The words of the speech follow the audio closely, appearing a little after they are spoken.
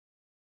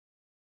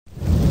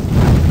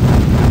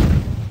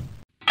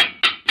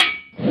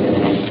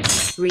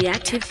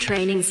Reactive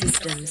Training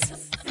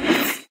Systems.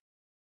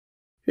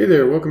 Hey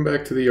there, welcome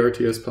back to the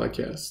RTS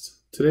podcast.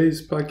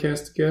 Today's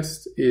podcast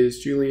guest is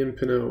Julien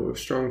Pineau of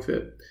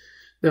StrongFit.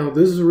 Now,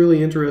 this is a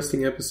really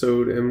interesting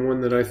episode and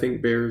one that I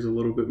think bears a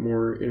little bit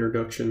more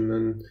introduction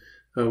than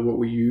what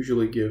we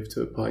usually give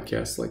to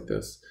podcasts like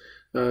this.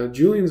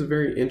 Julien's a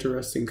very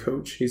interesting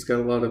coach. He's got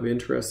a lot of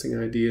interesting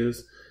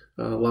ideas,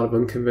 a lot of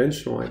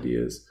unconventional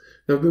ideas.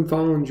 Now, I've been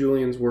following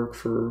Julien's work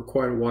for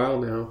quite a while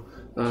now,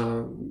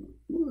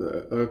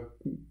 a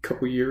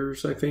couple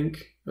years, I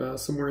think,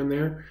 somewhere in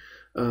there.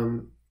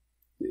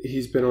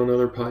 He's been on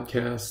other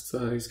podcasts.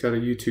 He's got a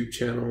YouTube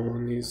channel,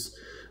 and he's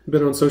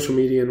been on social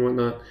media and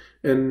whatnot.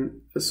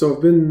 And so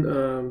I've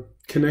been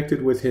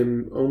connected with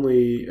him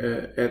only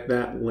at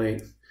that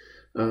length.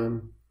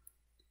 And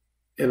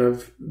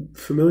I've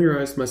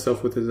familiarized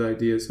myself with his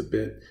ideas a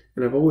bit.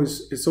 And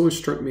it's always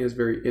struck me as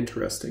very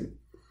interesting.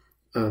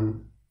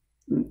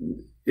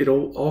 It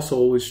also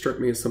always struck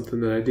me as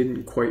something that I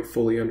didn't quite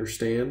fully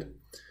understand.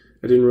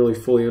 I didn't really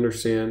fully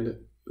understand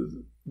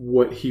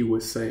what he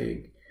was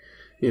saying.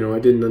 You know, I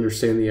didn't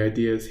understand the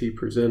ideas he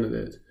presented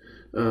it.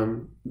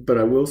 But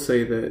I will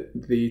say that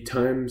the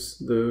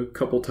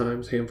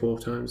handful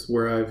of times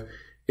where I've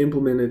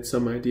implemented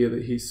some idea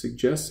that he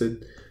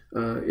suggested,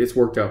 it's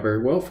worked out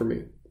very well for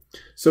me.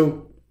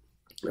 So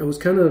I was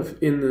kind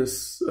of in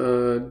this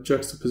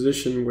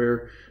juxtaposition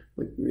where,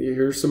 like,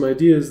 here's some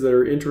ideas that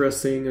are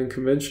interesting and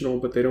conventional,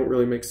 but they don't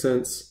really make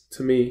sense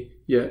to me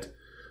yet.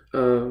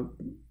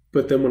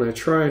 But then when I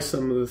try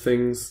some of the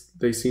things,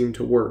 they seem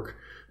to work.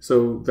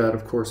 So that,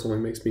 of course, only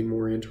makes me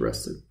more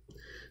interested.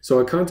 So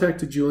I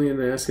contacted Julien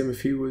and asked him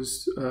if he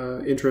was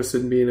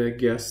interested in being a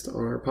guest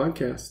on our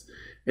podcast.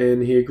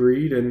 And he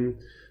agreed.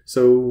 And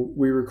so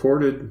we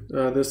recorded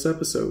this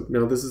episode.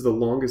 Now, this is the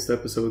longest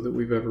episode that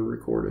we've ever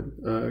recorded.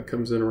 It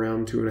comes in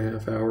around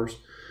 2.5 hours.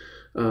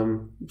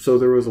 So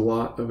there was a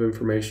lot of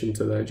information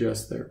to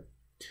digest there.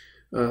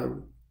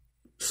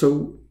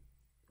 So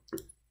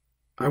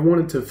I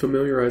wanted to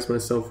familiarize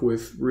myself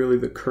with really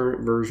the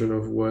current version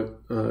of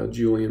what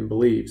Julien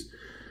believes.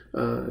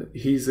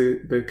 He's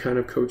the kind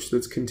of coach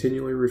that's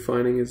continually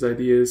refining his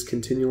ideas,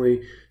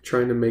 continually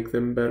trying to make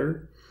them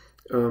better.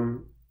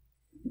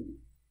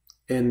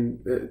 And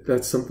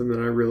that's something that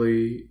I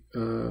really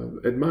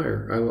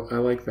admire. I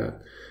like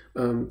that.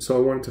 So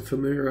I wanted to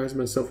familiarize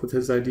myself with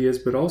his ideas,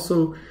 but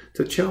also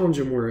to challenge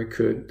him where I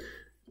could.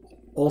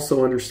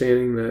 Also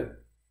understanding that,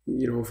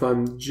 you know, if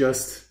I'm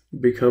just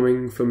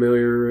becoming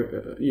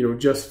familiar,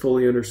 just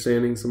fully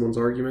understanding someone's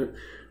argument,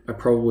 I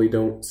probably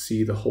don't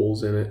see the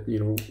holes in it,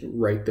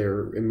 right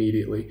there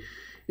immediately.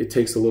 It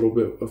takes a little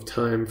bit of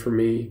time for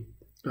me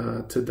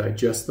to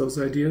digest those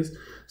ideas.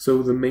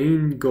 So the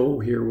main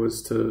goal here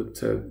was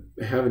to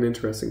have an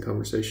interesting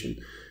conversation,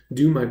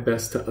 do my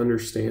best to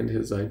understand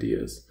his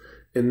ideas,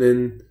 and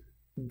then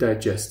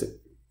digest it,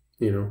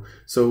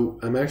 So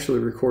I'm actually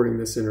recording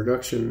this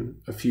introduction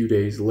a few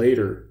days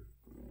later,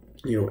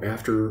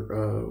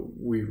 after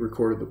we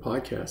recorded the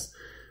podcast,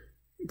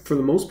 for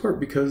the most part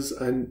because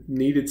I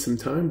needed some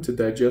time to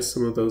digest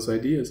some of those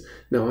ideas.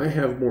 Now, I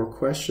have more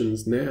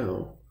questions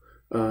now,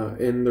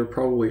 and they're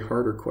probably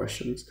harder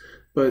questions,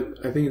 but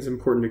I think it's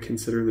important to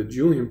consider that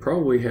Julien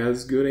probably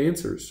has good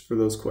answers for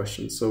those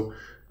questions. So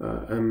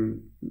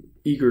I'm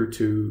eager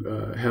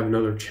to have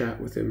another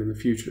chat with him in the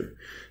future.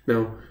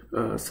 Now,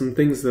 some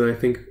things that I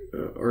think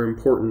are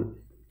important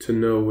to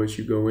know as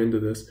you go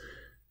into this.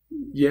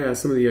 Yeah,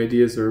 some of the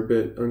ideas are a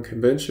bit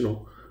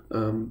unconventional,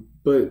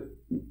 but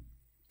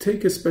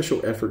take a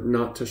special effort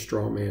not to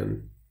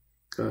strawman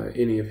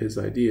any of his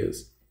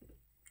ideas.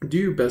 Do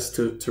your best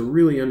to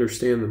really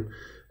understand them.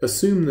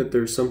 Assume that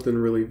there's something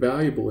really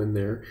valuable in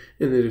there,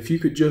 and that if you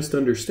could just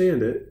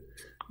understand it,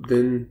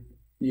 then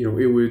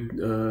it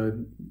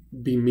would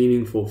be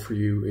meaningful for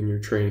you in your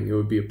training. It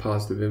would be a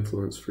positive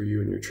influence for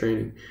you in your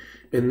training.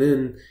 And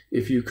then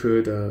if you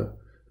could,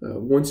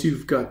 once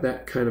you've got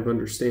that kind of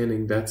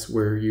understanding, that's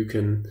where you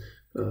can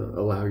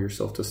allow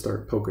yourself to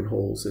start poking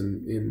holes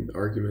in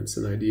arguments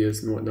and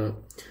ideas and whatnot.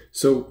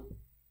 So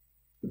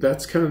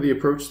that's kind of the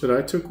approach that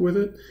I took with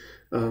it.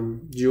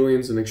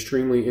 Julien's an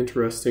extremely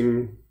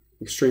interesting,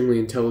 extremely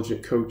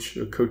intelligent coach,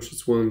 a coach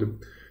that's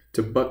willing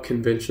to buck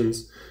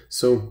conventions.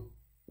 So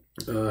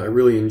I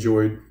really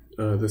enjoyed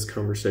this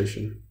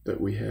conversation that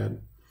we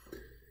had.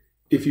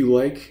 If you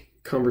like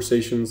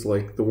conversations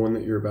like the one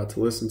that you're about to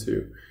listen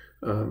to,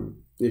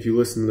 if you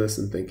listen to this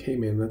and think, hey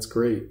man, that's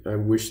great, I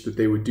wish that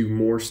they would do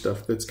more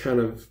stuff that's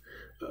kind of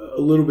a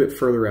little bit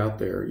further out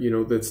there,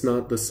 that's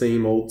not the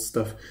same old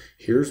stuff.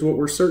 Here's what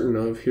we're certain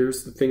of.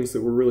 Here's the things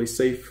that we're really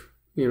safe,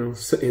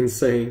 in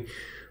saying.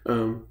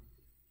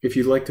 If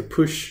you'd like to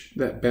push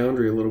that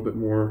boundary a little bit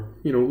more,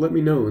 let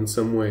me know in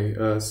some way.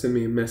 Send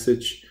me a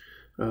message,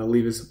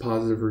 leave us a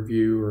positive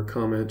review or a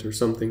comment or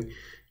something,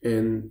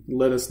 and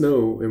let us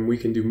know, and we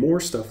can do more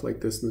stuff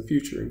like this in the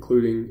future,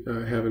 including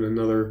having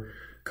another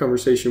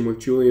conversation with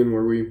Julien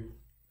where we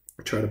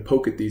try to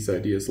poke at these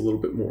ideas a little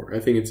bit more.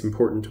 I think it's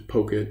important to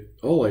poke at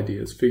all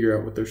ideas, figure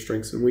out what their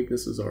strengths and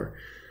weaknesses are.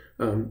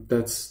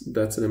 That's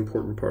an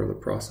important part of the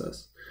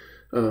process.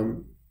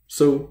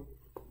 So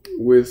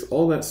with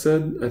all that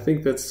said, I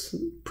think that's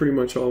pretty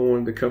much all I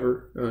wanted to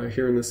cover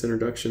here in this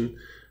introduction.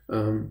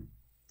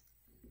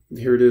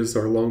 Here it is,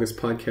 our longest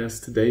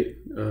podcast to date,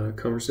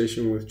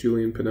 conversation with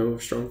Julien Pineau of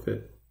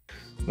StrongFit.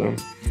 So,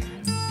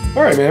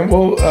 all right, man.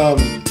 Well,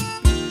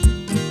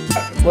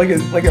 like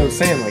I was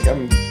saying, like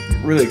I'm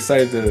really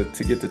excited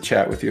to get to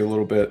chat with you a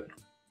little bit.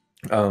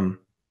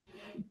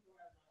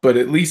 But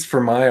at least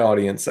for my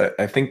audience,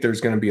 I think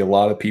there's going to be a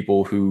lot of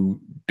people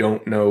who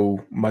don't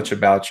know much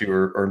about you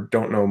or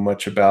don't know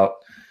much about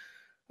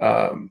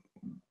kind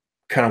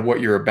of what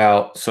you're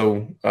about.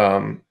 So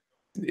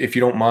if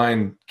you don't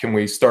mind, can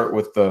we start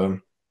with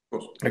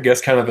I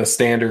guess kind of the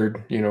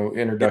standard,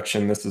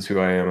 introduction, this is who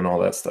I am and all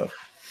that stuff.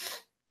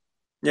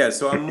 Yeah,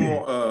 so I'm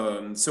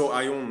more, so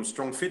I own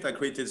StrongFit. I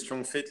created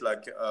StrongFit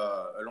like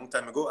a long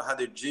time ago. I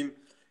had a gym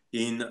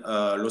in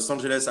Los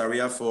Angeles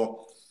area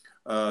for,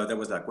 that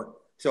was like, what?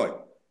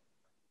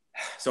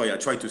 Sorry, I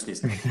tried to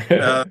sneeze.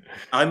 I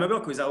remember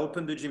because I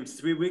opened the gym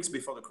 3 weeks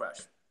before the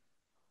crash,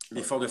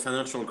 before the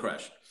financial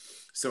crash.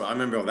 So I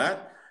remember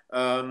that.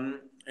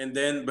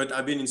 But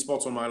I've been in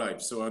sports all my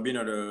life. So I've been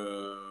at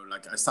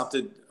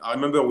I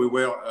remember we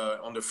were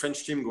on the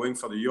French team going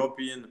for the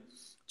European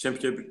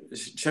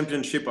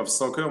championship of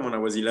soccer when I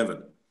was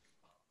 11.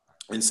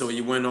 And so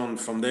it went on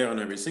from there and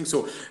everything.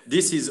 So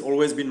this has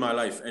always been my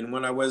life. And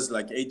when I was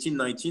like 18,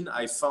 19,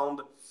 I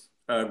found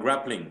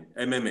grappling,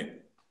 MMA.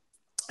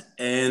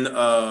 And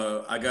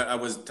I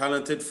was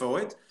talented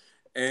for it.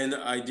 And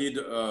I did,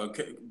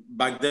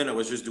 back then I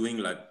was just doing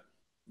like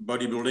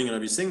bodybuilding and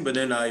everything. But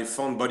then I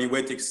found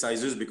bodyweight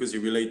exercises because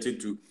it related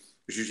to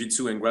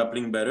jiu-jitsu and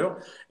grappling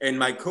better. And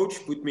my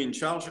coach put me in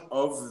charge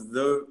of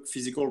the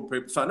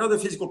not the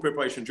physical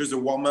preparation, just the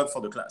warm-up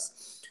for the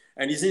class.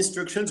 And his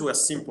instructions were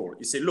simple.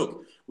 He said,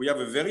 look, we have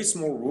a very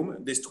small room.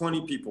 There's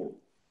 20 people.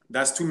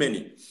 That's too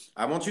many.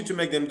 I want you to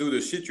make them do the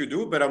shit you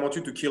do, but I want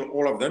you to kill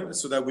all of them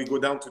so that we go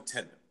down to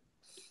 10.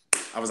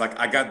 I was like,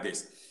 I got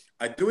this.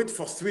 I do it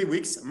for 3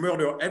 weeks,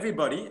 murder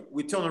everybody.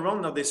 We turn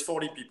around, now there's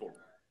 40 people.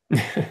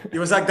 He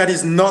was like, that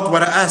is not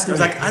what I asked. I was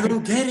like, I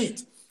don't get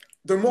it.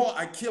 The more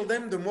I kill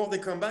them, the more they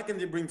come back and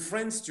they bring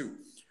friends too.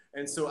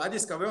 And so I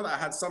discovered I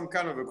had some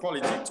kind of a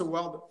quality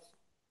toward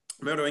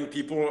murdering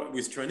people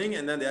with training,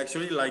 and then they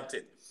actually liked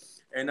it.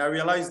 And I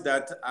realized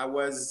that I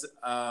was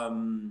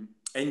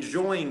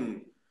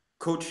enjoying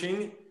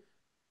coaching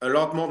a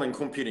lot more than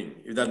competing,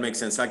 if that makes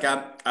sense. Like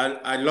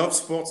I love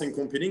sports and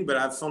competing, but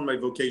I've found my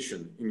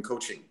vocation in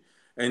coaching.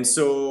 And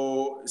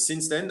so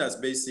since then, that's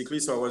basically,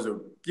 so I was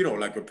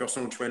like a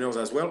personal trainer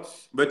as well,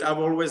 but I've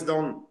always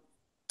done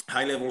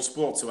high-level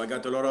sports. So I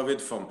got a lot of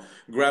it from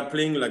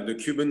grappling, like the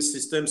Cuban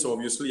system. So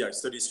obviously I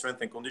study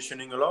strength and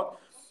conditioning a lot,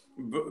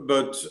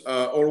 but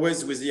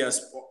always with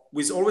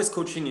always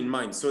coaching in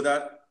mind. So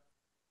that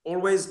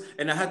always,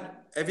 and I had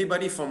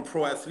everybody from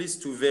pro athletes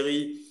to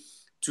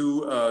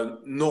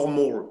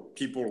normal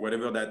people,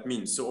 whatever that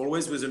means. So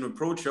always with an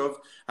approach of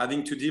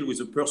having to deal with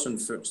the person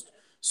first.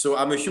 So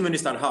I'm a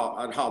humanist at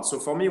heart. So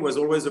for me, it was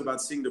always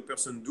about seeing the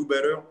person do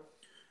better,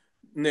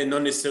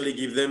 not necessarily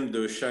give them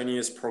the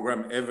shiniest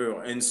program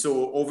ever. And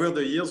so over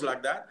the years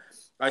like that,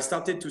 I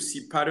started to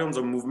see patterns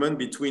of movement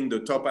between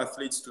the top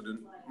athletes to the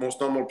most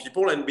normal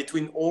people and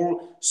between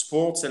all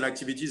sports and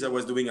activities I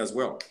was doing as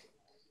well.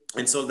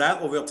 And so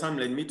that over time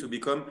led me to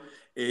become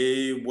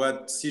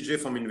what CJ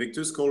from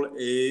Invictus called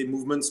a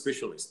movement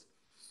specialist.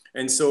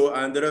 And so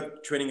I ended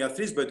up training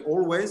athletes, but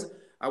always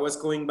I was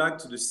going back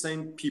to the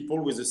same people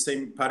with the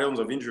same patterns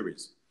of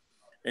injuries.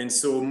 And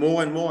so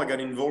more and more I got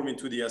involved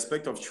into the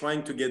aspect of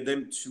trying to get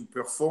them to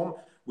perform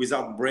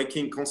without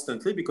breaking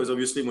constantly, because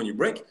obviously when you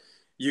break,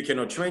 you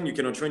cannot train, you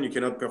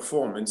cannot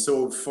perform. And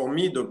so for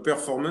me, the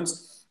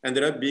performance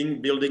ended up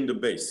being building the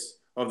base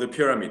of the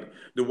pyramid.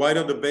 The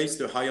wider the base,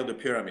 the higher the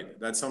pyramid.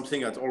 That's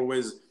something that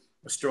always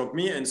struck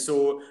me. And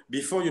so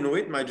before you know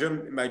it, my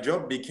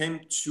job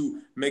became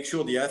to make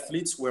sure the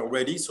athletes were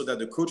ready so that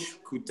the coach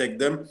could take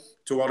them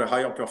toward a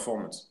higher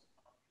performance.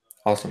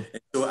 Awesome.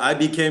 And so I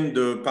became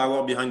the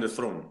power behind the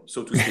throne,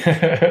 so to speak.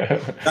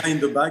 Guy in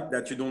the back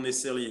that you don't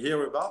necessarily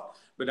hear about,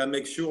 but I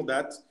make sure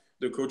that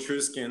the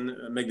coaches can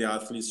make their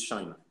athletes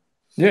shine.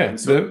 Yeah.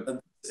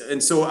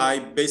 And so I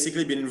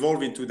basically been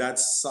involved into that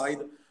side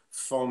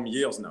from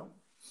years now.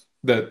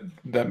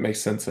 That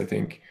makes sense, I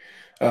think.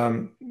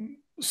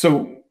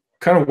 So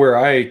kind of where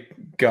I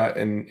got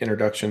an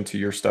introduction to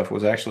your stuff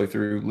was actually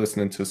through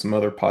listening to some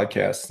other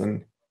podcasts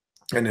and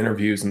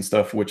interviews and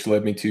stuff, which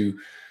led me to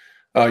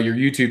your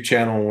YouTube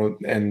channel,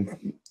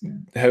 and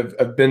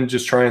have been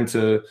just trying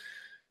to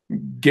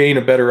gain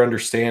a better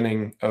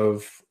understanding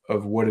of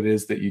what it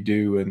is that you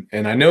do.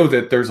 And I know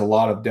that there's a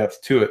lot of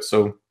depth to it.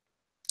 So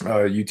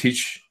you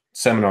teach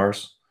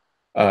seminars,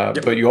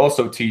 Yep. but you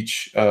also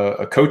teach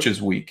a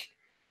coach's week.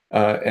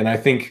 And I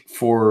think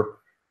for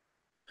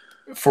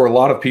a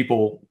lot of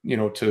people,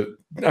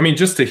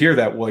 just to hear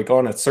that, like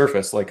on its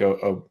surface, like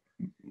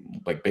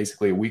like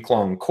basically a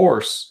week-long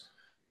course,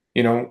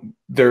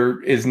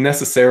 there is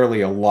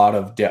necessarily a lot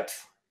of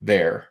depth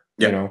there.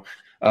 Yeah.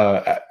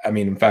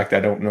 In fact, I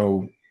don't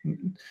know.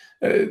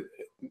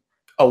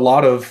 a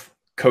lot of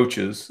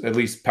coaches, at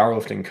least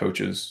powerlifting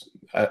coaches,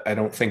 I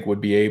don't think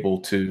would be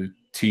able to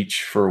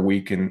teach for a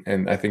week,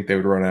 and I think they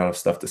would run out of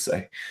stuff to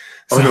say.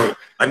 So, oh no,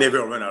 I never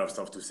run out of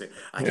stuff to say.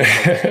 I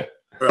can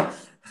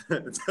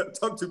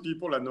talk to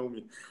people that know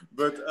me,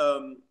 but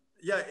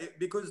yeah,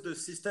 because the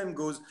system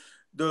goes.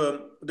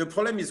 The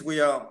problem is we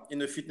are in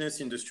the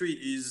fitness industry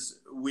is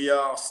we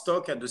are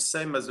stuck at the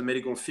same as the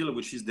medical field,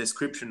 which is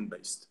description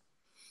based,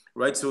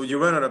 right? So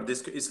you run out of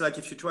this. It's like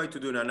if you try to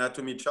do an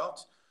anatomy chart,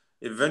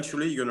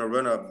 eventually you're gonna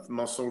run out of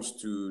muscles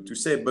to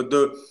say. But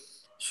the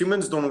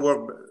humans don't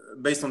work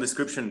based on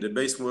description.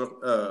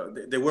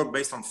 They work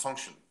based on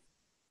function.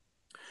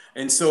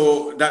 And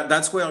so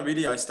that's where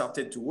really I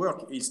started to work,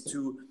 is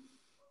to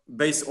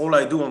base all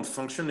I do on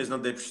function, is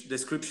not the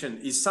description.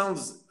 It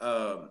sounds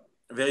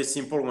very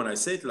simple when I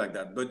say it like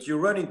that, but you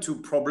run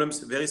into problems,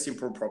 very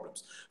simple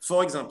problems.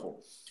 For example,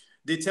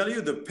 they tell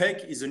you the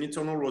pec is an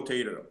internal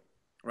rotator,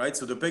 right?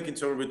 So the pec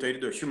internal rotator,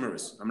 the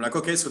humerus. I'm like,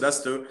 okay, so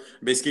that's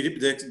basically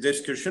the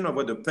description of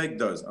what the pec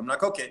does. I'm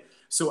like, okay,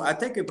 so I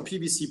take a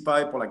PVC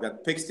pipe or like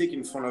that pec stick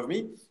in front of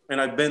me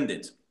and I bend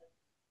it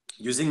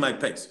using my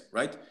pecs,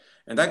 right?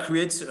 And that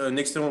creates an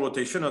external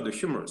rotation of the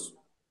humerus.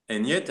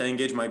 And yet I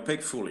engage my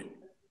pec fully.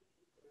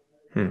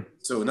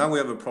 So now we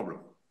have a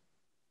problem.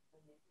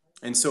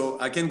 And so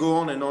I can go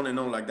on and on and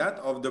on like that,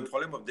 of the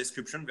problem of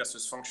description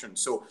versus function.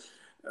 So,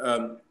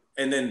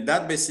 and then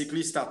that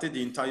basically started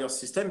the entire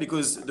system,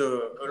 because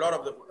a lot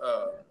of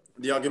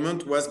the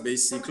argument was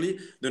basically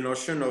the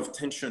notion of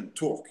tension,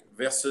 torque,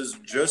 versus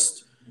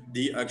just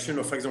the action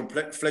of, for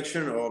example,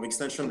 flexion or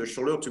extension of the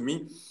shoulder. To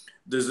me,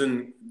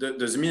 doesn't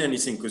mean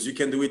anything, because you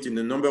can do it in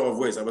a number of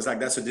ways. I was like,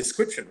 that's a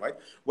description, right?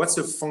 What's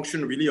the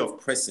function really of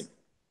pressing?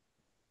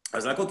 I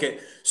was like, okay,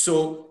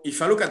 so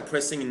if I look at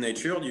pressing in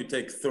nature, you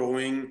take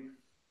throwing,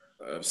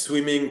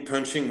 swimming,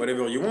 punching,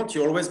 whatever you want,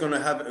 you're always going to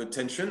have a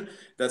tension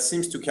that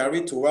seems to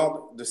carry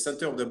toward the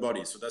center of the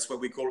body. So that's what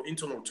we call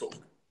internal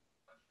torque,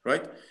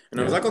 right? And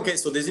I was like, okay,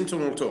 so there's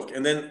internal torque.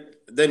 And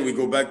then we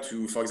go back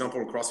to, for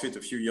example, CrossFit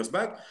a few years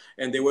back,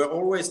 and they were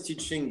always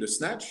teaching the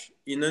snatch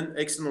in an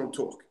external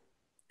torque,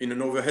 in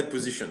an overhead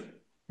position.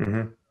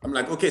 I'm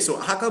like, okay, so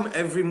how come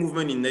every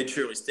movement in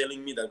nature is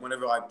telling me that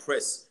whenever I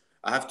press,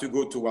 I have to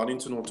go toward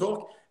internal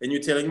torque, and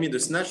you're telling me the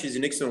snatch is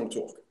in external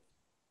torque?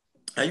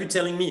 Are you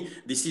telling me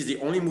this is the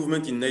only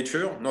movement in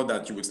nature? Not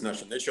that you would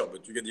snatch in nature,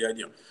 but you get the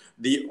idea.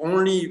 The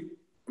only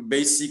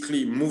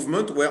basically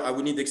movement where I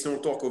would need external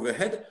torque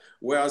overhead,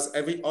 whereas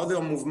every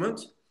other movement,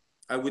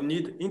 I would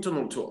need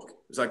internal torque.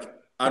 It's like,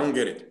 I don't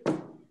get it.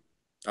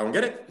 I don't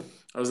get it.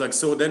 I was like,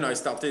 so then I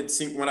started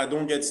thinking, when I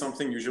don't get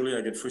something, usually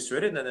I get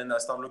frustrated, and then I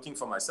start looking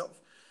for myself.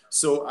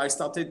 So I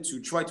started to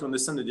try to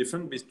understand the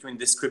difference between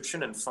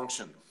description and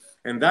function.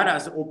 And that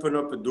has opened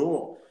up a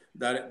door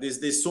that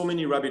there's so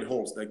many rabbit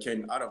holes that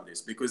came out of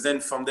this, because then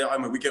from there,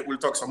 we'll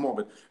talk some more,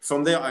 but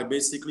from there, I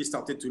basically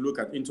started to look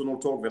at internal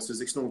torque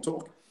versus external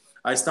torque.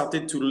 I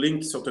started to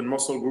link certain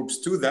muscle groups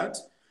to that,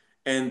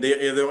 and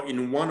they're either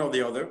in one or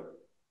the other.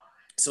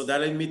 So that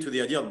led me to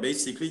the idea that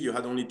basically you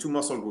had only two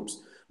muscle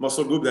groups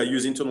that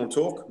use internal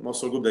torque,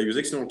 muscle group that use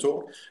external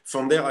torque.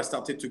 From there, I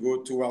started to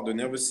go toward the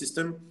nervous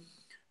system,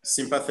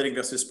 sympathetic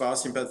versus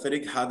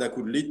parasympathetic, how that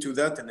could lead to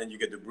that, and then you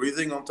get the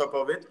breathing on top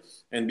of it,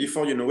 and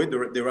before you know it,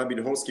 the rabbit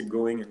holes keep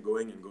going and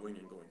going and going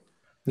and going.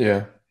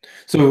 Yeah,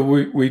 so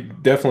we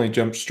definitely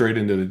jumped straight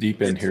into the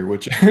deep end here,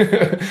 which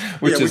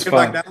is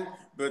fine. Back down,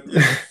 but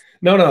yeah.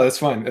 No, that's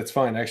fine. That's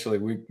fine. Actually,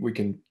 we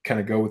can kind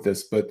of go with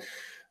this, but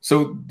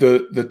so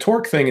the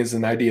torque thing is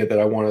an idea that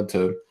I wanted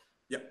to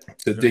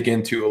dig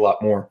into a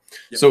lot more.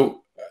 Yep.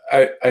 So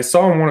I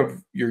saw in one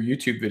of your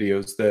YouTube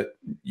videos that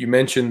you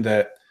mentioned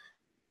that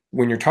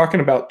when you're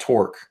talking about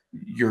torque,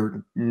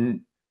 you're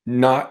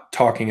not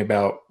talking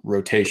about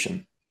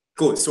rotation.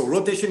 Cool. So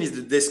rotation is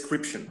the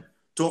description.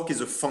 Torque is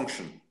a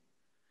function.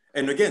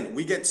 And again,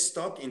 we get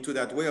stuck into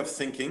that way of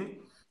thinking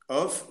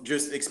of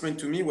just explain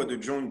to me what the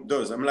joint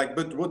does. I'm like,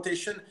 but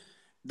rotation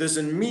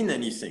doesn't mean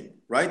anything,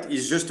 right?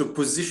 It's just a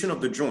position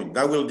of the joint.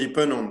 That will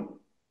depend on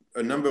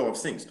a number of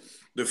things.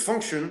 The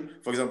function,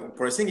 for example,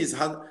 pressing is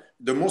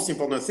the most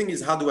important thing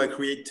is how do I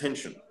create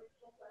tension?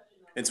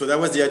 And so that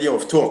was the idea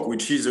of torque,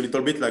 which is a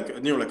little bit like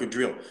a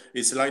drill.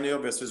 It's linear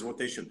versus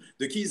rotation.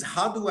 The key is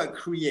how do I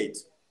create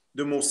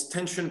the most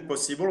tension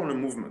possible on a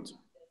movement,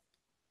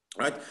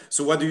 right?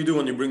 So what do you do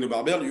when you bring the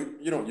barbell?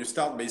 You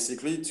start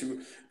basically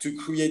to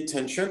create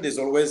tension. There's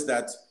always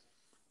that.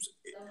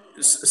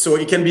 So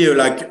it can be an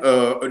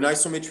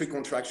isometric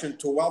contraction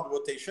toward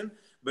rotation,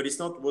 but it's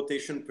not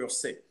rotation per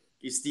se.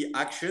 It's the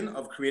action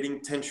of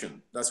creating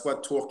tension. That's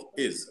what torque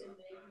is.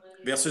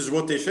 Versus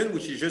rotation,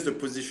 which is just the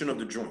position of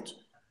the joint.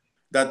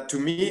 That to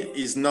me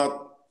is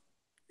not,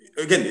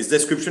 again, it's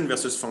description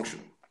versus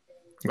function,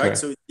 right? Okay.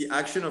 So it's the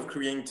action of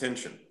creating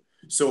tension.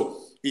 So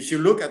if you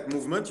look at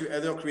movement, you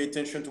either create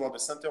tension toward the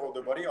center of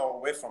the body or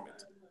away from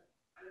it.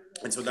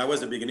 And so that was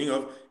the beginning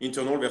of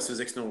internal versus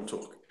external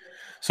torque.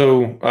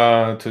 So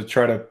to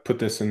try to put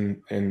this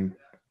in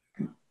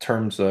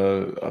terms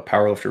a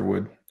powerlifter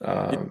would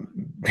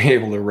be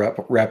able to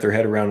wrap their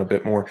head around a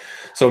bit more.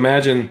 So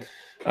imagine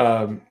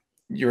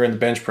you're in the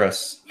bench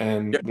press,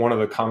 and one of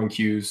the common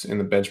cues in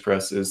the bench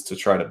press is to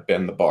try to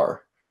bend the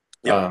bar.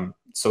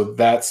 So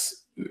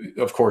that's,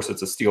 of course,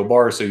 it's a steel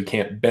bar, so you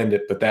can't bend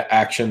it, but that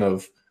action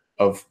of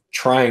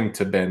trying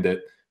to bend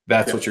it,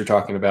 that's what you're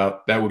talking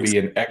about. That would be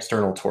an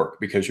external torque,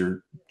 because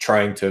you're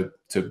trying to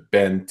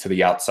bend to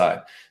the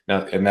outside.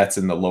 Now, and that's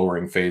in the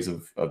lowering phase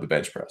of the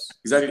bench press.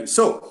 Exactly.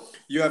 So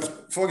you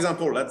have, for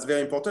example, that's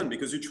very important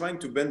because you're trying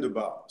to bend the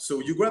bar.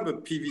 So you grab a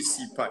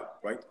PVC pipe,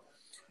 right?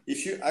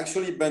 If you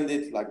actually bend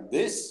it like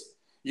this,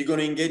 you're going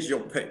to engage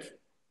your pec.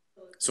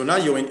 So now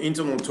you're in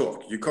internal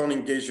torque. You can't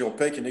engage your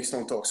pec in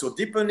external torque. So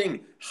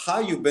depending how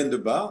you bend the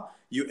bar,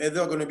 you're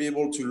either going to be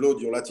able to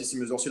load your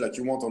latissimus dorsi like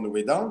you want on the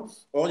way down,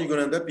 or you're going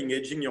to end up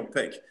engaging your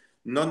pec.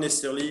 Not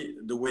necessarily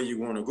the way you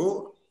want to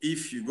go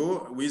if you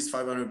go with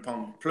 500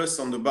 pounds plus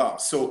on the bar.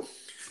 So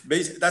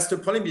that's the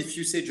problem. If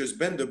you say just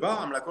bend the bar,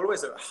 I'm like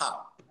always,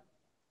 how?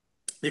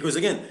 Because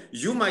again,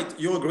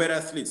 you're a great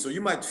athlete, so you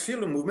might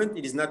feel a movement,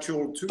 it is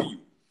natural to you.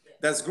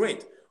 That's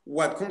great.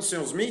 What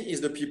concerns me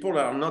is the people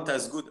that are not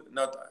as good,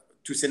 not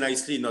to say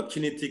nicely, not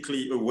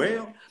kinetically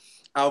aware,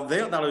 out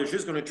there that are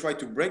just going to try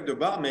to break the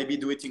bar, maybe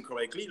do it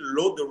incorrectly,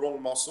 load the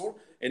wrong muscle,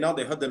 and now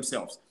they hurt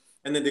themselves.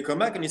 And then they come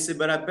back and they say,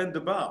 but I bent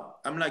the bar.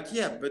 I'm like,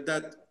 yeah, but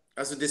that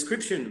as a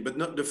description, but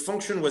not the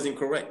function was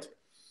incorrect.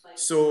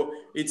 So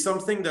it's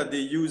something that they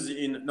use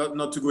in,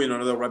 not to go in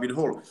another rabbit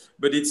hole,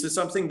 but it's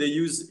something they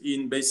use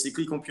in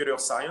basically computer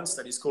science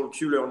that is called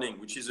Q-learning,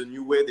 which is a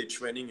new way they're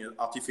training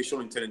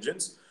artificial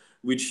intelligence,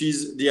 which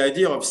is the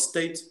idea of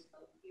state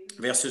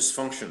versus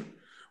function.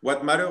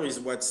 What matters is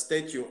what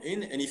state you're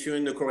in, and if you're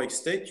in the correct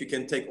state, you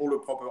can take all the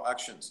proper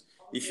actions.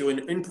 If you're in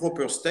an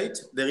improper state,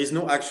 there is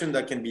no action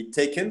that can be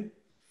taken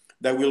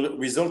that will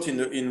result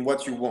in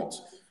what you want.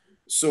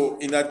 So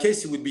in that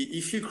case, it would be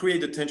if you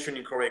create the tension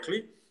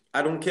incorrectly,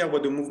 I don't care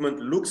what the movement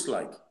looks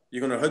like,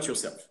 you're going to hurt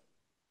yourself.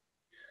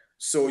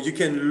 So you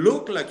can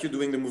look like you're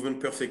doing the movement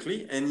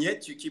perfectly, and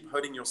yet you keep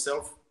hurting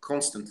yourself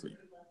constantly.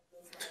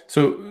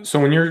 So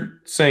when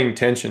you're saying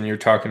tension, you're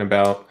talking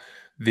about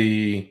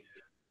the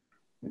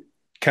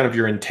kind of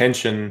your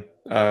intention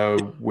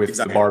with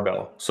the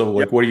barbell. So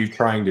like, what are you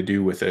trying to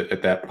do with it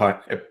at that point?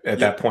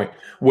 That point,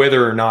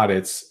 whether or not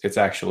it's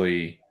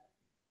actually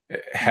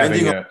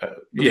having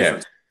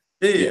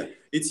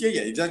It's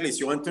exactly. It's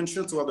your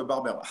intention toward the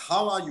barbell.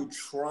 How are you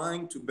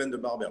trying to bend the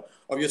barbell?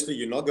 Obviously,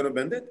 you're not going to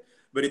bend it,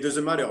 but it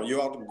doesn't matter.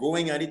 You are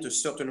going at it a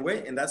certain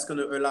way, and that's going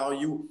to allow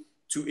you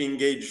to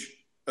engage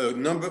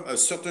a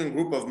certain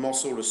group of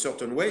muscle a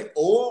certain way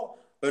or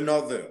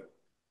another.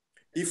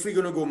 If we're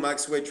going to go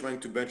max weight trying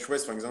to bench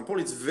press, for example,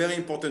 it's very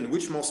important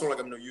which muscle I'm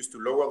going to use to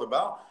lower the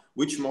bar,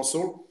 which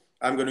muscle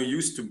I'm going to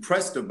use to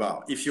press the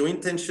bar. If your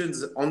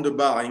intentions on the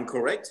bar are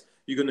incorrect,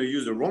 you're going to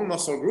use the wrong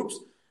muscle groups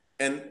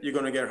and you're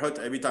going to get hurt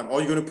every time.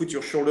 Or you're going to put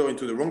your shoulder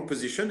into the wrong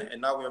position,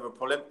 and now we have a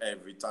problem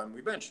every time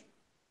we bench.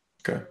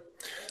 Okay.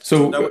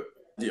 So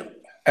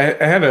I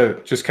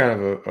had just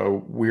kind of a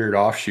weird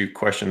offshoot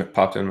question that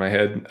popped in my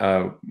head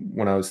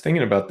when I was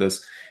thinking about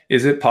this.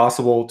 Is it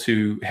possible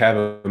to have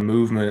a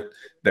movement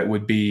that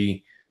would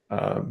be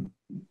kind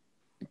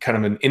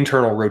of an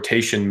internal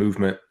rotation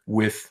movement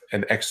with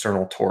an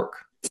external torque?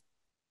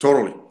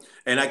 Totally.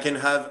 And I can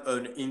have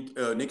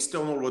an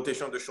external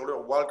rotation of the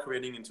shoulder while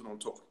creating internal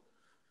torque.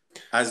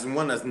 As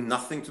one has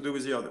nothing to do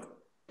with the other.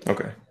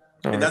 Okay.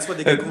 And that's what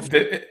they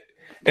get.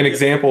 An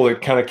example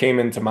that kind of came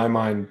into my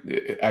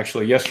mind,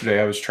 actually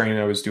yesterday I was training,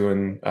 I was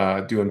doing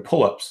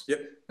pull-ups.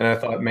 And I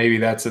thought maybe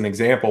that's an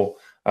example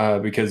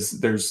because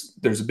there's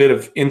a bit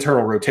of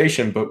internal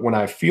rotation, but when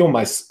I feel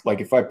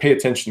like if I pay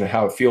attention to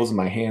how it feels in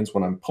my hands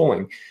when I'm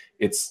pulling,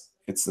 it's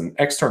an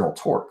external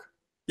torque.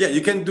 Yeah,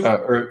 you can do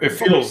or it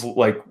feels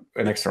like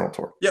an external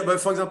torque. Yeah,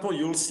 but for example,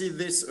 you'll see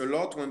this a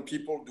lot when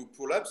people do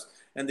pull-ups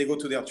and they go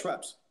to their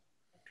traps.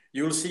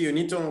 You'll see an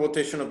internal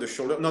rotation of the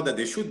shoulder. Not that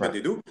they should, but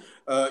they do.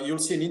 You'll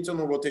see an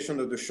internal rotation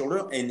of the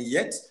shoulder, and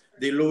yet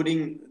they're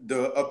loading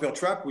the upper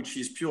trap, which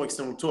is pure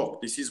external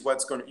torque. This is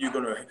what you're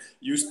going to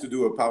use to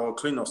do a power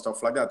clean or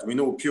stuff like that. We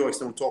know pure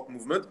external torque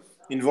movement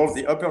involves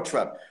the upper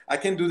trap. I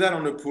can do that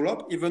on a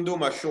pull-up. Even though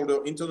my shoulder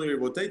internally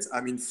rotates,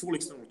 I'm in full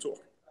external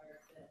torque.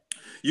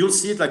 You'll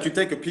see it like you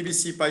take a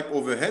PVC pipe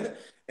overhead,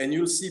 and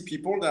you'll see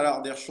people that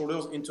are their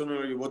shoulders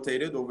internally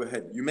rotated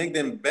overhead. You make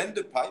them bend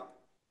the pipe,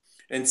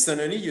 and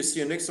suddenly you see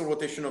an external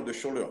rotation of the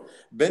shoulder.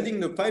 Bending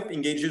the pipe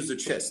engages the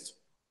chest.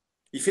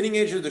 If it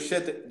engages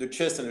the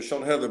chest and the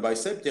short hair of the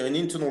bicep, they're an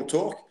internal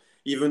torque,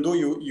 even though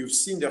you've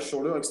seen their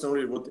shoulder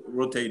externally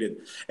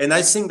rotated. And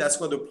I think that's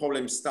where the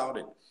problem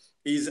started,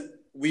 is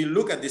we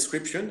look at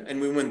description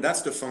and we went,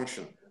 that's the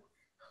function.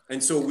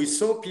 And so we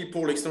saw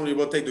people externally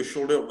rotate the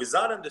shoulder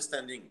without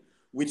understanding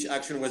which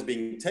action was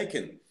being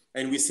taken.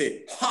 And we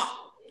say,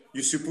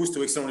 you're supposed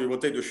to externally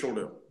rotate the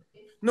shoulder.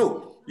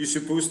 No, you're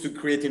supposed to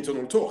create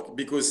internal torque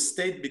because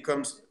state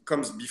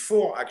comes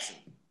before action.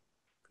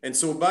 And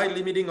so by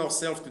limiting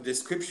ourselves to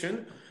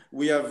description,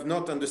 we have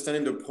not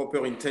understanding the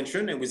proper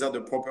intention, and without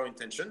the proper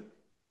intention,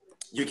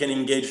 you can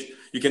engage,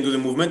 you can do the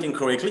movement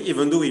incorrectly,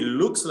 even though it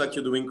looks like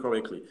you're doing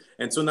correctly.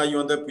 And so now you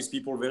end up with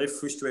people very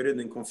frustrated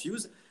and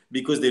confused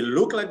because they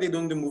look like they're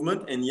doing the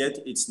movement and yet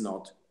it's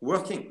not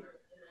working.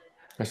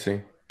 I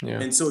see. Yeah.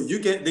 And so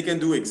they can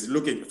do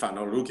look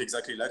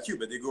exactly like you,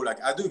 but they go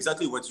like, I do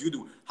exactly what you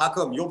do. How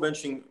come you're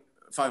benching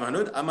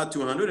 500, I'm at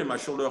 200 and my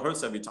shoulder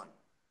hurts every time?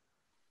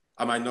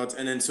 Am I not?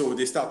 And then so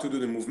they start to do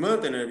the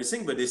movement and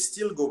everything, but they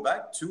still go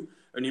back to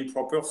an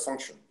improper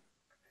function.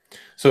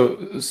 So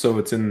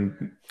it's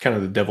in kind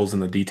of the devil's in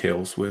the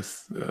details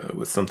with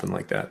something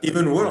like that.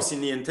 Even worse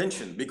in the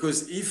intention,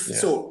 because if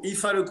as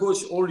a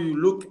coach, all you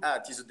look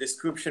at is a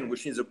description,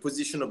 which is a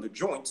position of the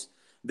joint,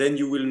 then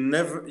you will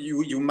never,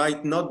 you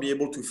might not be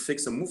able to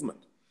fix a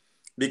movement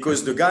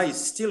because the guy is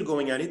still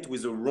going at it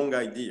with the wrong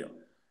idea.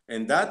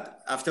 And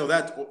that after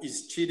that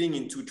is cheating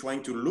into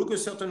trying to look a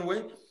certain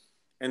way.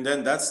 And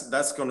then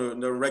that's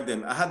going to wreck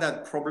them. I had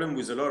that problem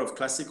with a lot of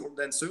classical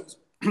dancers.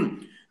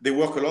 They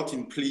work a lot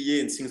in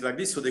plie and things like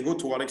this. So they go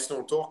toward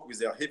external torque with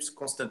their hips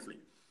constantly.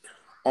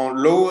 On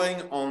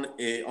lowering on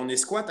a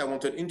squat, I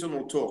wanted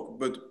internal torque.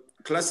 But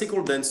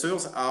classical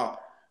dancers are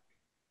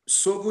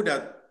so good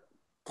at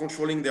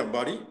controlling their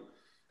body,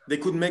 they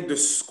could make the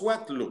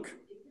squat look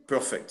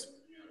perfect.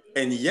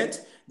 And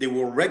yet they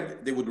would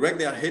wreck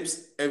their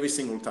hips every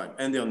single time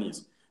and their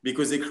knees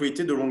because they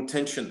created the wrong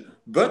tension.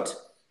 But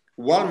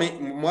while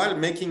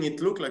making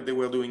it look like they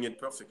were doing it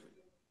perfectly.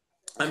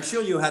 I'm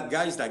sure you had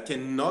guys that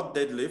cannot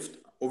deadlift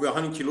over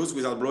 100 kilos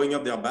without blowing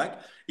up their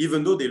back,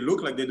 even though they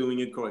look like they're doing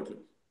it correctly.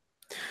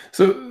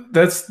 So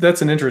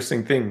that's an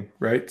interesting thing,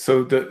 right?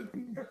 So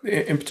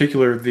in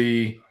particular,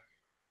 the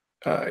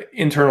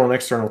internal and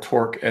external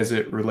torque as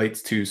it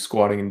relates to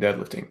squatting and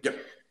deadlifting. Yep.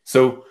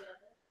 So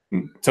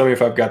tell me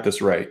if I've got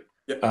this right.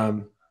 Yep.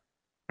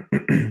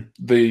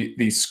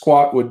 The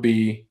squat would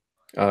be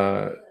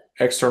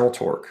external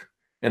torque.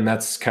 And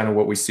that's kind of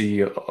what we see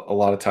a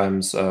lot of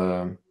times.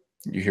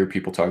 You hear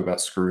people talk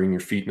about screwing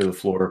your feet into the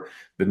floor,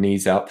 the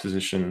knees out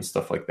position and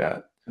stuff like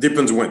that.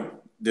 Depends when.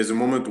 There's a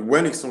moment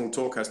when external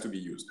torque has to be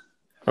used.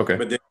 Okay.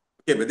 But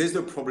there's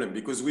the problem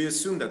because we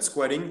assume that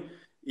squatting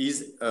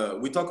is,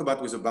 we talk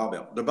about with a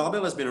barbell. The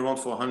barbell has been around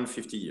for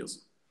 150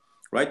 years,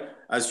 right?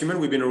 As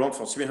humans, we've been around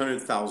for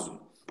 300,000.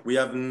 We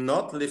have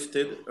not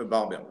lifted a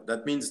barbell.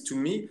 That means to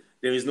me,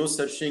 there is no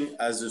such thing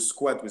as a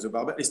squat with a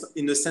barbell. It's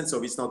in the sense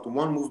of it's not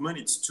one movement,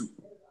 it's two.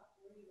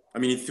 I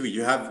mean, it's three.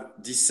 You have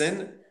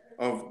descent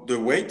of the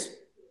weight,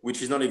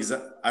 which is not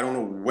exact. I don't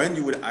know when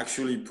you would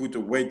actually put a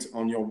weight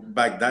on your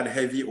back that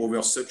heavy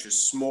over such a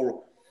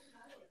small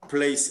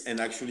place and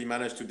actually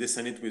manage to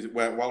descend it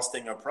while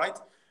staying upright.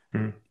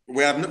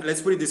 We have not,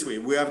 let's put it this way.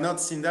 We have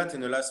not seen that in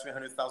the last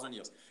 300,000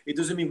 years. It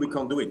doesn't mean we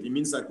can't do it. It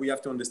means that we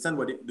have to understand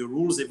what the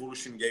rules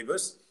evolution gave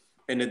us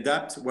and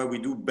adapt what we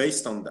do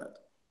based on that.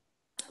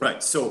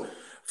 Right. So,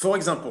 for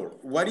example,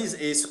 what is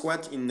a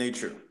squat in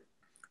nature?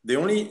 The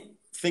only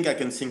thing I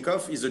can think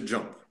of is a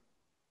jump,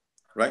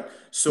 right?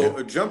 So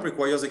a jump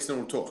requires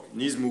external torque.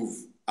 Knees move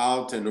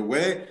out and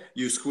away,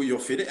 you screw your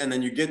feet, and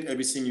then you get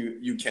everything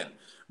you can.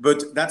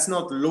 But that's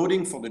not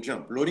loading for the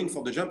jump. Loading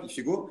for the jump, if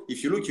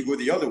you look, you go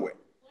the other way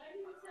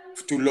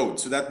to load.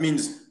 So that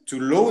means to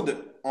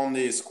load on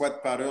a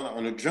squat pattern,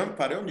 on a jump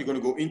pattern, you're going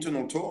to go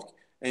internal torque,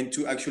 and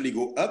to actually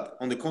go up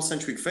on the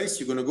concentric phase,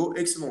 you're going to go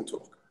external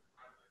torque.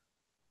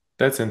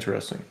 That's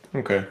interesting.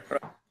 Okay.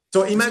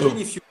 So imagine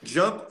if you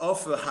jump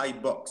off a high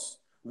box.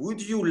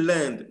 Would you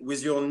land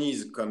with your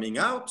knees coming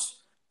out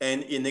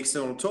and in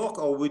external torque,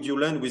 or would you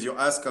land with your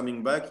ass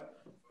coming back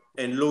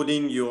and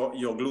loading your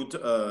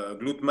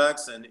glute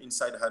max and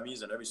inside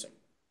hammies and everything?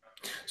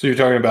 So you're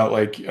talking about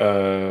like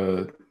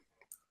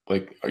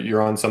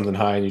you're on something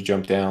high and you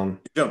jump down.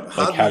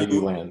 How do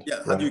you land?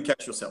 Yeah. How do you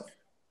catch yourself?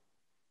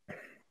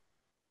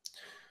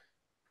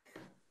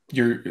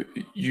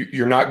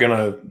 You're not going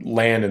to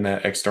land in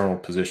that external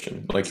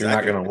position. Like You're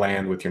not going to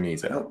land with your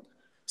knees out.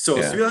 So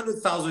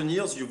 300,000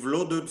 years, you've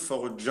loaded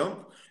for a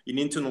jump in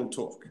internal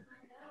torque.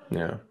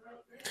 Yeah.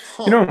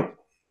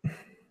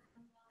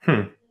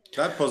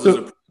 That poses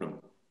a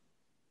problem.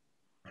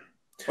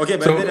 Okay,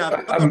 but then I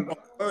have another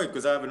one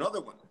because I have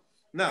another one.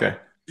 Now,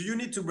 do you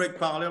need to break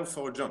parallel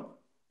for a jump?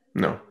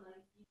 No.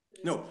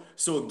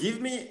 So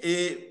give me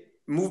a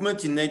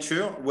movement in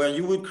nature where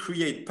you would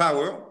create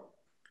power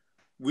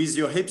with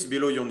your hips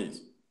below your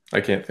knees.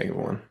 I can't think of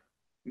one.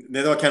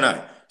 Neither can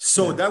I.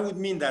 So that would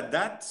mean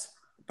that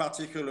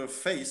particular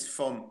phase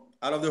from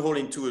out of the hole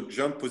into a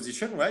jump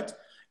position, right,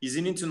 is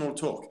in internal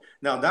torque.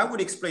 Now, that would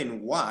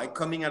explain why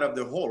coming out of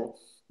the hole,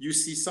 you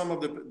see some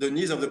of the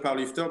knees of the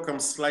powerlifter come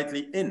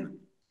slightly in.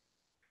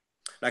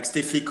 Like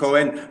Steffi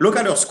Cohen, look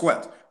at her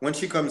squat. When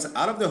she comes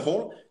out of the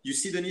hole, you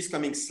see the knees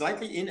coming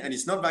slightly in, and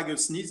it's not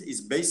vagus knees,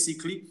 it's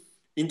basically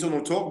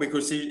internal torque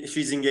because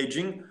she's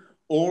engaging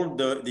all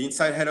the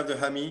inside head of the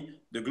hammy,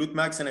 the glute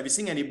max and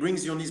everything, and it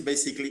brings your knees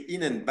basically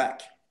in and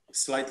back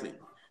slightly.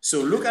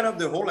 So look out of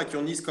the hole like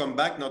your knees come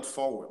back, not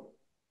forward.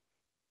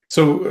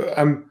 So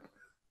I'm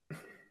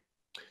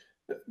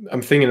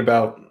thinking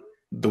about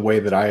the way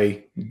that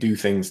I do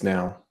things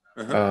now.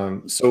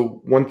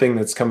 So one thing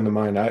that's coming to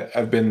mind,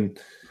 I've been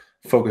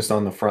focused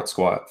on the front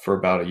squat for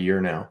about a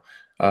year now.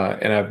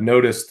 And I've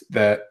noticed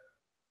that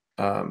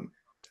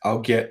I'll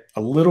get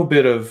a little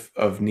bit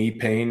of knee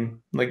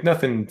pain, like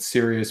nothing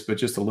serious, but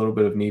just a little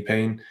bit of knee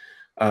pain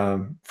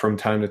from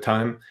time to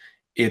time.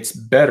 It's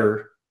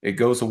better, it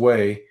goes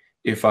away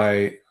if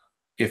I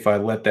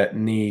let that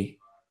knee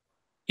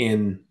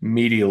in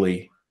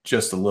medially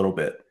just a little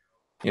bit,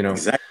 you know.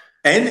 Exactly.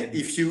 And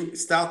if you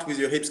start with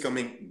your hips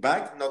coming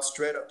back, not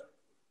straight up.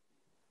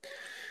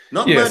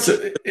 Not much.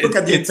 So Look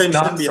at the it's intention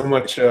not so behind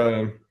much.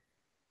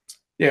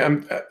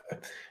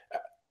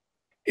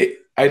 it.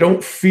 I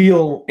don't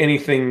feel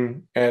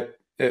anything at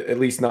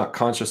least not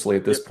consciously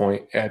at this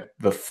point at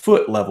the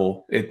foot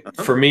level.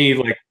 For me,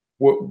 like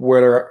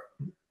where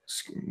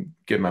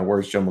get my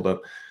words jumbled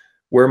up,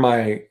 where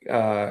my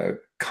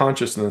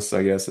consciousness,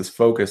 I guess, is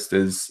focused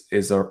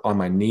is on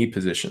my knee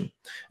position.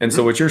 And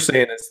so what you're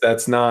saying is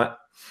that's not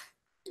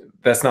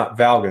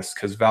valgus,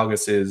 because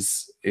valgus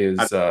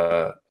is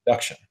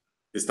abduction.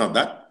 It's not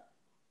that.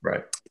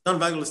 Right. It's not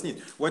vagus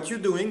knee. What you're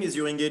doing is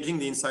you're engaging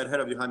the inside head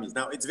of your hammies.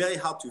 Now, it's very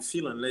hard to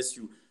feel unless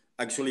you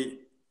actually,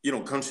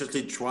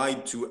 consciously try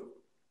to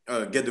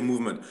get the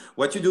movement.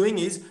 What you're doing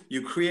is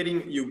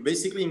you're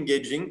basically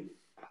engaging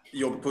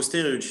your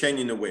posterior chain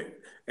in a way.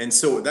 And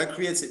so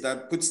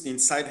that puts the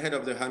inside head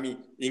of the hammy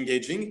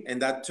engaging,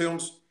 and that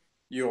turns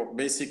your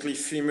basically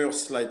femur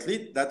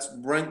slightly. That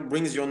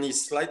brings your knee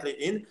slightly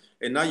in,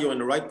 and now you're in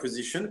the right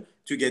position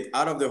to get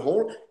out of the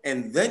hole,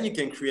 and then you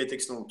can create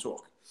external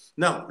torque.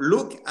 Now,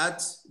 look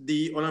at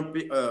the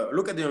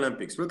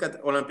Olympics. Look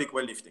at Olympic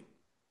weightlifting.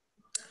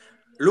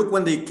 Look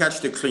when they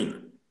catch the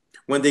clean.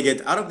 When they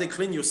get out of the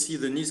clean, you see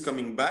the knees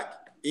coming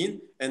back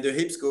in and the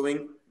hips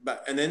going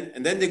back, and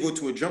then they go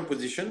to a jump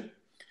position,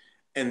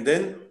 and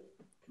then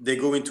they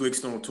go into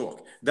external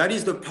torque. That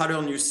is the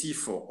pattern you see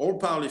for all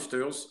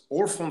powerlifters,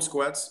 all front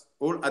squats,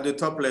 all at the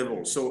top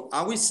level. So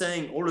are we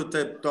saying all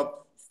the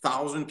top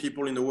 1,000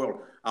 people in the world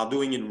are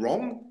doing it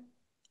wrong,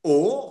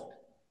 or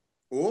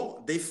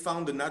they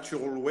found a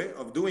natural way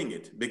of doing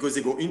it because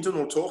they go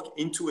internal torque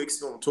into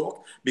external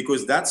torque,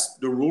 because that's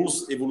the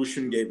rules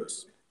evolution gave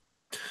us?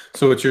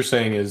 So what you're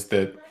saying is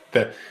that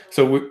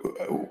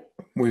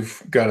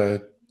we've got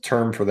a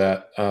term for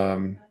that.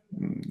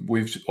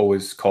 We've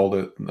always called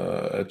it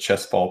a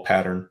chest fall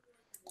pattern.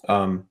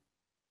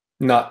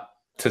 Not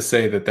to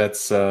say that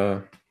that's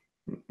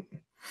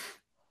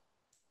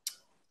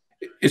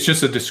it's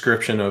just a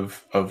description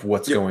of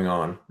what's going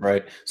on,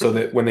 right? So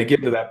that when they get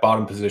into that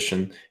bottom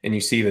position and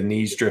you see the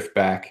knees drift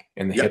back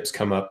and the hips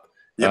come up,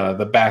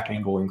 the back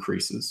angle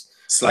increases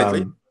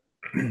slightly.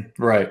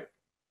 Right.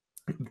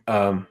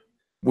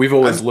 We've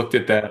always looked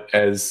at that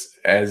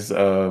as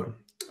a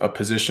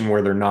position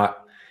where they're not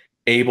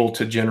able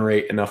to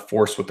generate enough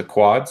force with the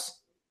quads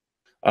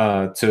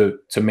to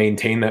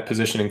maintain that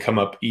position and come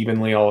up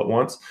evenly all at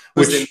once.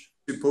 Which they're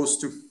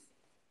supposed to.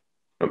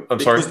 I'm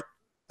sorry.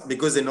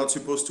 Because they're not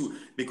supposed to.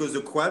 Because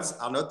the quads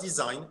are not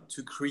designed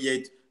to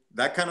create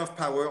that kind of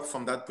power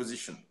from that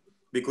position.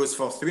 Because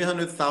for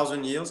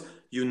 300,000 years,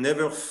 you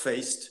never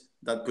faced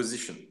that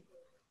position.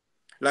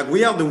 Like,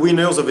 we are the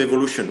winners of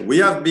evolution. We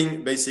have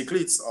been,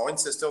 basically, it's our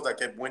ancestors that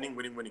kept winning.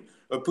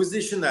 A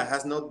position that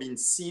has not been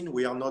seen,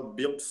 we are not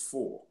built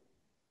for.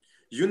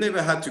 You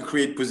never had to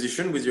create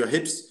position with your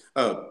hips,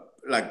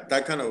 like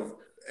that kind of,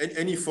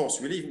 any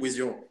force really, with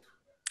your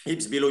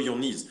hips below your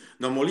knees.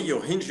 Normally,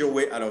 you hinge your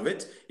way out of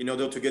it in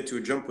order to get to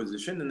a jump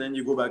position, and then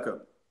you go back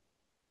up.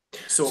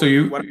 So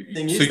you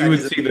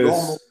would see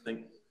this.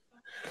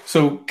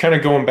 So kind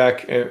of going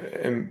back,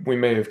 and we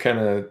may have kind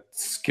of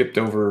skipped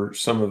over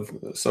some of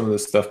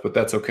this stuff, but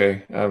that's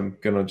okay. I'm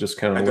gonna just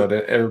kind of let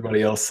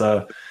everybody else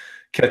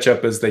catch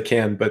up as they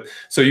can. But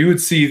so you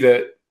would see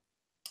that,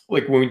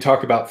 like when we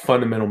talk about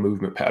fundamental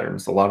movement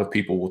patterns, a lot of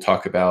people will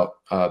talk about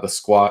the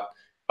squat,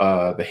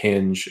 the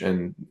hinge,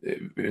 and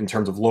in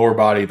terms of lower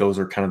body, those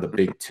are kind of the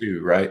big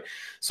two, right?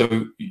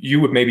 So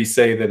you would maybe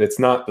say that it's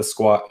not the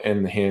squat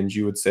and the hinge.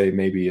 You would say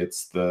maybe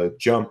it's the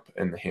jump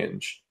and the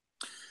hinge.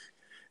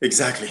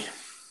 Exactly.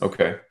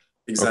 Okay.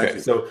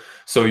 Exactly. Okay.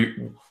 So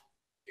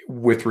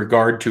with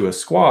regard to a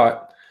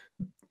squat,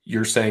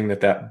 you're saying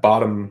that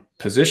bottom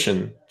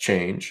position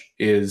change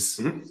is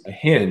a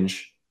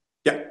hinge.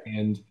 Yeah.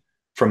 And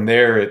from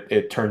there,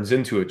 it turns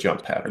into a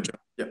jump pattern.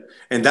 Yeah.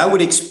 And that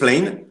would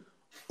explain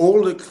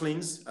all the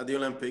cleans at the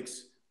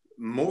Olympics.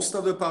 Most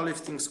of the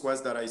powerlifting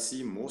squats that I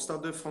see, most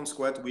of the front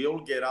squat, we all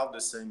get out the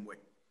same way.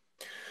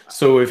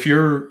 So if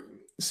you're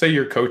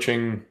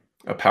coaching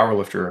a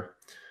powerlifter,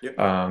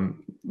 a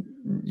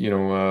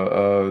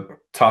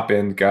top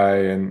end guy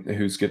and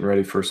who's getting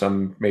ready for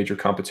some major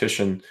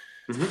competition,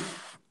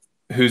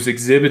 who's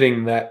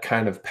exhibiting that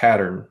kind of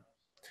pattern,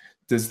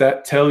 does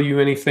that tell you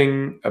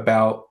anything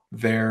about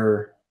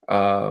their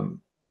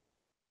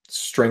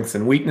strengths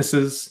and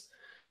weaknesses,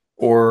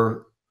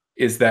 or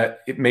is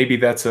that maybe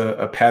that's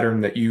a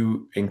pattern that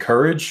you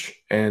encourage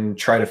and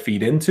try to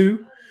feed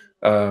into?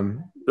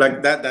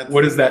 Like that.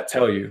 What does that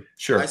tell you?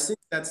 Sure. I think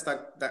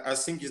I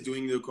think he's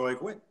doing the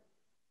correct way.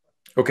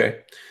 Okay.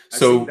 I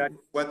So think that's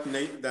what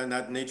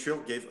that nature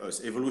gave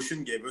us.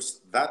 Evolution gave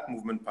us that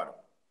movement pattern.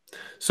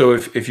 so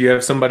if you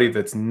have somebody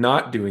that's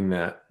not doing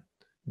that,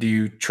 do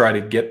you try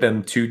to get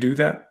them to do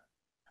that?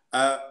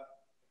 Uh,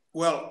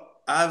 well,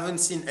 I haven't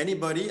seen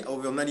anybody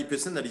over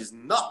 90% that is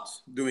not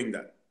doing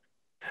that.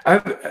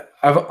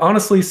 I've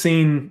honestly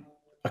seen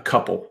a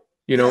couple.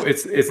 You know, Yeah.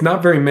 it's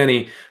not very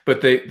many,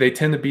 but they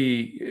tend to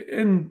be,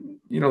 and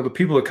you know, the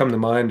people that come to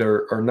mind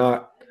are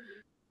not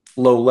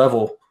low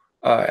level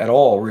at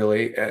all,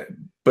 really,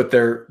 but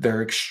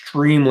they're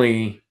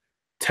extremely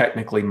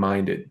technically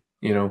minded.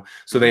 You know,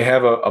 so they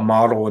have a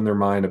model in their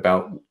mind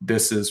about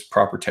this is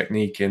proper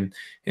technique, and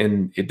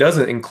it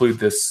doesn't include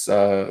this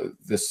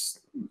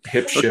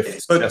hip Okay,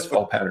 shift but chest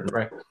fall pattern,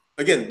 right?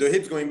 again, the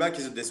hips going back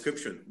is a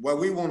description. What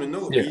we want to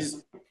know Yeah,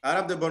 is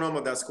at the bottom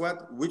of that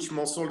squat, which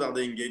muscle are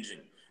they engaging?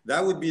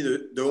 That would be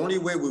the only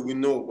way we would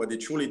know what they're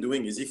truly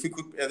doing is if we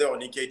could either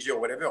an EKG or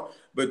whatever.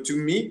 But to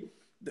me,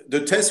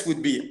 the test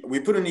would be we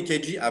put an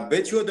EKG. I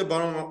bet you at the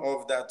bottom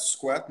of that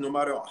squat, no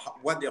matter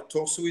what their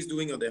torso is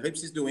doing or their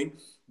hips is doing,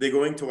 they're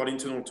going toward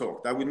internal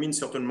torque. That would mean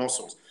certain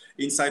muscles.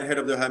 Inside head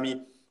of the hammy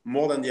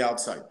more than the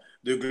outside.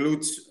 The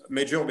glute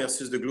major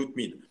versus the glute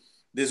mid.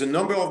 There's a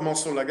number of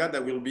muscles like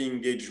that will be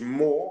engaged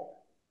more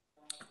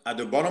at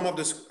the bottom of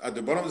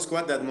the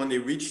squat than when they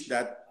reach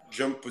that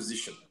jump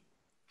position.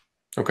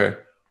 okay.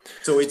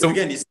 So it's So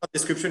again, it's not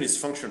description, it's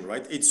function,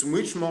 right? It's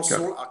which got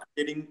muscle are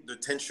creating the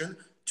tension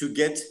to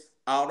get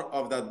out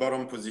of that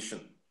bottom position.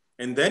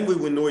 And then we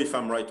will know if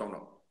I'm right or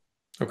not.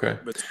 okay.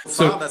 But so far,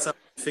 So that's how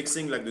I'm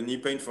fixing like the knee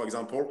pain, for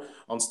example,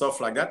 on stuff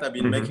like that. I've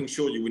been mhm. making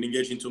sure you will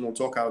engage internal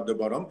torque out the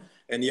bottom,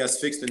 and he has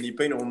fixed the knee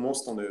pain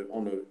almost on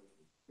the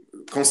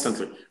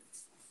constantly.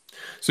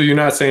 So you're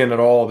not saying at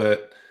all that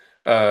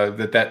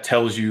that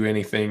tells you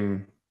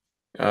anything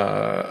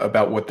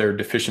about what their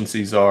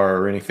deficiencies are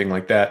or anything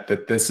like that.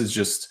 That this is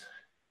just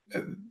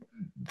uh,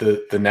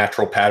 the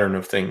natural pattern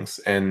of things,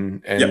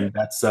 and Yep.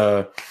 that's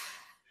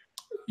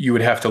you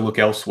would have to look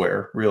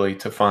elsewhere really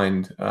to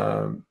find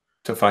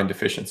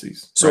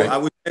deficiencies, So right? I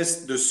would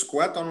test the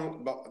squat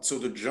on, so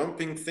the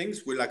jumping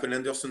things with like an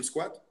Anderson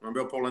squat.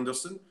 Remember Paul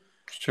Anderson?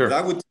 Sure.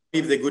 That would tell me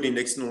if they're good in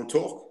external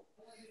torque.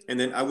 And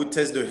then I would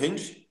test the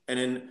hinge and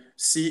then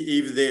see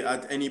if they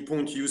at any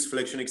point use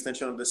flexion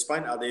extension of the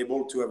spine. Are they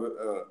able to have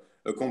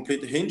a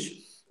complete hinge?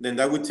 Then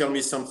that would tell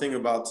me something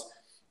about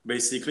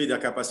basically their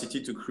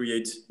capacity to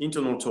create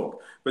internal torque.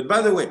 But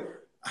by the way,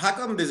 how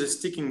come there's a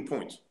sticking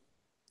point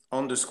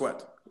on the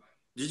squat?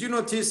 Did you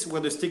notice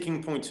where the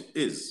sticking point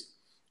is?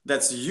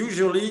 That's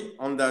usually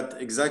on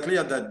that exactly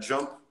at that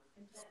jump.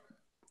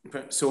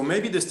 Okay. So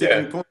maybe the Yeah.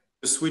 sticking point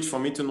is the switch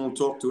from internal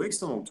torque to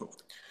external torque.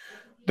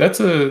 That's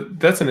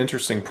an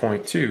interesting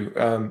point too.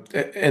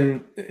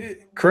 And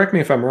correct me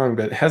if I'm wrong,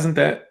 but hasn't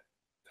that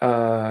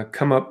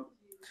come up?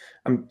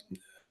 I'm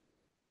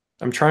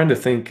I'm trying to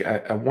think.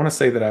 I want to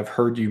say that I've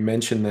heard you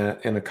mention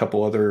that in a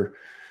couple other,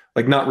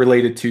 like not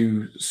related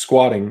to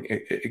squatting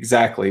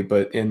exactly,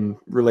 but in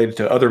related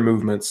to other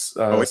movements.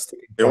 Oh,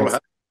 Sticking they all points.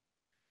 have.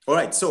 All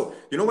right. So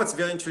you know what's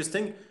very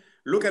interesting?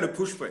 Look at a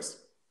push press.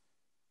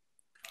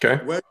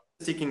 Okay. Where's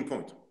the sticking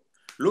point?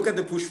 Look at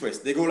the push press.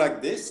 They go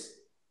like this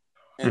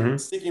and Hmm.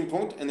 sticking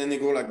point, and then they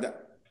go like that.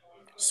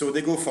 So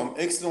they go from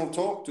external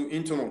torque to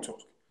internal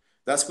torque.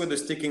 That's where the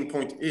sticking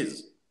point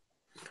is.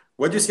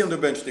 What do you see on the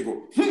bench? They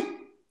go,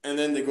 and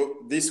then they go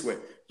this way.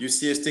 You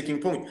see a sticking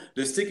point.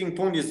 The sticking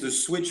point is the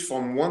switch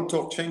from one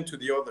torque chain to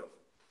the other.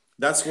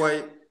 That's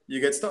why you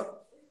get stuck.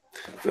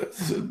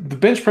 The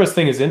bench press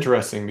thing is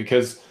interesting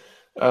because,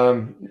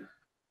 um,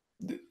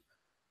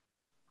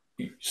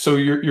 so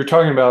you're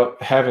talking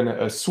about having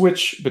a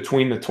switch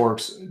between the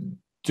torques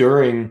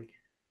during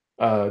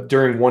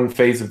during one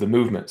phase of the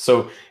movement.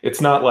 So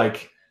it's not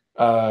like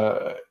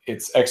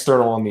it's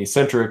external on the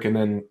eccentric and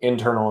then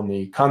internal on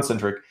the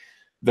concentric.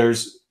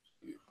 There's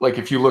like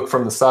if you look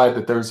from the side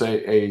that there's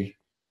a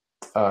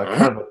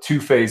kind of a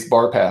two-phase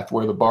bar path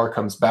where the bar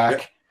comes Yeah.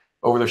 back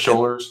over the And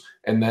shoulders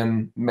and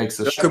then makes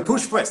a like a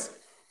push press.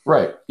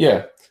 right.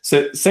 Yeah.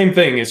 So same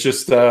thing. It's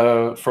just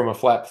from a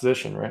flat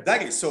position, right?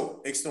 Exactly.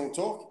 So external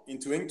torque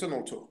into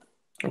internal torque.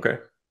 Okay.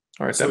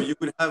 All right. So That you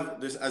would have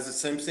this as the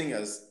same thing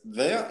as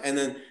there, and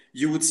then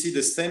you would see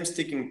the same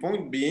sticking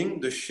point being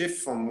the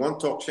shift from one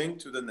torque chain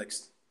to the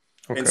next.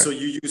 And okay. so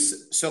you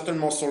use certain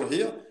muscle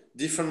here,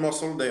 different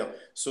muscle there.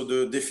 So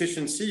the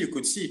deficiency you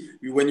could see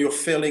when you're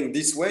failing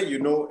this way, you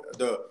know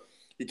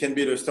it can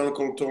be the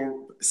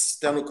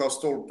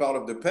sternocostal part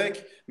of the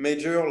pec,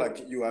 major,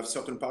 like you have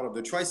certain part of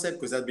the tricep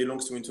because that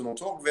belongs to internal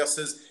torque,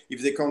 versus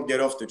if they can't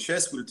get off the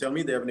chest, will tell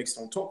me they have an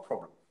external torque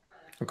problem.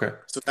 Okay.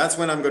 So that's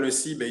when I'm going to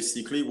see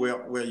basically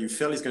where you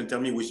fail is going to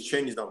tell me which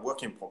chain is not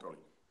working properly.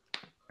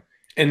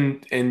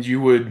 And you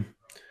would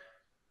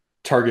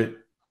target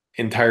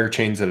entire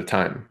chains at a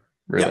time,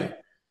 really, Yeah.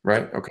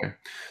 right? Yeah. Okay.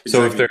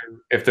 So Exactly.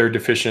 if they're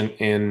deficient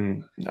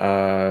in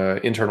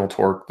internal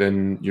torque,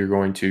 then you're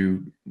going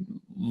to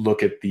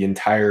look at the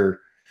entire.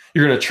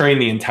 You're going to train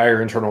the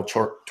entire internal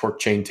torque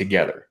chain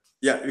together.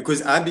 Yeah,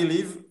 because I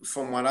believe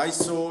from what I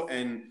saw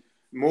and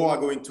more I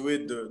go into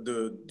it,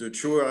 the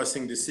truer I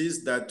think this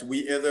is, that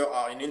we either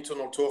are in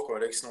internal torque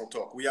or external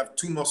torque. We have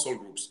two muscle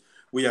groups.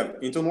 We have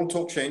internal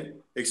torque chain,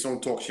 external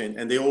torque chain,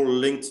 and they all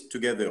linked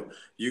together.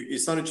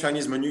 It's not a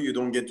Chinese menu, you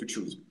don't get to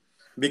choose.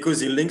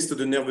 Because it links to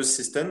the nervous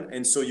system,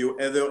 and so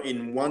you're either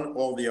in one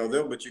or the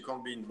other, but you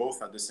can't be in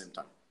both at the same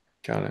time.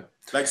 Got it.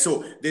 Like,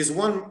 so there's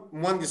one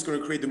that's going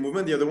to create the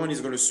movement, the other one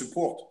is going to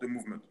support the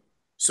movement.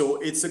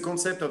 So it's a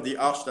concept of the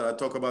arch that I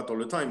talk about all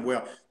the time,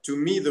 where to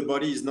me, the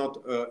body is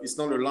not, it's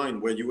not a line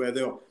where you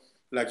either,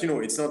 like, you know,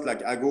 it's not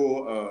like I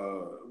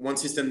go one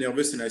system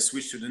nervous and I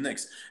switch to the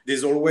next.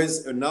 There's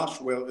always an arch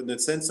where, in the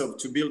sense of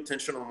to build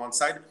tension on one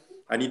side,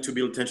 I need to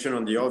build tension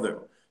on the other.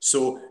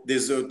 So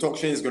there's a torque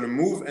chain is going to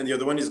move and the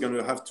other one is going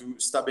to have to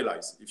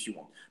stabilize if you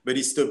want. But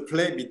it's the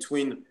play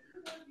between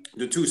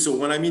the two. So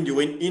when I mean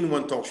you're in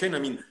one torque chain, I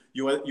mean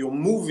you're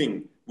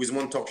moving with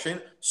one torque chain,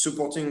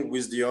 supporting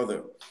with the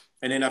other.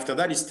 And then after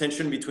that is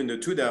tension between the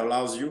two that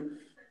allows you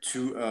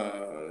to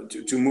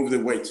move the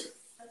weight,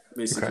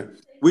 basically. Okay.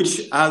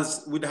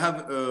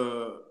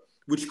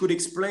 Which could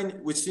explain,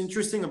 what's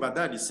interesting about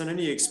that is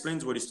suddenly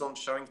explains what is called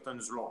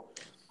Sherrington's law.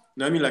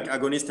 Now, I mean, like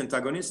agonist,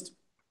 antagonist,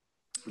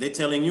 they're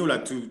telling you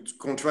like to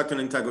contract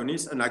an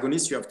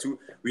agonist, you have to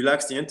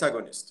relax the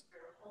antagonist.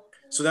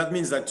 So that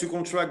means that to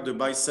contract the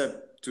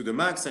bicep to the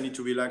max, I need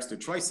to relax the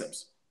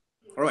triceps.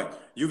 All right,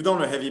 you've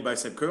done a heavy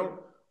bicep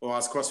curl, or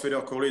as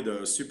CrossFitter call it,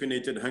 a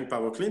supinated hang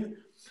power clean.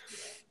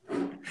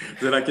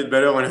 They like it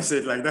better when I say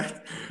it like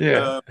that.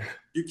 Yeah.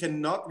 You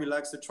cannot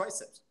relax the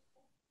triceps.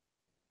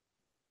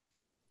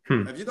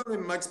 Have you done a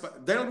max?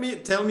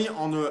 Tell me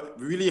on a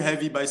really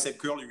heavy bicep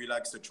curl, you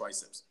relax the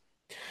triceps.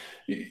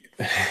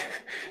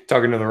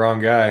 Talking to the wrong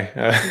guy.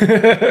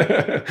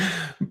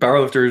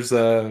 Powerlifters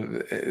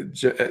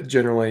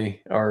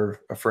generally are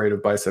afraid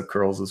of bicep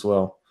curls as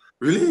well.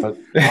 Really?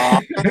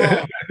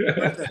 Okay.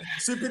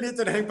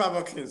 Supinated hang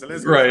power cleans.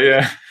 Let's go. Right.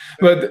 Yeah.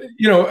 But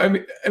you know, I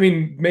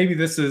mean, maybe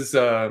this is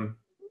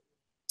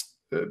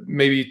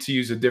maybe to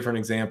use a different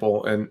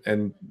example,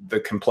 and the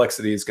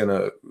complexity is going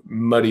to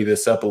muddy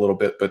this up a little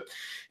bit. But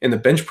in the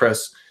bench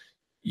press,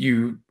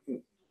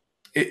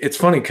 it's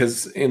funny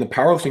because in the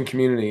powerlifting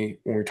community,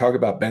 when we talk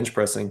about bench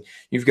pressing,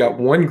 you've got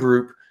one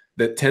group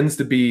that tends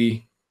to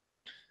be,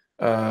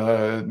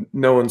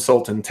 no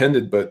insult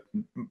intended, but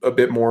a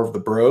bit more of the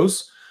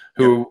bros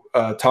who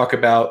talk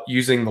about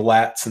using the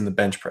lats in the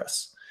bench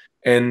press.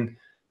 And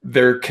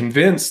they're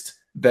convinced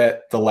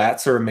that the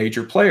lats are a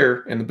major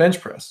player in the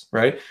bench press,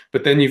 right?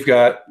 But then you've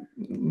got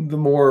the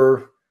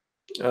more,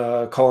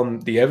 call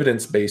them the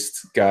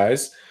evidence-based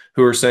guys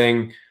who are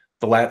saying,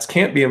 the lats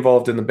can't be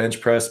involved in the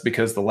bench press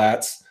because the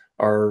lats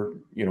are,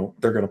 you know,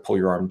 they're going to pull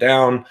your arm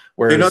down.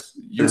 Whereas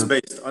it's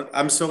based.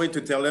 I'm sorry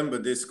to tell them,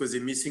 but this because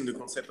they're missing the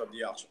concept of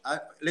the arch.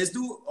 Let's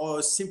do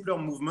a simpler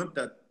movement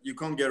that you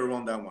can't get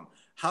around that one.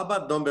 How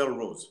about dumbbell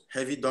rows,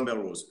 heavy dumbbell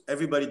rows?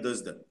 Everybody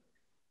does them.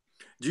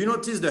 Do you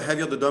notice the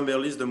heavier the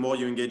dumbbell is, the more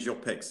you engage your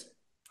pecs?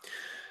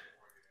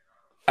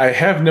 I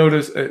have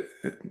noticed,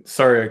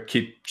 sorry, I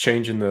keep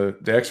changing the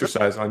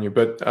exercise on you,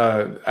 but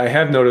I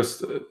have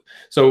noticed,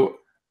 so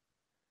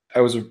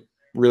I was a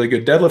really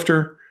good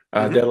deadlifter,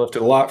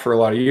 deadlifted a lot for a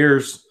lot of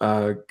years,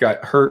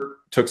 got hurt,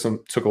 took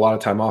a lot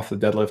of time off the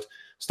deadlift,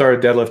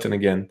 started deadlifting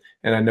again.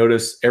 And I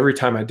noticed every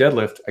time I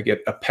deadlift, I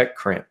get a pec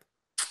cramp.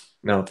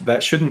 Now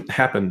that shouldn't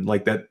happen.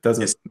 Like that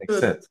doesn't make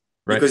sense,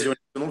 right? Because you're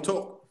on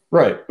top.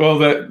 Right.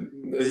 Well,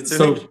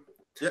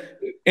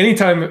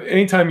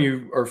 anytime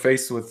you are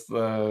faced with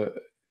an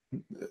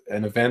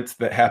event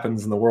that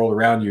happens in the world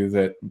around you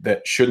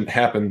that shouldn't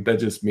happen, that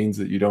just means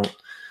that you don't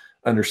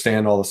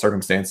understand all the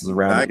circumstances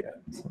around it.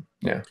 So,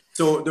 yeah.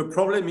 So the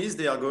problem is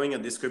they are going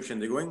at description.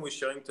 They're going with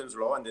Sherrington's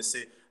law, and they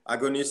say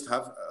agonists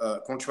have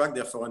contract,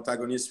 therefore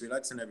antagonists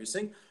relax and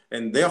everything,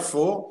 and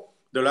therefore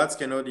the lats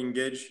cannot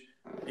engage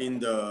in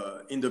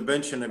the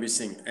bench and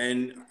everything.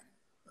 And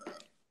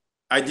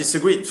I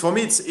disagree. For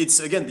me, it's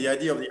again the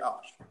idea of the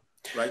arch,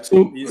 right?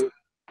 So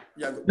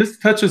this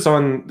touches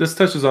on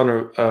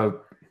a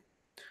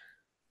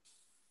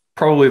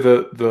probably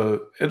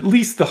the at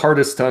least the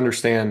hardest to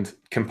understand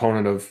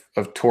component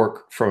of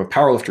torque from a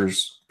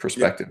powerlifter's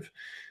perspective,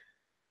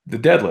 the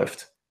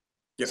deadlift.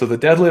 So the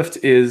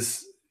deadlift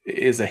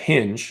is a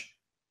hinge.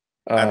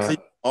 At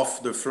least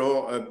off the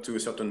floor up to a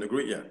certain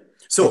degree, yeah.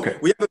 So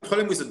we have a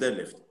problem with the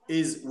deadlift,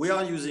 is we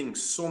are using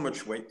so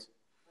much weight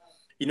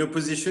in a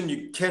position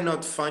you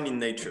cannot find in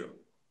nature.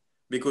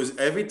 Because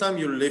every time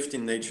you lift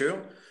in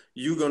nature,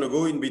 you're going to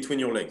go in between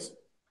your legs.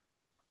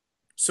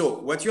 So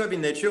what you have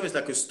in nature is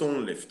like a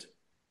stone lift,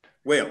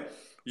 where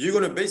you're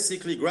going to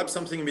basically grab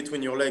something in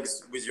between your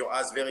legs with your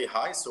ass very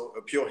high, so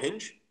a pure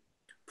hinge,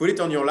 put it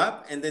on your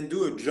lap, and then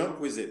do a jump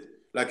with it,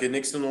 like an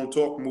external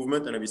torque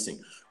movement and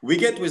everything. We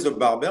get with a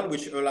barbell,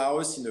 which allows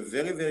us in a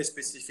very, very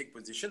specific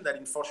position that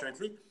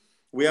unfortunately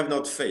we have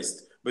not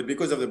faced. But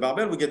because of the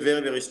barbell, we get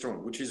very, very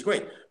strong, which is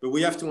great. But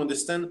we have to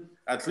understand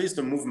at least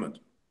the movement.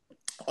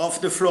 Off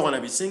the floor and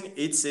everything,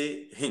 it's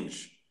a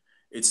hinge.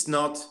 It's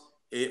not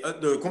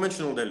the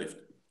conventional deadlift.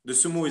 The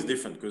sumo is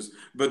different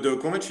but the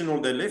conventional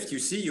deadlift, you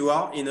see, you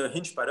are in a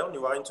hinge pattern,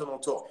 you are internal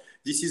torque.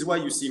 This is why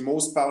you see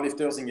most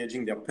powerlifters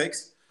engaging their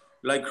pecs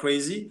like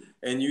crazy,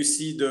 and you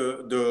see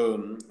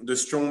the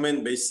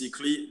strongmen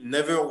basically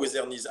never with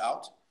their knees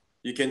out.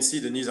 You can see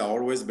the knees are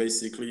always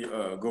basically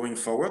going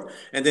forward.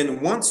 And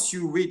then once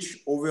you reach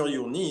over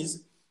your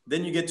knees,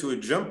 then you get to a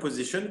jump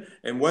position.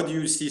 And what do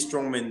you see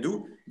strongmen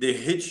do? They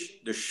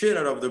hitch the shit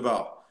out of the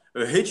bar.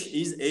 A hitch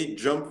is a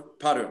jump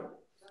pattern.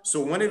 So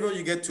whenever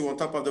you get to on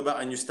top of the bar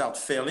and you start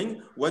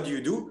failing, what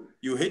do?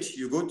 You hitch,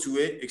 you go to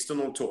a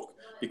external torque.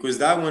 Because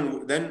that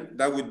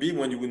would be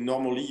when you would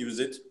normally use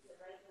it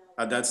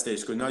at that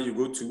stage. Because now you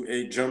go to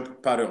a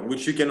jump pattern,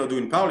 which you cannot do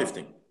in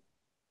powerlifting.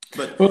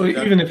 But well,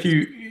 even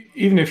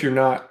if you're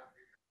not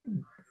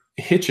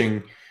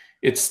hitching,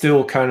 it's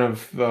still kind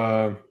of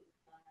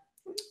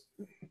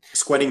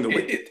squatting the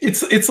weight.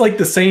 It's like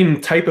the same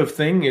type of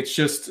thing. It's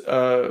just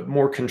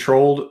more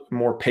controlled,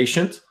 more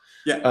patient.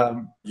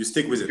 Yeah, you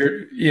stick with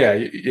it.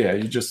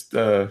 You just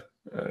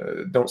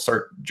don't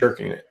start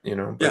jerking it, you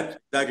know. But, yeah,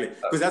 exactly.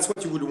 Because that's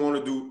what you would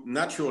want to do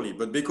naturally.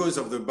 But because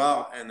of the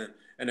bar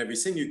and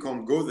everything, you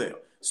can't go there.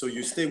 So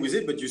you stay with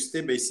it, but you stay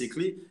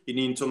basically in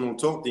internal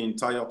torque the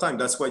entire time.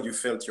 That's why you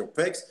felt your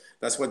pecs.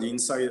 That's why the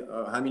inside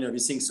hammy and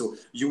everything. So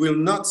you will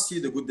not see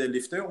the good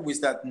deadlifter with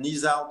that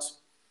knees out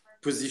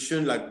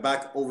position, like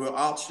back over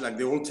arch, like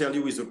they all tell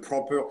you is a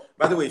proper.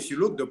 By the way, if you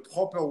look the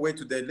proper way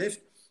to deadlift,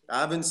 I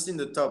haven't seen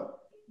the top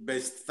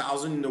best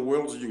 1,000 in the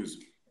world use.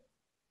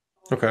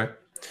 Okay.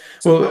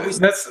 So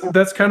well,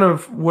 that's kind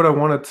of what I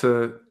wanted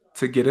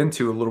to get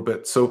into a little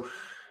bit. So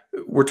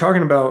we're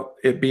talking about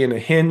it being a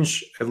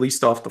hinge, at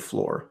least off the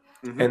floor.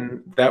 Mm-hmm.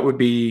 And that would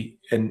be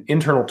an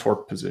internal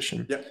torque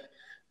position. Yeah.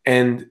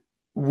 And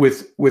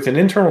with an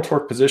internal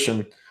torque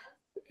position,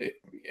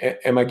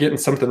 am I getting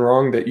something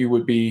wrong that you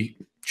would be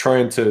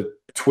trying to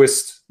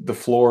twist the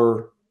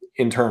floor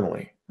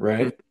internally,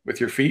 right? Mm-hmm. With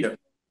your feet?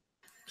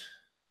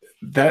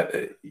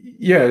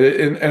 Yeah.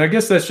 And I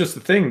guess that's just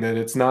the thing, that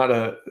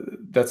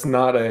that's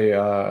not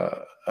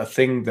a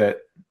thing that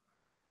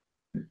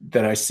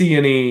I see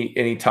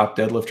any top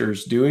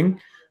deadlifters doing,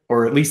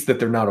 or at least that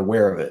they're not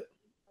aware of it.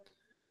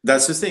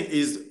 That's the thing,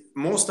 is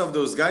most of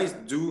those guys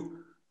do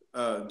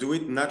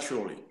it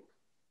naturally.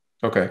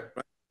 Okay.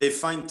 Right? They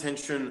find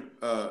tension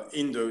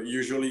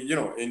usually,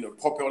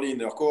 properly in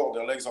their core,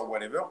 their legs or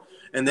whatever,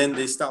 and then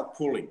they start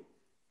pulling,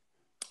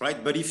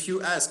 right? But if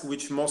you ask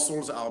which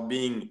muscles are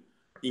being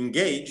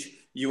engaged,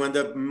 you end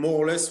up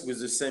more or less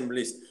with the same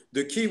list.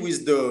 The key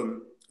with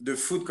the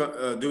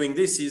foot doing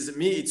this is,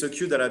 it's a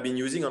cue that I've been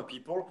using on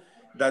people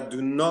that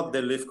do not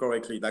deadlift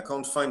correctly, that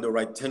can't find the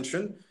right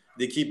tension.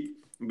 They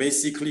keep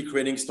basically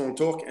creating stone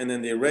torque, and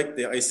then they wreck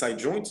their SI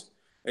joint.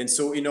 And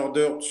so in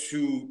order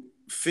to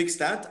fix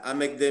that, I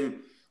make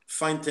them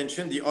find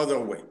tension the other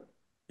way,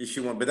 if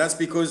you want. But that's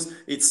because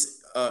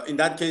it's, in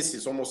that case,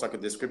 it's almost like a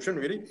description,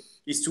 really,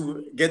 is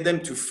to get them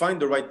to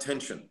find the right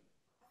tension.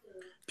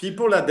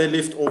 People that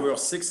deadlift over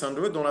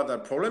 600 don't have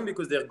that problem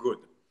because they're good.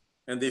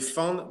 And they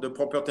found the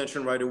proper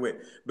tension right away.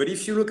 But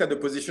if you look at the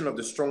position of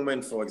the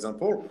strongman, for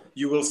example,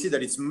 you will see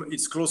that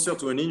it's closer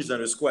to an hinge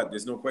than a squat.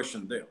 There's no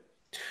question there.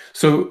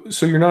 So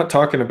you're not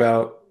talking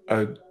about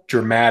a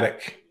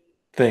dramatic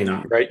thing,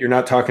 no. Right? You're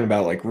not talking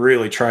about like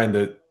really trying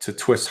to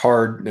twist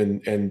hard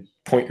and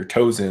point your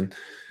toes in.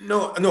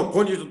 No,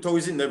 point your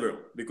toes in never,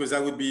 because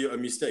that would be a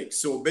mistake.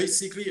 So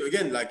basically,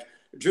 again,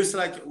 just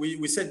like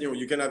we said,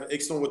 you can have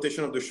external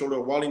rotation of the shoulder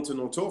while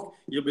internal torque,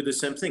 it'll be the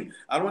same thing.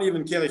 I don't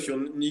even care if your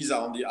knees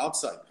are on the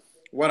outside.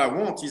 What I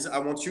want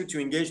you to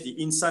engage the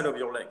inside of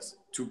your legs,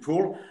 to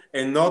pull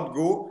and not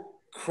go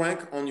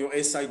crank on your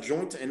SI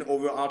joint and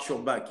overarch your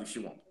back if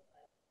you want.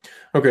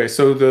 Okay,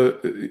 so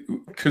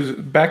because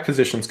back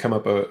positions come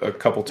up a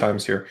couple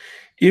times here.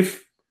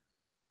 If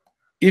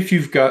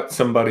you've got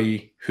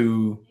somebody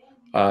who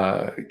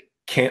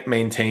can't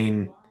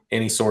maintain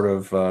any sort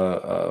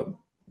of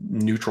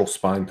neutral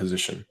spine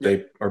position,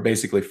 they are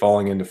basically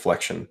falling into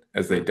flexion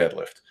as they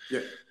deadlift.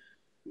 Yeah.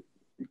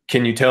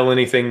 Can you tell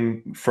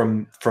anything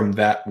from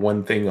that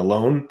one thing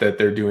alone that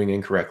they're doing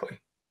incorrectly?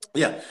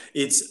 Yeah,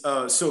 it's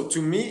so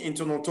to me,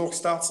 internal torque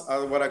starts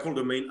at what I call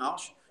the main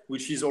arch,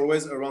 which is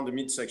always around the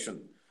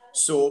midsection.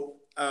 So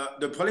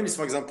the problem is,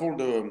 for example,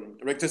 the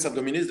rectus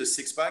abdominis, the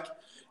six pack,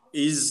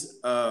 is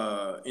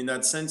in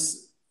that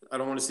sense, I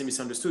don't want to say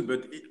misunderstood,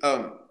 but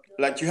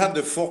like you have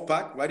the four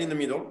pack right in the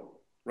middle.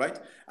 Right,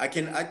 I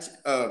can act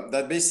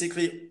that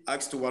basically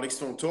acts toward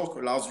external torque,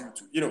 allows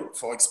you to,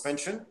 for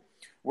expansion.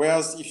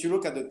 Whereas if you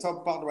look at the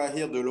top part right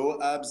here, the lower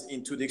abs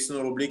into the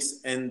external obliques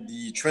and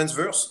the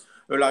transverse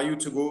allow you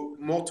to go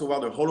more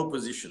toward a hollow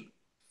position.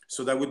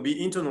 So that would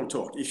be internal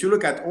torque. If you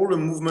look at all the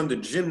movement the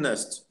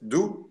gymnasts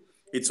do,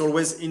 it's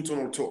always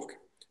internal torque.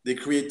 They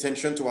create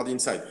tension toward the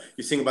inside.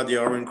 You think about the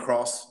Iron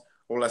Cross,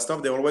 all that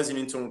stuff, they're always in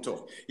internal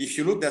torque. If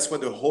you look, that's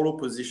what the hollow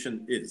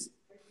position is.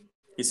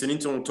 It's an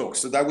internal torque.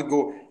 So that would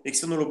go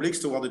external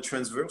obliques toward the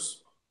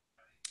transverse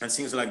and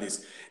things like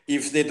this.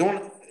 If they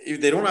don't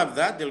have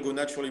that, they'll go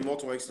naturally more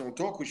to external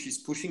torque, which is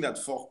pushing that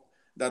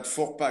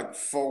four pack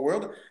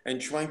forward and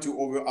trying to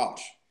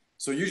overarch.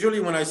 So usually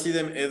when I see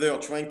them either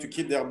trying to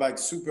keep their back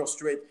super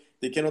straight,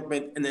 they cannot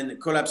maintain, and then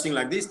collapsing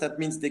like this, that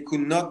means they could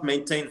not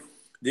maintain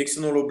the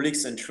external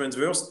obliques and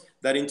transverse,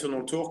 that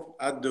internal torque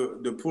at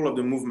the pull of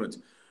the movement.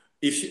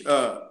 If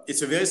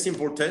it's a very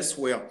simple test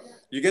where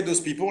you get those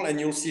people and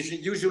you'll see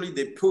usually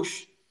they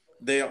push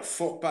their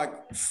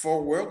forepack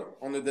forward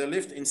on the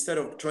deadlift instead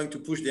of trying to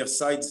push their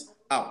sides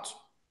out.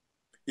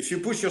 If you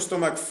push your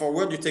stomach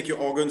forward, you take your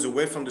organs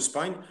away from the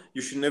spine.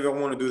 You should never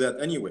want to do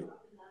that anyway,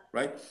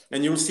 right?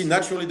 And you'll see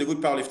naturally the good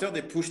powerlifter,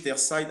 they push their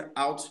side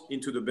out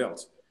into the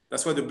belt.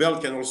 That's why the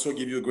belt can also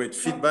give you a great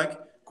feedback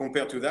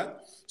compared to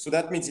that. So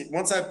that means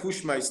once I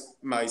push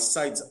my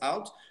sides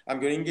out, I'm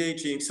going to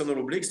engage the external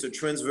obliques, the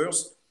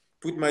transverse,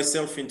 put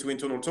myself into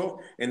internal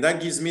torque, and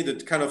that gives me the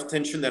kind of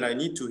tension that I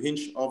need to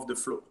hinge off the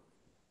floor.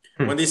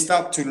 When they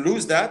start to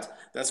lose that,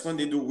 that's when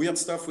they do weird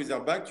stuff with their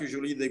back.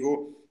 Usually they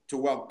go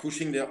toward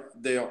pushing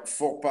their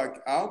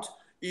forepack out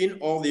in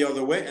or the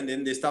other way, and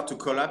then they start to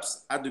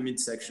collapse at the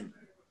midsection.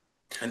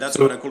 And that's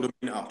what I call the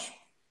main arch.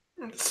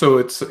 So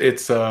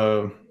it's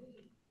a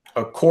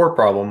core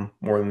problem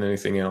more than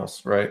anything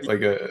else, right?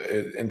 Like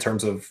in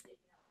terms of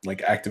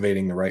like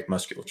activating the right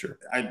musculature.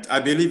 I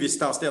believe it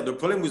starts there. The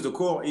problem with the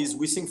core is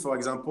we think, for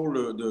example,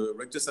 the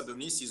rectus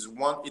abdominis is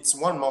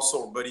one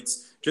muscle, but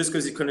it's just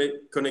because it's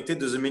connected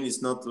doesn't mean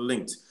it's not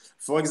linked.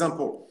 For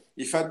example,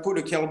 if I put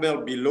a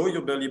kettlebell below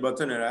your belly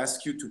button and I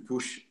ask you to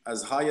push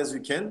as high as you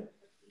can,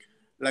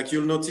 like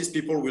you'll notice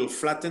people will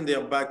flatten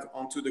their back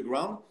onto the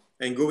ground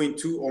and go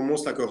into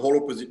almost like a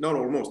hollow position, not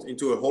almost,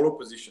 into a hollow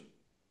position.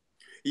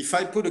 If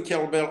I put a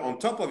kettlebell on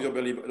top of your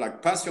belly,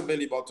 like past your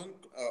belly button,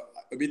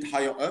 a bit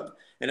higher up,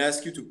 and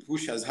ask you to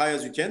push as high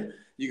as you can,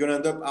 you're going to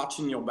end up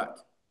arching your back.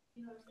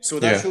 So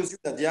that shows you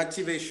that the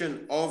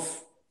activation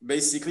of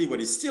basically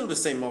what is still the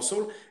same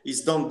muscle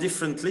is done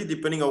differently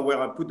depending on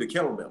where I put the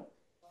kettlebell.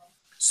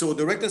 So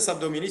the rectus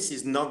abdominis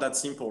is not that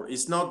simple.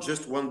 It's not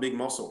just one big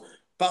muscle.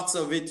 Parts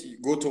of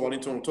it go toward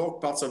internal torque,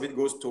 parts of it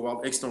goes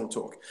toward external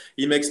torque.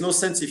 It makes no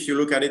sense if you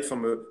look at it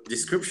from a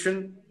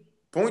description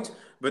point,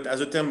 but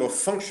as a term of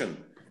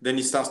function, then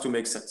it starts to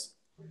make sense.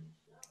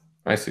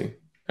 I see.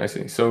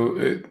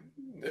 So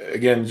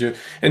again,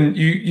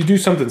 you do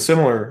something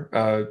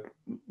similar,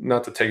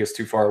 not to take us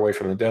too far away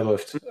from the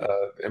deadlift,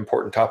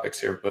 important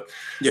topics here, but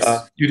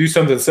yes. You do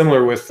something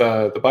similar with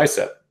the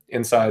bicep,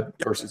 inside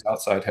versus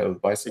outside head of the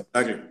bicep.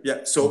 Exactly.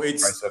 Yeah. So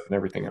it's bicep and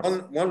everything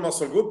else. One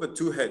muscle group, but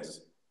two heads.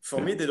 For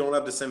me, they don't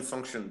have the same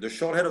function. The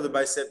short head of the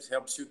biceps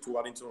helps you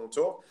toward internal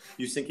torque.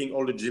 You're thinking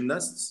all the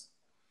gymnasts,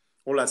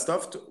 all that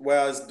stuff.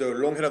 Whereas the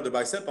long head of the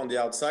bicep on the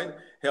outside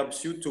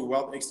helps you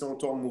toward external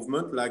torque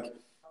movement, like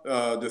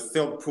the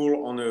third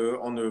pull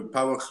on a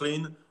power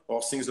clean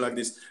or things like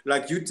this.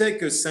 Like you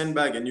take a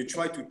sandbag and you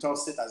try to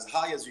toss it as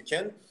high as you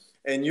can,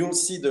 and you'll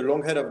see the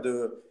long head of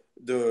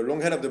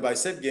the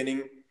bicep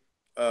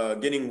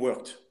getting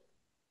worked,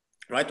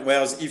 right?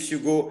 Whereas if you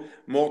go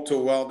more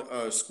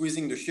toward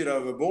squeezing the shit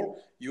out of a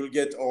ball, you'll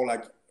get all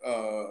like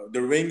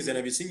the rings and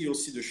everything. You'll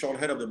see the short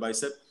head of the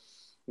bicep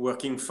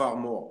working far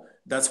more.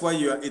 That's why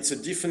it's a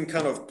different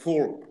kind of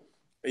pull.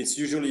 It's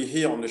usually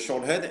here on the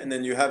short head, and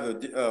then you have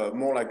a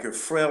more like a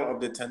frail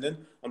of the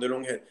tendon on the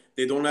long head.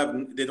 They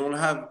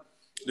have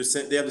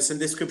the same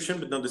description,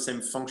 but not the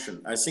same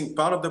function. I think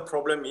part of the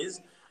problem is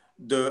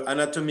the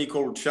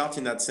anatomical chart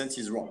in that sense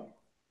is wrong.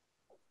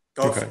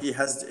 Okay. It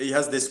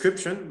has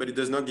description, but it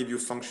does not give you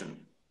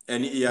function,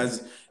 and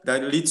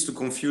that leads to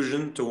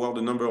confusion toward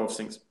a number of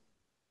things.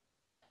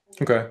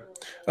 Okay,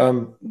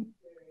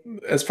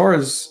 as far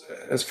as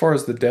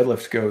the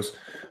deadlift goes,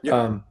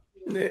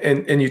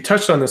 and you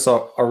touched on this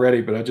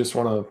already, but I just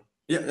want to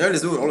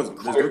let's do it. Let's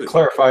do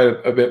clarify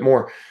a bit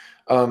more.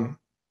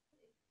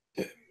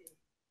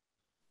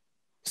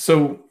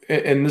 So,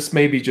 and this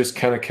may be just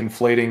kind of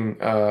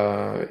conflating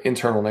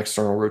internal and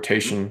external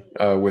rotation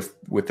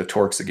with the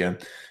torques again.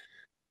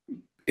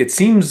 It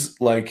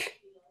seems like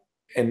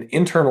an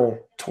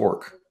internal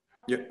torque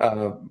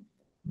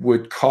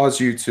would cause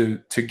you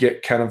to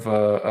get kind of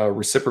a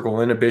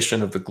reciprocal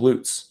inhibition of the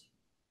glutes.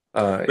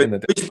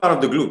 Which part of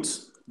the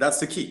glutes? That's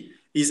the key.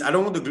 I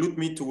don't want the glute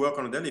med to work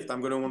on a deadlift.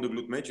 I'm going to want the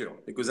glute major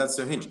because that's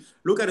the hinge.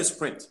 Look at a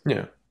sprint.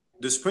 Yeah.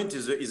 The sprint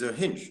is a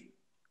hinge.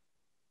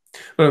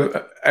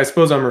 But I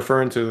suppose I'm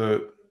referring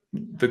to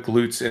the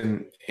glutes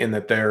in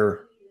that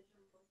there's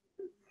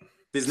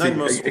 9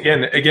 muscles.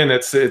 Again,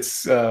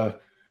 it's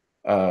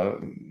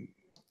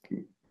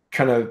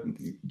kind of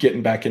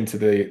getting back into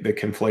the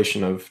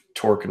conflation of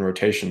torque and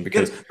rotation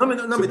because the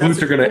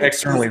glutes are going to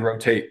externally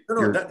rotate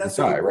your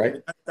thigh,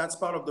 right? That's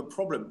part of the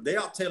problem. They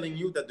are telling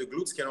you that the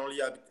glutes can only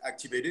be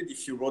activated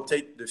if you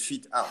rotate the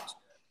feet out.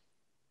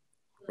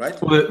 Right?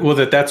 Well,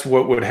 that's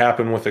what would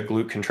happen with a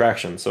glute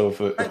contraction. So if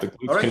the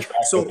glutes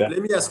contract, so let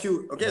me ask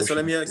you. Okay, so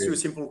let me ask you a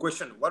simple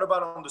question. What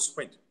about on the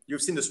sprint?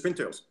 You've seen the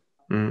sprinters,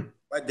 right?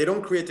 They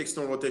don't create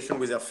external rotation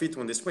with their feet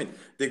when they sprint.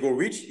 They go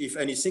reach. If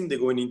anything, they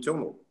go in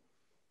internal.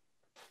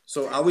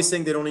 So are we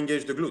saying they don't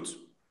engage the glutes?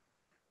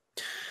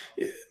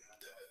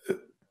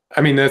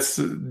 I mean, that's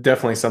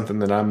definitely something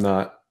that I'm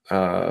not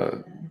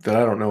that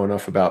I don't know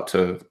enough about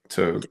to.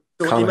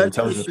 common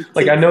intelligence.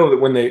 Like I know that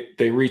when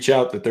they reach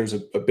out, that there's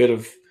a bit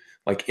of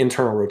like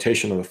internal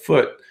rotation of the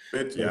foot.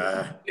 But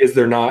yeah, is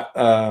there not?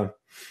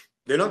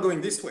 They're not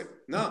going this way.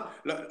 No,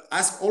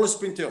 ask all the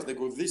sprinters. They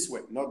go this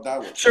way, not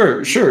that way.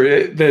 Sure.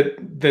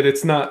 That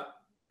it's not.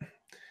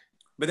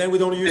 But then we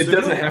don't use. It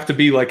doesn't have to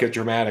be like a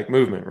dramatic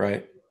movement,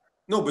 right?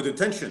 No, but the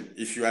tension.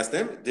 If you ask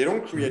them, they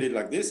don't create it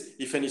like this.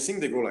 If anything,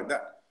 they go like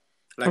that.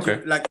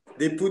 Like like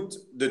they put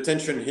the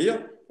tension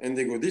here and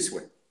they go this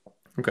way.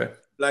 Okay.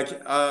 Like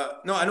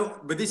no, I know,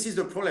 but this is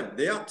the problem.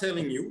 They are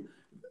telling you,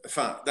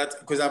 that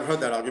because I've heard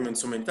that argument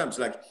so many times.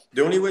 Like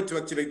the only way to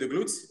activate the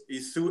glutes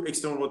is through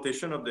external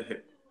rotation of the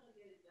hip.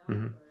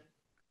 Mm-hmm.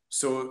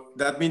 So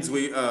that means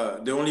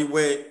the only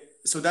way.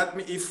 So that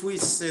if we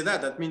say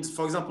that, that means,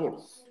 for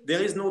example,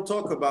 there is no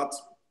talk about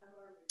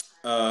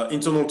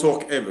internal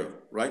torque ever,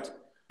 right?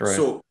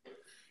 So,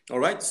 all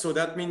right. So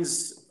that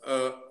means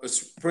a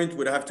sprint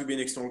would have to be an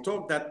external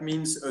torque. That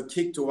means a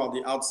kick toward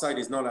the outside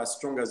is not as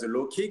strong as a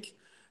low kick.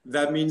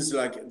 That means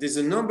like there's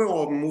a number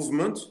of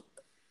movements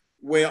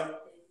where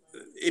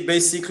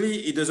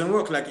it doesn't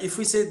work. Like if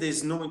we say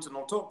there's no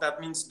internal torque, that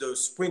means the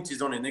sprint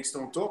is on an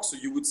external torque. So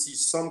you would see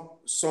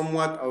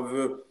somewhat of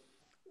a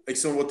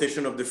external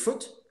rotation of the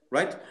foot,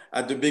 right?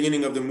 At the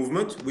beginning of the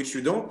movement, which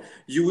you don't.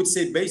 You would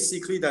say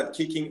basically that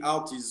kicking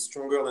out is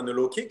stronger than the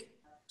low kick.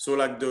 So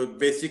like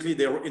basically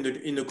they're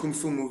in the Kung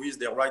Fu movies,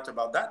 they're right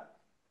about that.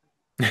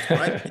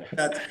 Right?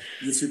 That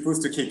you're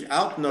supposed to kick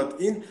out,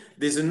 not in.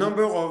 There's a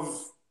number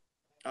of,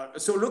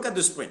 so look at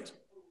the sprint.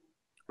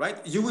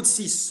 Right? You would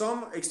see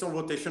some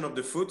external rotation of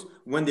the foot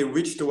when they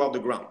reach toward the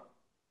ground.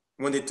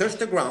 When they touch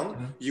the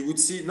ground, you would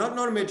see, not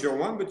a major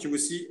one, but you would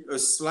see a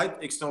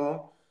slight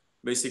external,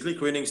 basically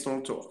creating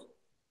external torque.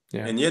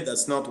 Yeah. And yet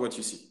that's not what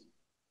you see.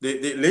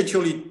 They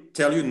literally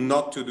tell you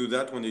not to do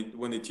that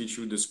when they teach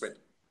you the sprint.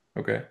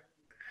 Okay.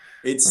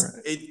 It's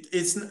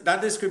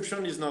that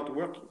description is not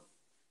working.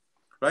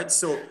 Right?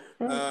 So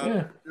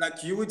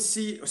like you would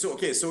see, so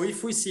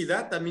if we see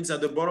that, that means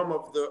at the bottom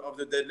of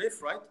the deadlift,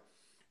 right?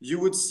 You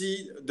would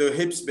see the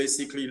hips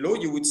basically low.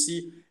 You would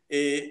see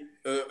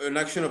an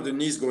action of the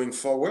knees going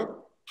forward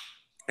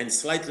and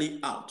slightly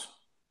out.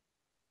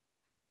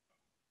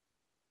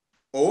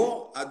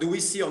 Or do we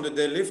see on the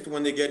deadlift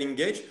when they get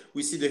engaged,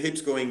 we see the hips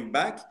going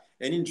back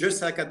and in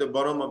just like at the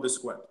bottom of the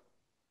squat?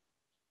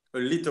 A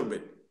little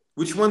bit.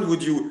 Which one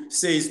would you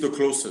say is the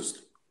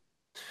closest?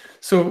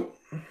 So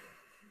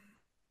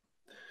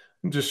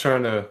I'm just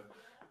trying to,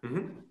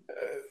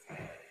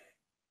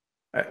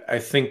 I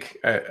think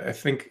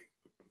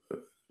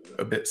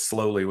a bit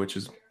slowly, which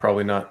is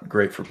probably not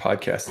great for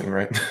podcasting,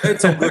 right?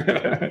 It's all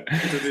good.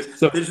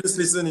 So they just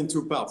listen in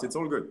two parts. It's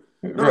all good.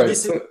 No, right.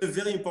 This is a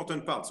very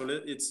important part. So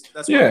that's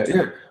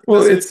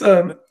Well, it's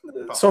so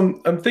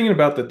I'm thinking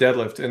about the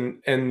deadlift,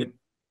 and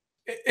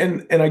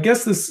I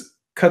guess this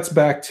cuts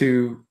back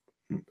to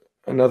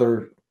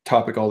another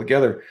topic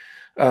altogether.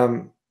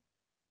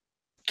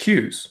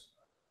 Cues,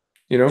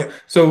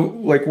 So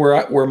like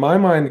where my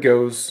mind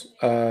goes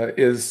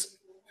is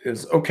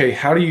okay.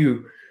 How do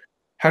you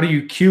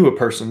cue a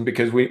person?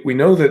 Because we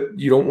know that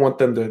you don't want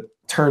them to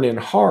turn in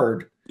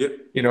hard. Yep.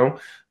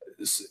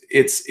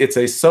 It's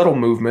a subtle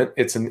movement.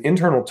 It's an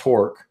internal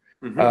torque,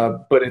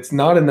 but it's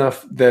not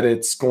enough that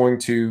it's going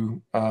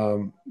to.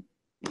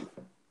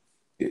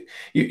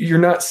 You're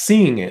not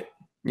seeing it.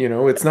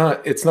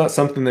 It's not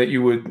something that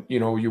you would.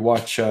 You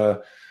watch.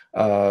 Some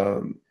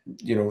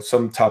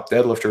top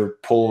deadlifter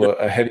pull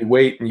a heavy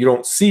weight and you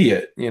don't see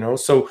it.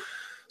 So.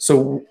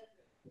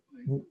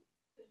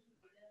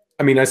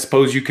 I mean, I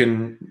suppose you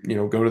can,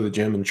 go to the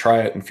gym and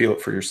try it and feel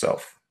it for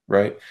yourself,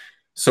 right?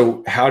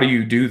 So how do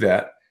you do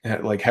that?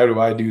 Like, how do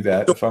I do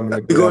that if I'm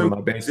going to go out of my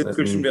basement?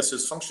 Description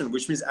versus function,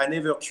 which means I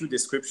never cue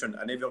description.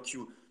 I never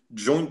cue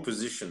joint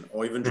position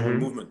or even joint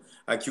movement.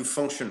 I cue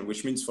function,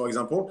 which means, for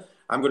example,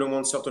 I'm going to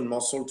want certain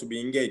muscle to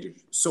be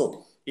engaged.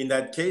 So in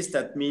that case,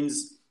 that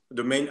means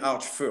the main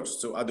arch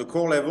first. So at the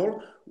core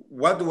level,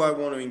 what do I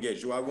want to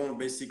engage? Do I want to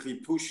basically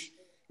push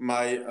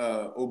my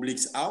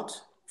obliques out,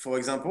 for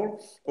example,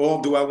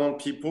 or do I want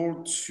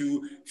people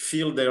to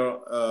feel their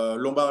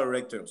lumbar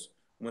erectors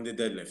when they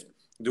deadlift?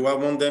 Do I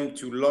want them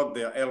to lock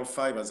their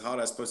L5 as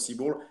hard as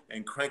possible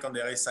and crank on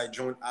their SI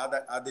joint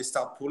as they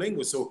start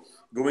pulling, so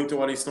going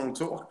toward external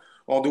torque?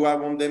 Or do I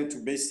want them to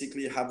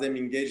basically have them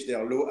engage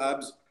their low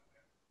abs,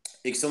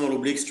 external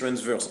obliques,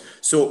 transverse?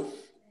 So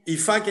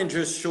if I can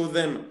just show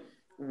them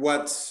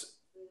what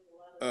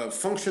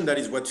function that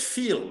is, what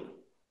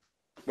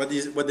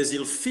does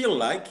it feel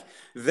like,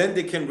 then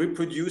they can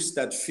reproduce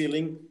that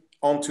feeling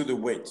onto the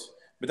weight.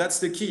 But that's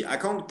the key. I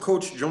can't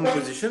coach joint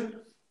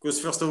position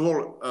because, first of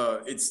all,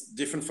 it's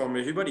different from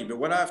everybody. But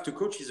what I have to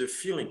coach is a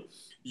feeling.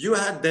 You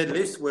had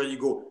deadlifts where you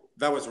go,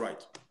 that was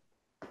right.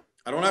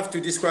 I don't have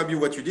to describe you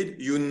what you did.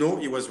 You know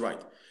it was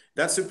right.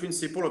 That's the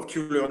principle of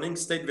cue learning,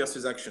 state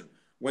versus action.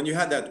 When you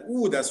had that,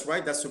 ooh, that's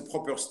right, that's a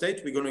proper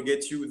state, we're going to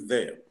get you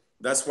there.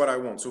 That's what I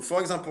want. So,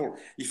 for example,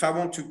 if I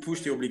want to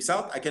push the obliques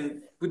out, I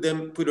can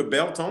put a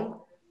belt on,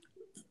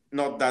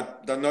 not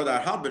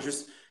that hard, but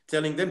just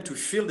telling them to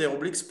feel their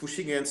obliques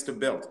pushing against the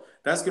belt.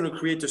 That's going to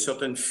create a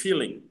certain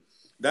feeling.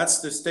 That's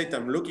the state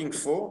I'm looking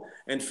for.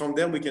 And from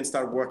there, we can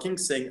start working,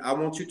 saying, I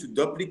want you to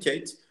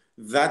duplicate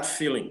that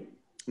feeling.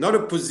 Not a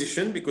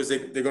position, because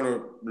they're going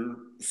to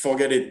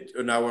forget it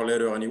an hour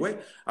later anyway.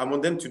 I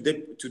want them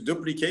to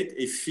duplicate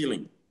a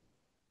feeling.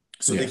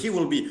 So the key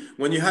will be,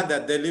 when you had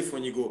that deadlift,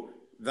 when you go,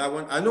 that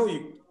one, I know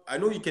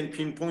you can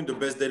pinpoint the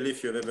best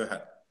deadlift you've ever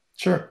had.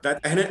 Sure. That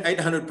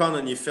 800 pounds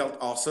and you felt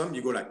awesome,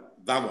 you go like,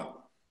 that one.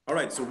 All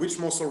right, so which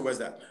muscle was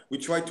that? We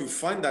try to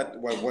find that,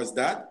 what was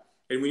that?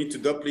 And we need to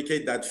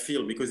duplicate that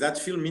feel, because that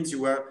feel means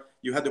you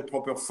had the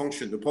proper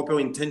function, the proper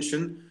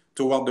intention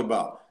toward the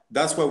bar.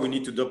 That's what we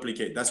need to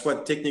duplicate. That's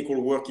what technical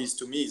work is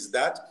to me, is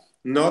that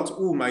not,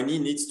 oh, my knee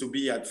needs to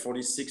be at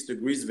 46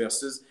 degrees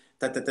versus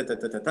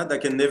that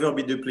can never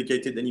be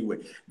duplicated anyway.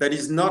 That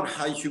is not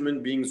how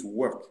human beings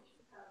work.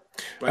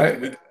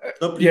 Right?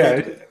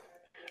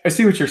 I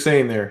see what you're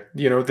saying there.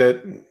 You know,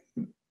 that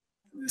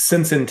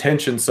since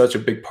intention's such a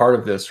big part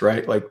of this,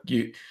 right? Like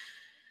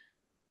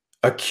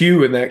a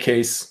cue in that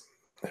case,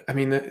 I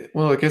mean,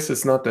 well, I guess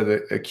it's not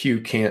that a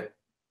cue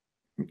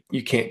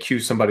you can't cue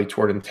somebody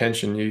toward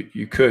intention.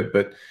 You could,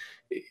 but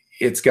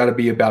it's got to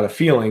be about a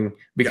feeling,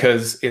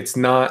 because it's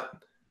not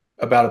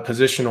about a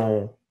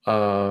positional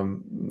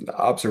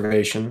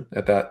observation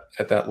at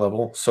that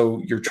level.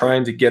 So you're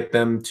trying to get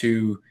them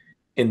to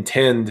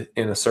intend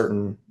in a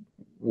certain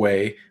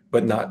way,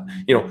 but not,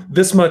 you know,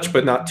 this much,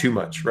 but not too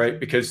much, right?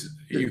 Because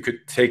you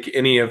could take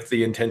any of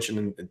the intention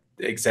and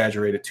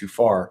exaggerate it too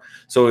far.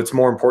 So it's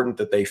more important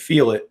that they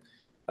feel it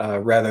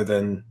rather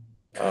than.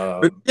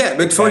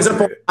 But for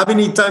example, how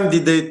many times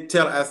did they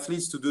tell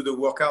athletes to do the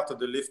workout or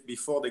the lift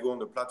before they go on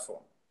the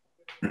platform?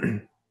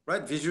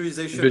 Right?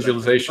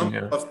 Visualization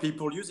like of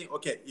people using,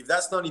 okay, if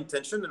that's not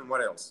intention, then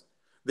what else?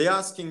 They're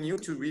asking you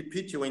to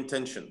repeat your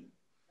intention.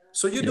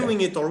 So you're doing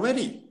it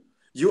already.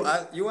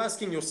 You're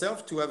asking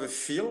yourself to have a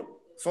feel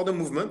for the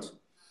movement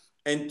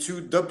and to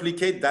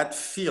duplicate that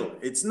feel.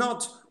 It's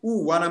not,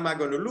 ooh, what am I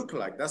going to look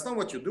like? That's not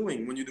what you're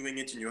doing when you're doing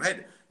it in your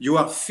head. You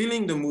are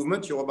feeling the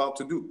movement you're about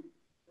to do.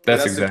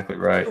 That's exactly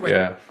right.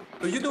 Yeah.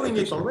 So you're doing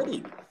it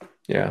already.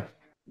 Yeah.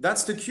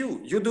 That's the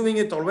cue. You're doing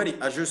it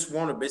already. I just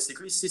want to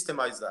basically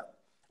systemize that.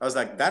 I was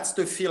like, that's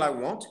the feel I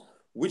want.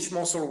 Which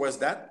muscle was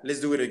that? Let's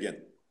do it again.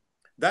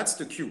 That's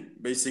the cue,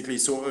 basically.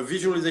 So a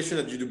visualization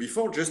that you do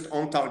before, just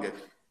on target.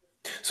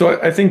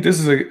 So I think this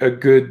is a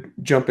good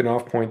jumping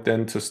off point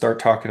then to start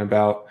talking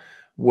about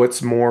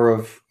what's more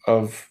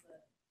of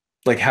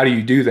like, how do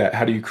you do that?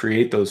 How do you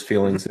create those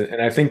feelings?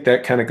 And I think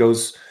that kind of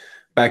goes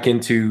back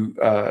into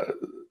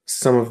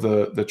some of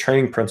the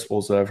training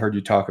principles that I've heard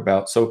you talk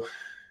about. So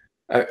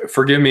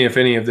forgive me if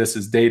any of this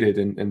is dated,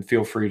 and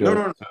feel free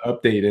to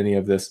update any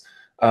of this.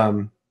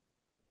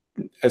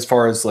 As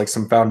far as like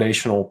some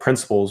foundational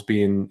principles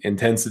being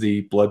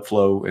intensity, blood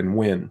flow, and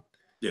win.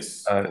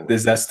 Yes.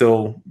 Is that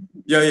still?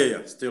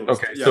 Yeah. Still.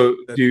 Okay. Yeah, So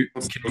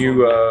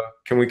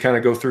can we kind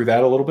of go through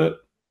that a little bit?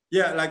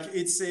 Yeah, like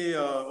it's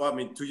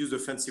to use a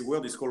fancy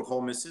word, it's called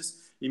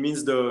hormesis. It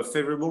means the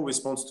favorable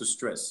response to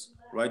stress,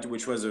 right?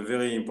 Which was a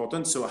very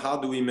important. So how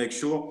do we make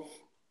sure?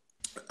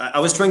 I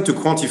was trying to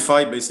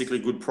quantify basically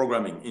good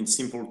programming in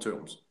simple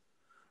terms,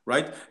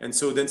 right? And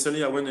so then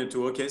suddenly I went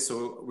into,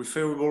 so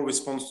favorable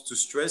response to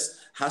stress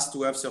has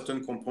to have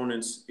certain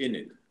components in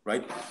it,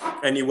 right?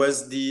 And it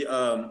was the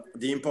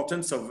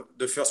importance of,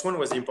 the first one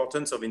was the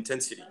importance of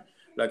intensity.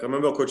 Like I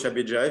remember Coach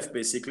Abedjaev,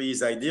 basically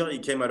his idea, he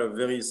came out of a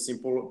very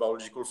simple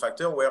biological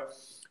factor where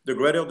the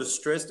greater the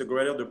stress, the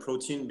greater the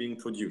protein being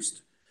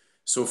produced.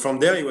 So from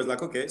there, he was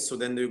like, okay, so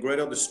then the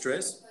greater the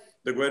stress,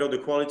 the greater the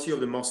quality of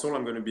the muscle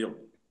I'm going to build.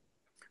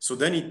 So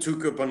then he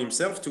took upon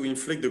himself to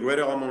inflict the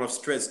greater amount of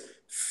stress,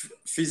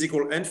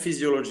 physical and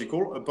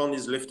physiological, upon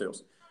his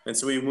lifters. And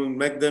so he would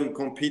make them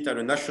compete at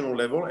a national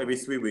level every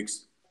 3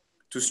 weeks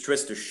to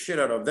stress the shit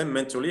out of them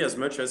mentally as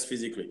much as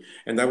physically.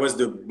 And that was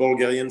the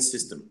Bulgarian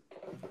system,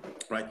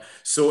 right?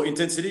 So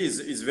intensity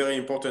is very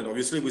important,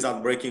 obviously,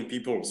 without breaking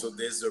people. So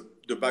there's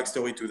the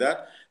backstory to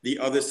that. The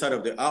other side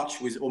of the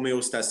arch with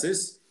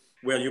homeostasis,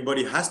 where your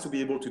body has to be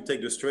able to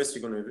take the stress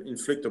you're going to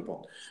inflict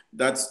upon.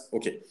 That's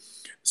okay.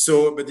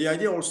 So, but the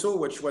idea also,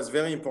 which was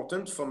very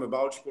important from a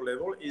biological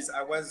level, is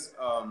I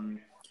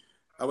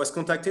was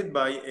contacted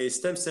by a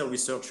stem cell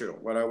researcher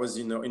while I was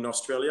in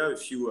Australia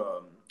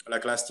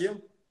like last year.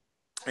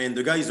 And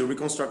the guy is a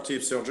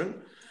reconstructive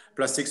surgeon,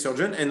 plastic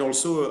surgeon, and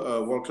also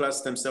a world-class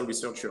stem cell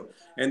researcher.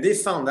 And they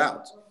found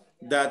out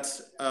that,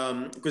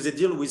 because they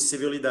deal with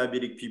severely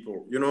diabetic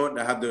people,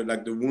 they have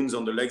the wounds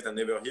on the legs that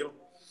never heal.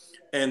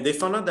 And they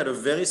found out that a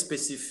very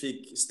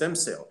specific stem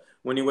cell,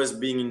 when it was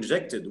being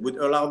injected, would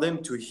allow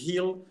them to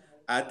heal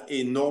at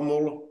a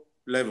normal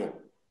level.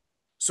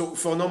 So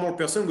for a normal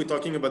person, we're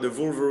talking about the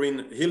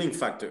Wolverine healing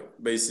factor,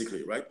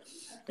 basically, right?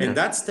 Yeah. And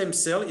that stem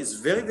cell is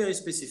very, very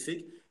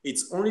specific.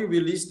 It's only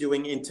released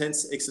during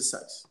intense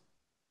exercise.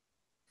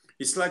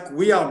 It's like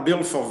we are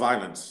built for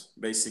violence,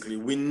 basically.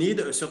 We need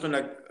a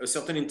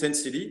certain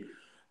intensity,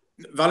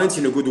 violence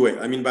in a good way.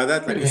 I mean by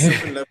that, like a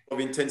certain level of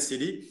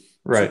intensity,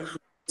 right, to create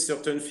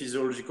certain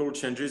physiological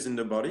changes in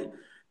the body.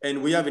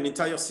 And we have an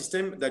entire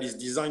system that is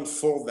designed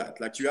for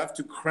that. Like you have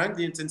to crank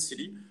the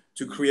intensity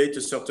to create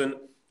a certain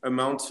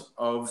amount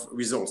of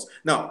results.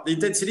 Now, the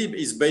intensity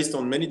is based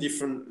on many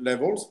different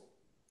levels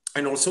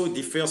and also it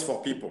differs for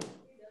people,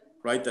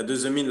 right? That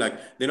doesn't mean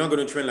like they're not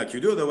going to train like you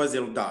do, otherwise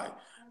they'll die.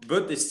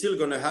 But they're still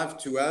going to have,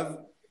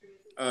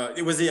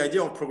 it was the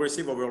idea of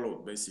progressive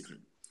overload, basically.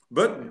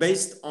 But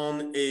based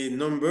on a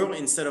number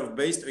instead of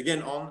based,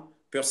 again, on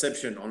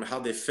perception, on how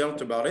they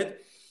felt about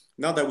it.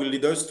 Now that will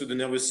lead us to the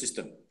nervous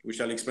system, which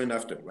I'll explain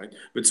after, right?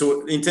 But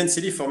so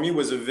intensity for me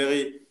was a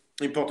very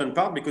important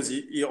part because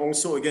it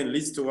also, again,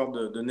 leads toward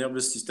the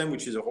nervous system,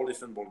 which is a whole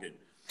different ballgame.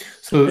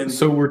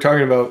 So we're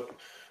talking about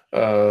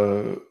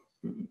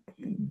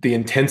the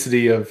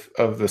intensity of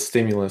the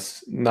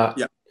stimulus, not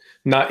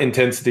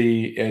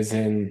intensity as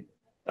in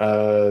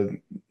the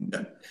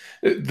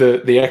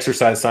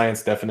exercise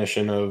science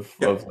definition of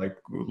like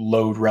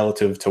load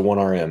relative to 1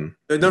 RM.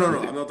 No, I'm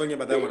not talking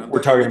about that one.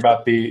 We're talking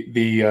about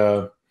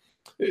the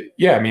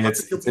I mean,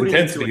 it's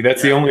intensity.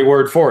 That's the only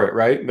word for it,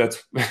 right?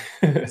 That's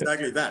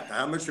exactly that.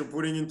 How much you're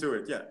putting into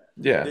it.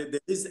 Yeah. There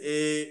is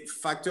a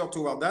factor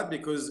toward that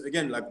because,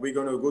 again, like we're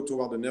going to go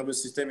toward the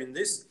nervous system in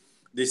this.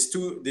 There's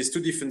two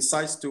different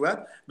sides to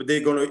that, but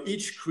they're going to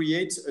each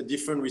create a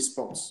different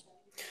response.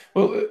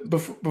 Well,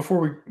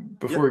 before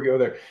we go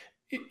there,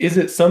 is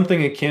it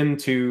something akin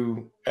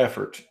to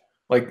effort?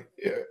 Like,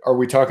 are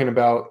we talking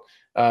about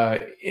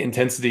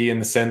intensity in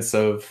the sense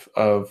of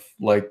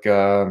like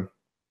the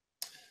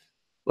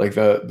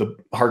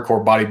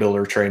hardcore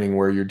bodybuilder training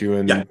where you're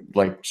doing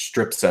like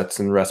strip sets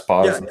and rest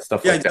pause and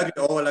stuff like exactly.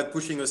 that? Or like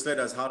pushing a sled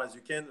as hard as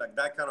you can, like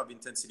that kind of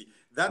intensity.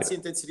 That's the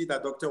intensity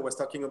that doctor was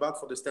talking about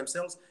for the stem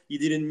cells. He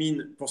didn't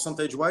mean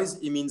percentage wise.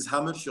 It means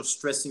how much you're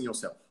stressing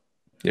yourself.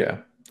 Yeah.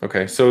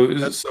 Okay. So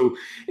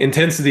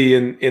intensity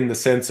in the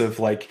sense of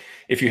like,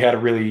 if you had a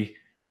really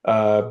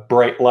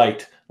bright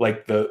light,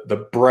 like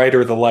the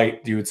brighter the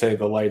light, you would say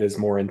the light is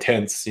more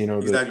intense, you know,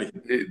 exactly.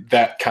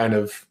 that kind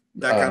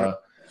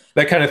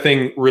of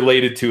thing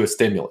related to a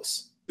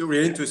stimulus.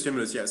 Related to a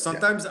stimulus, yeah.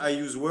 Sometimes I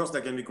use words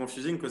that can be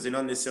confusing because they're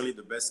not necessarily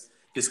the best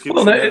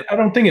description. Well, I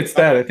don't think it's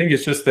that. I think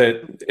it's just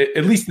that,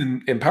 at least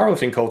in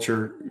powerlifting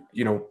culture,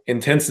 you know,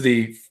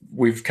 intensity,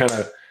 we've kind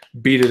of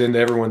beat it into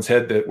everyone's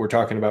head that we're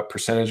talking about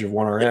percentage of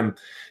 1 RM,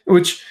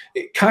 which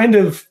it kind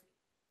of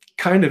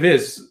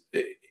is.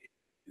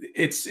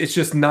 It's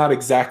just not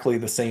exactly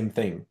the same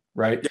thing,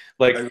 right?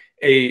 Like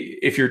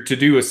if you're to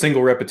do a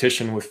single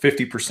repetition with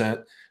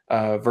 50%,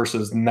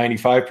 versus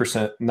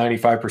 95%,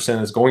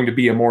 95% is going to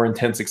be a more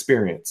intense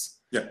experience.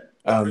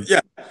 I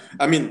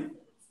mean,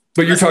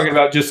 but you're talking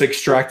about just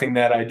extracting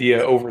that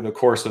idea over the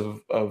course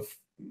of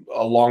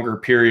a longer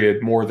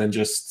period, more than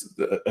just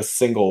a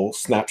single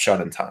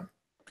snapshot in time.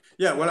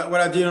 Yeah, what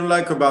I didn't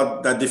like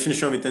about that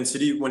definition of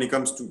intensity when it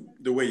comes to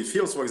the way it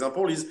feels, for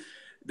example, is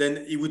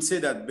then it would say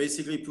that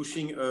basically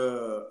pushing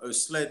a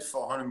sled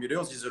for 100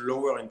 meters is a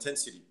lower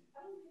intensity.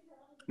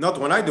 Not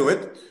when I do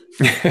it.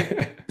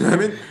 I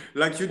mean,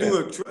 like you do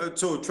a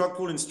truck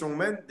pull in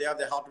strongman, they have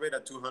the heart rate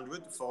at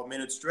 200 for a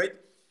minute straight.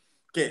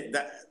 Okay,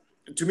 that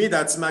to me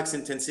that's max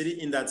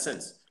intensity in that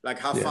sense. Like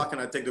how far can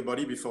I take the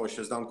body before it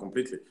shuts down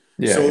completely?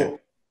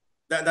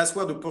 That's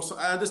where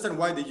I understand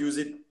why they use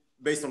it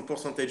based on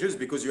percentages,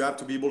 because you have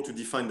to be able to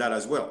define that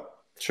as well.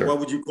 Sure. What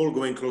would you call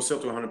going closer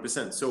to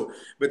 100%? So,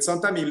 but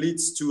sometimes it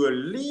leads to a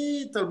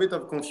little bit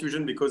of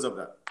confusion because of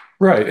that.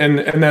 Right, and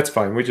that's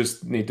fine. We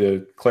just need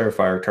to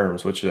clarify our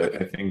terms, which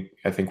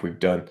I think we've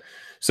done.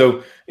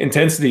 So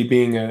intensity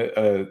being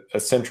a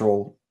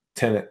central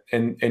tenet,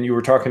 and you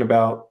were talking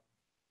about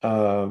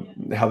how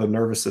the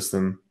nervous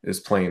system is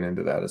playing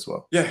into that as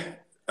well. Yeah,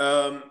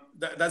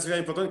 that's very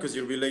important because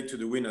you relate to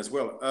the win as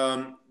well.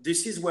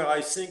 This is where I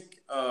think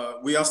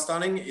we are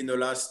starting in the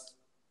last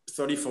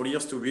 30, 40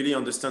 years to really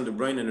understand the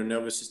brain and the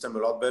nervous system a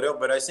lot better.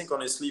 But I think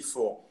honestly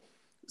for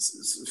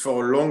a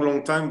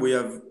long time, we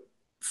have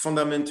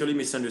fundamentally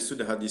misunderstood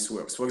how this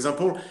works. For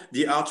example,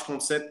 the arch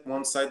concept,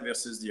 one side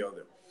versus the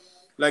other.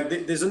 Like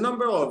there's a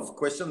number of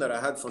questions that I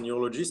had from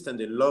neurologists, and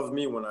they love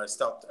me when I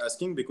start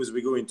asking because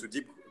we go into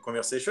deep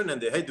conversation, and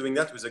they hate doing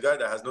that with a guy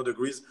that has no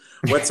degrees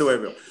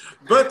whatsoever.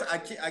 But I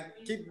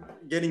keep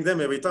getting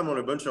them every time on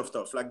a bunch of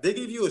stuff. Like they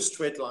give you a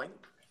straight line,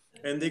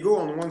 and they go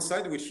on one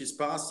side, which is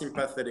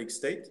parasympathetic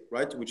state,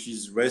 right? Which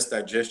is rest,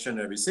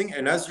 digestion, everything.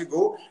 And as you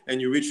go and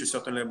you reach a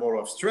certain level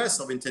of stress,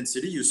 of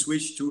intensity, you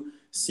switch to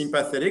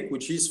sympathetic,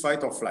 which is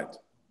fight or flight.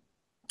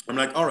 I'm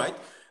like, all right,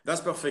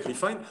 that's perfectly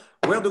fine.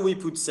 Where do we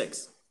put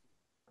sex?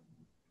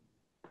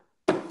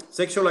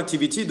 Sexual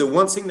activity, the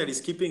one thing that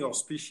is keeping our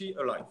species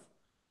alive.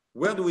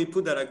 Where do we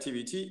put that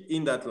activity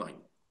in that line?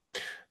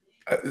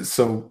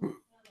 So,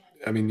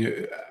 I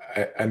mean,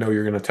 I know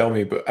you're going to tell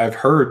me, but I've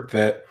heard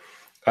that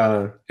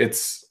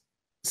it's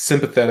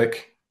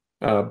sympathetic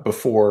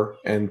before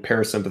and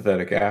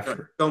parasympathetic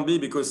after. It can't be,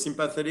 because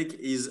sympathetic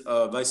is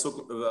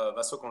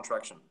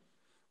vasocontraction,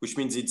 which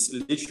means it's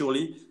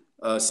literally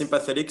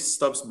sympathetic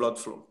stops blood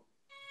flow.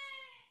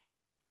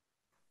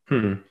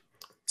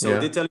 So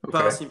they tell you Okay.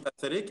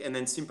 parasympathetic, and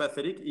then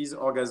sympathetic is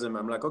orgasm.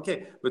 I'm like, okay,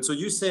 but so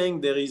you're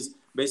saying there is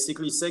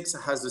basically sex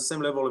has the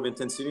same level of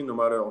intensity no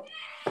matter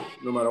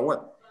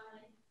what.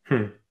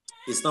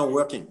 It's not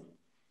working.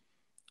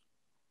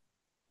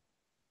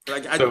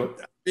 Like I've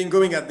been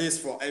going at this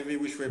for every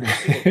which way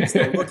possible. It's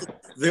not working.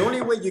 The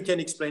only way you can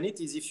explain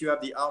it is if you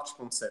have the arch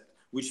concept,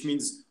 which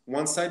means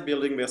one side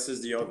building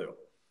versus the other.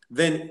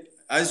 Then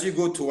as you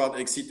go toward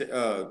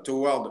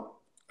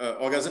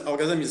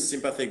orgasm is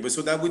sympathetic. But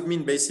so that would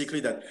mean basically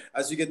that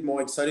as you get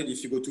more excited,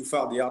 if you go too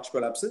far, the arch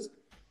collapses.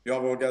 You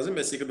have orgasm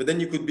basically, but then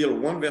you could build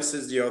one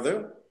versus the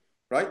other,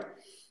 right?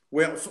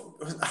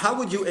 How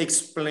would you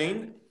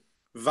explain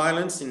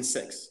violence in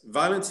sex?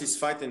 Violence is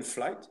fight and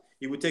flight.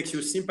 It would take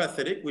you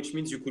sympathetic, which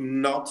means you could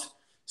not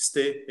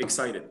stay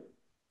excited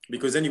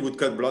because then you would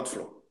cut blood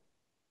flow.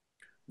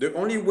 The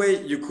only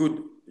way you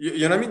could,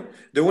 you know what I mean?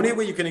 The only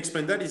way you can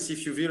explain that is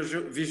if you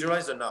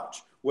visualize an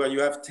arch where you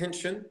have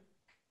tension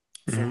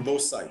from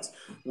both sides,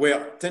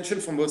 where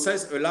tension from both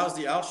sides allows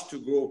the arch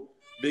to grow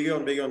bigger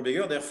and bigger and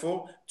bigger,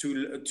 therefore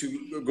to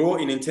grow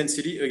in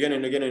intensity again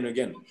and again and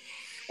again.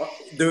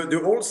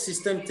 The whole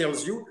system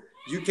tells you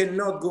you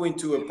cannot go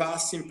into a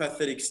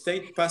parasympathetic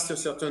state past a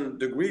certain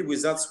degree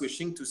without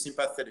switching to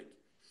sympathetic.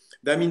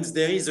 That means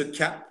there is a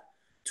cap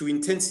to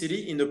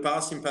intensity in the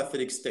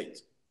parasympathetic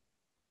state.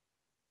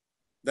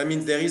 That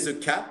means there is a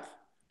cap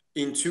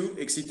into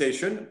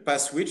excitation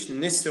past which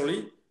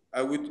necessarily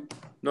I would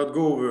not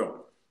go over.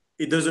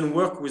 It doesn't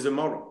work with the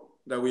model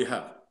that we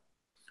have.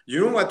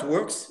 You know what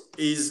works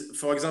is,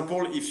 for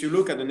example, if you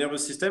look at the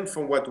nervous system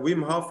from what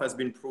Wim Hof has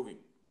been proving.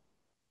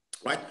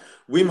 Right?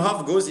 Wim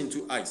Hof goes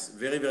into ice,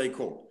 very, very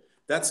cold.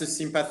 That's a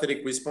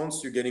sympathetic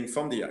response you're getting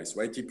from the ice,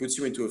 right? He puts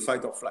you into a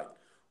fight or flight.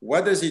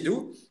 What does he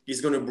do?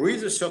 He's going to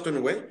breathe a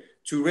certain way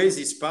to raise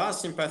his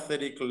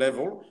parasympathetic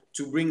level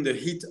to bring the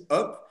heat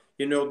up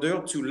in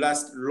order to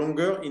last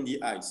longer in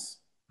the ice.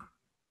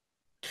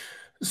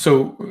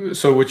 So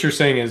what you're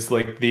saying is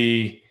like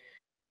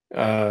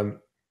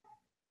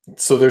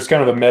so there's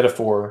kind of a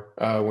metaphor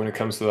when it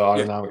comes to the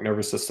autonomic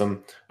nervous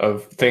system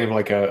of think of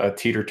like a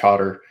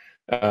teeter-totter.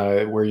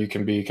 Where you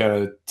can be kind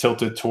of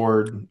tilted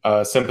toward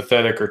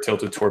sympathetic or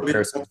tilted toward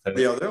parasympathetic.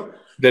 The other.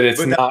 That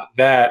it's not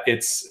that,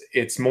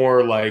 it's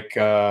more like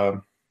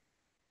that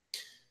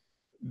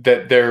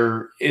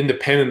they're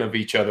independent of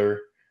each other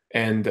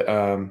and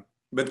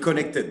but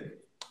connected.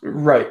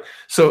 Right.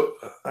 So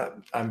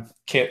I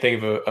can't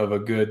think of a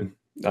good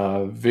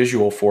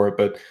visual for it,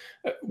 but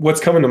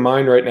what's coming to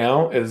mind right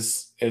now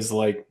is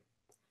like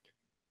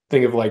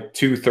think of like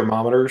two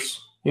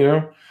thermometers, you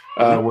know,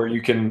 where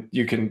you can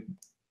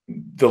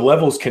the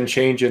levels can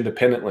change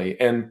independently,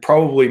 and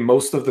probably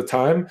most of the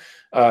time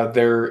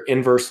they're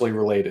inversely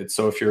related.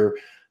 So if you're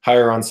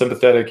higher on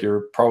sympathetic,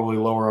 you're probably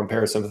lower on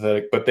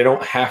parasympathetic, but they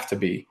don't have to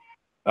be.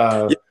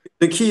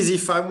 The key is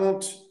if I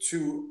want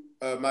to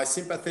my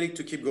sympathetic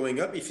to keep going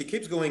up, if it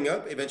keeps going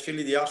up,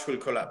 eventually the arch will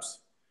collapse.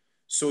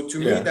 So to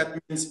me, that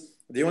means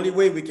the only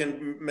way we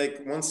can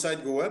make one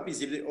side go up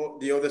is if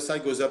the other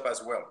side goes up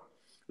as well.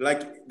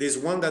 Like there's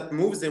one that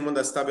moves and one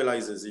that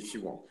stabilizes, if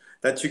you want.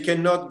 That you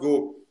cannot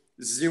go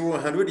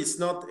 0-100. It's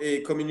not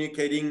a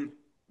communicating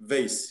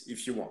vase,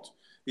 if you want.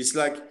 It's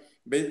like,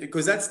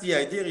 because that's the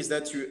idea, is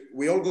that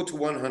we all go to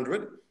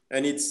 100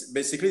 and it's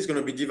basically it's going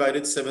to be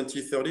divided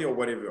 70-30 or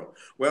whatever.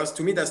 Whereas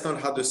to me, that's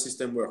not how the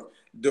system works.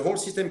 The whole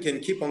system can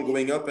keep on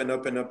going up and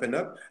up and up and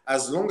up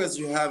as long as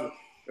you have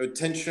a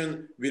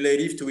tension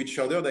relative to each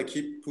other that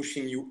keep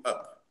pushing you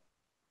up.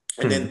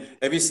 And then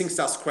everything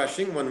starts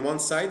crashing when one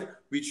side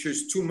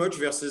reaches too much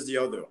versus the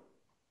other.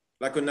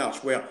 Like an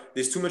arch where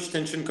there's too much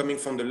tension coming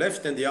from the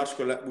left and the arch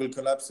will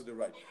collapse to the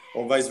right,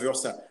 or vice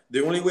versa.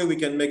 The only way we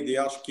can make the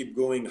arch keep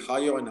going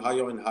higher and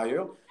higher and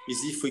higher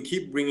is if we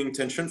keep bringing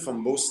tension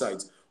from both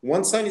sides.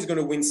 One side is going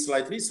to win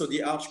slightly, so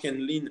the arch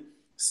can lean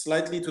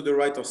slightly to the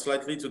right or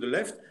slightly to the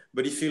left,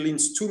 but if it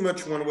leans too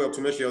much one way or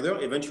too much the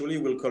other, eventually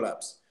it will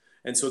collapse.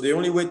 And so the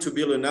only way to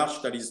build an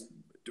arch that is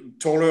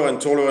taller and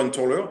taller and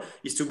taller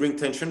is to bring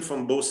tension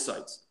from both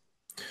sides.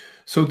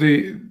 So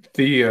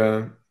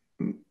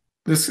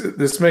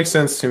this makes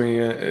sense to me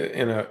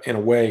in a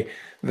way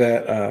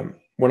that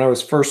when I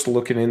was first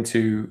looking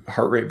into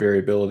heart rate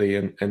variability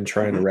and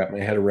trying to wrap my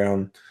head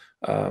around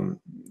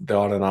the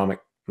autonomic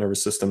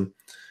nervous system,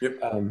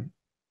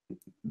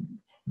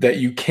 that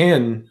you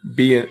can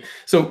be in.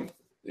 So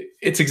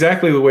it's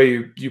exactly the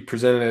way you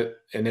presented it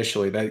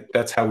initially.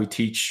 That's how we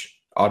teach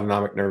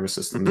autonomic nervous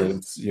system. That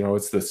it's, you know,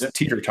 it's this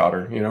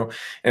teeter-totter, you know,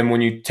 and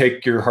when you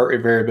take your heart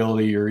rate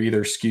variability, you're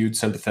either skewed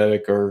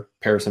sympathetic or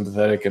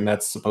parasympathetic, and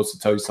that's supposed to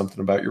tell you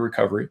something about your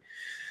recovery,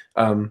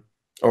 or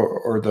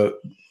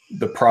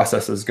the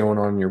processes going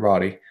on in your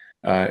body,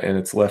 and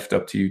it's left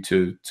up to you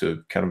to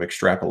kind of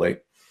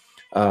extrapolate.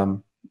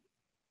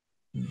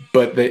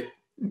 But they,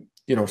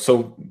 you know,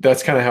 so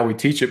that's kind of how we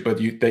teach it, but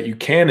that you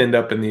can end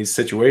up in these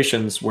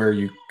situations where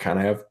you kind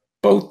of have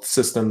both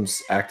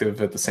systems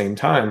active at the same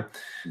time.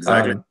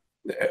 Exactly.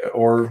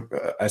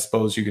 Or I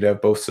suppose you could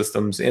have both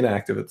systems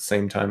inactive at the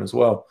same time as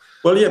well.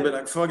 Well, yeah, but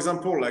like, for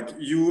example, like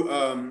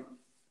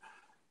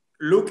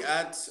look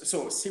at,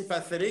 so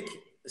sympathetic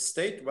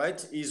state,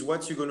 right, is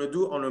what you're going to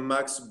do on a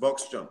max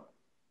box jump.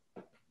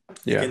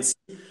 You can see,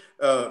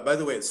 by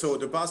the way, so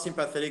the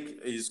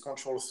parasympathetic is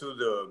controlled through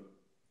the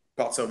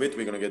parts of it,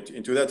 we're going to get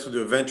into that, through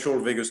the ventral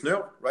vagus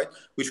nerve, right,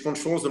 which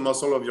controls the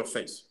muscle of your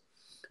face.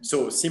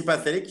 So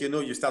sympathetic, you know,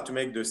 you start to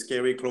make the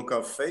scary cloak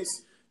off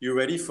face, you're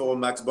ready for a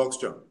max box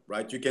jump,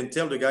 right? You can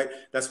tell the guy,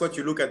 that's what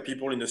you look at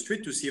people in the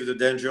street to see if the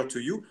danger to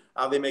you,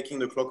 are they making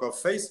the cloak off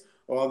face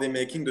or are they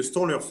making the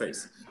stoner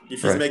face?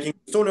 If he's making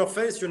stoner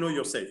face, you know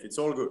you're safe, it's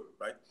all good,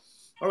 right?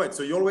 All right,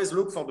 so you always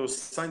look for those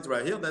signs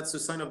right here, that's the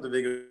sign of the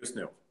vagus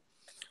nerve.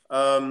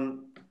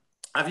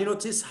 Have you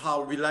noticed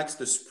how relaxed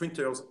the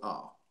sprinters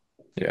are?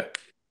 Yeah.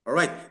 All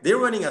right, they're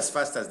running as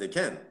fast as they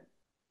can.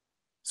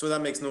 So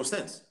that makes no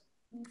sense.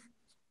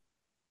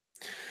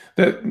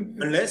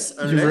 Unless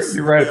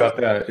you're right about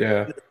that,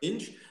 yeah.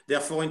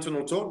 Therefore,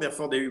 internal torque,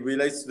 therefore they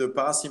relate to the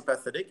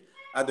parasympathetic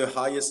at the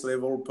highest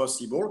level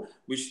possible,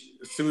 which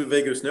through the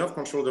vagus nerve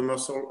control the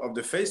muscle of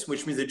the face,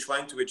 which means they're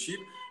trying to achieve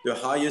the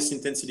highest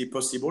intensity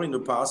possible in the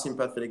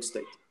parasympathetic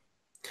state.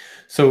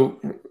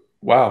 So,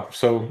 wow.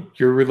 So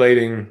you're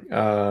relating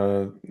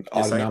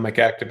autonomic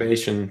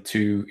activation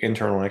to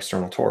internal and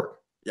external torque.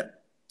 Yeah,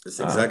 that's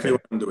exactly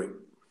what I'm doing.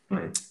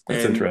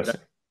 That's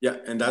interesting.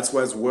 And that's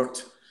what's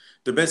worked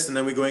the best. And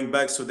then we're going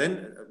back. So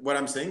then what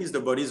I'm saying is the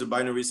body is a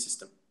binary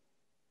system.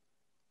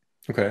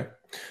 Okay.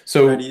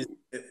 So,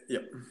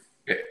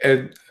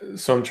 and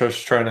so I'm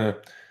just trying to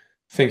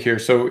think here.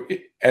 So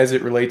as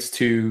it relates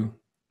to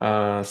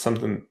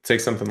something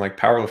like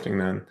powerlifting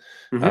then,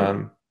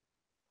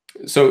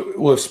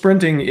 if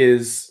sprinting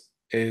is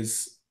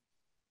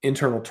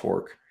internal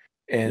torque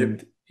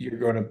and you're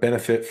going to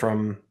benefit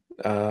from,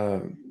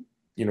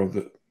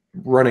 the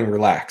running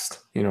relaxed,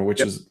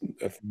 which is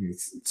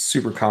it's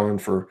super common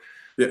for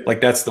like,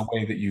 that's the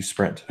way that you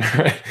sprint.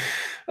 Right?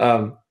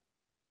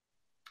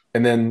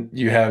 And then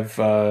you have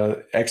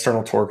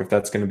external torque, if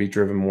that's going to be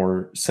driven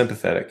more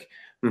sympathetic.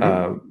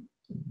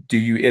 Do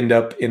you end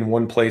up in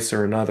one place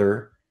or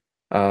another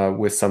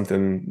with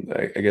something?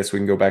 I guess we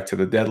can go back to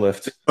the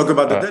deadlift. Talk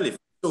about the deadlift.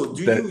 So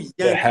do you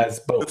yank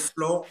both. the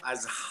floor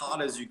as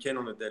hard as you can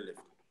on the deadlift?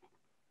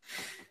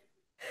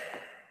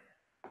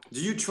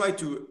 Do you try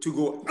to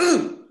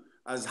go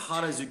as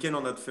hard as you can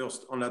on that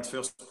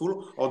first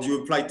pull, or do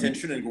you apply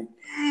tension and go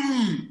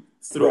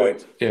through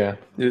it? Yeah.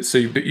 So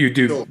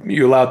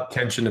you allow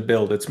tension to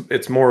build.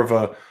 It's more of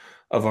a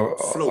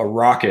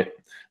rocket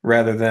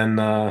rather than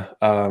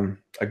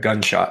a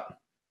gunshot.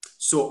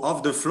 So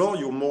off the floor,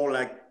 you're more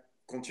like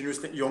continuous.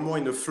 You're more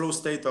in the flow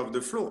state of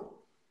the floor.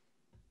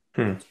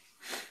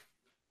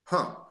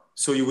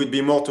 So you would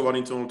be more toward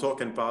internal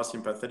torque and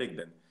parasympathetic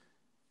then.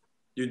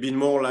 You'd be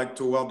more like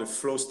toward the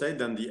flow state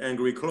than the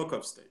angry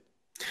cloak-off state.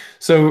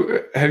 So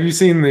have you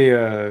seen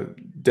the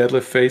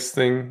deadlift face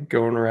thing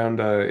going around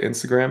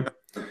Instagram?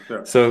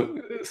 Yeah.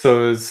 So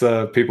it's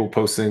people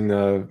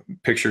posting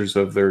pictures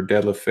of their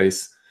deadlift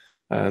face.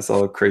 It's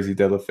all crazy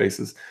deadlift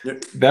faces.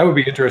 Yep. That would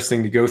be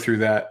interesting to go through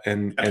that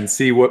and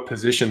see what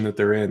position that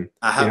they're in.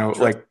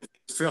 Like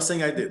first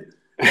thing I did.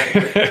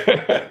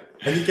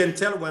 And you can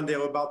tell when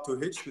they're about to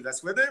hit you,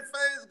 that's where their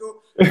face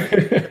go.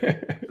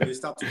 When they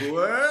start to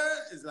go,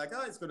 it's like,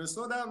 it's going to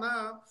slow down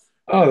now.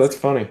 Oh, that's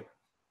funny.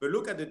 But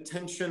look at the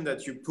tension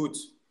that you put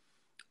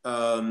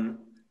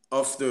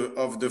off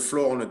the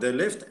floor on a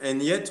deadlift,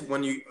 and yet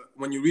when you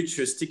reach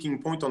a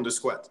sticking point on the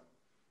squat,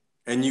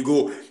 and you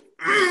go,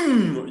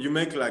 you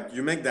make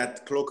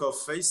that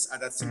cloak-off face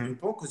at that sticking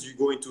point because you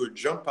go into a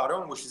jump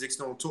pattern, which is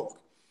external torque.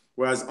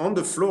 Whereas on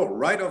the floor,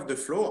 right off the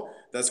floor,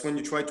 that's when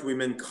you try to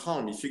remain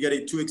calm. If you get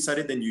it too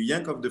excited, then you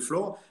yank off the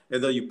floor,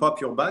 either you pop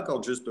your back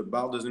or just the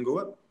bar doesn't go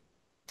up.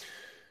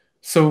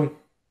 So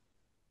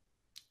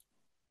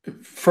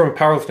from a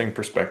powerlifting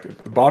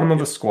perspective, the bottom of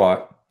the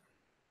squat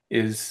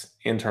is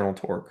internal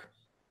torque.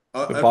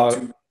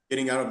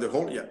 Getting out of the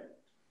hole,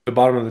 The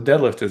bottom of the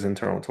deadlift is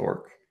internal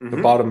torque. The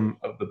bottom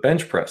of the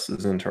bench press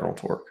is internal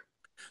torque.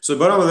 So the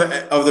bottom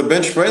of the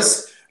bench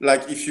press,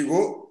 like if you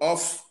go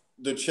off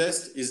the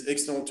chest, is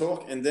external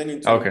torque and then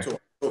internal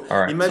torque. So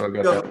all right. Imagine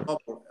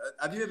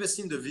have you ever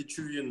seen the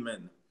Vitruvian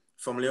Man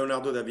from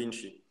Leonardo da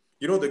Vinci?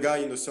 You know the guy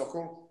in the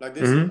circle like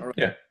this? All right.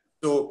 Yeah.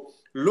 So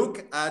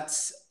look at,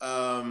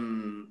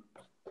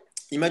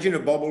 imagine a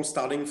bubble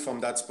starting from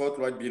that spot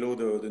right below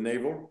the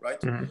navel,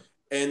 right?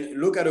 And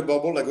look at a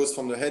bubble that goes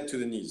from the head to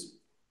the knees.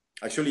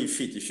 Actually,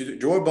 feet. If you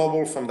draw a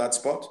bubble from that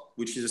spot,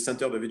 which is the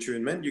center of the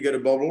Vitruvian Man, you get a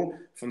bubble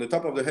from the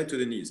top of the head to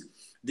the knees.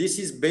 This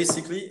is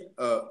basically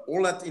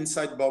all that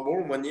inside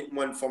bubble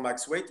when for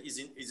max weight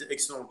is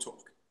external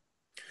torque.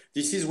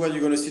 This is where you're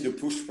going to see the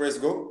push press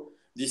go.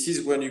 This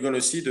is when you're going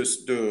to see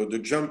the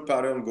jump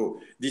pattern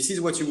go. This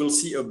is what you will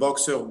see a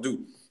boxer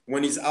do.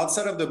 When he's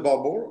outside of the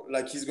bubble,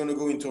 like he's going to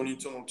go into an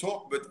internal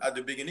torque, but at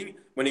the beginning,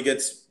 when he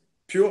gets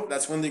pure,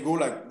 that's when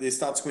they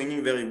start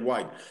swinging very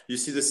wide. You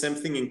see the same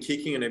thing in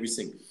kicking and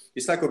everything.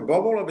 It's like a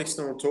bubble of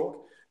external torque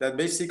that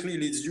basically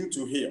leads you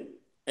to here.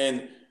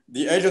 And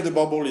the edge of the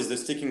bubble is the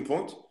sticking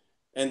point.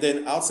 And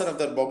then outside of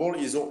that bubble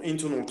is all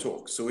internal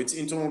torque. So it's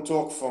internal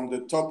torque from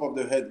the top of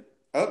the head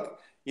up,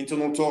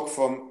 internal torque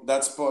from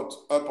that spot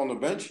up on the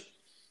bench,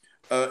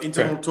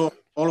 internal Okay. torque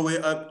all the way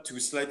up to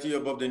slightly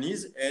above the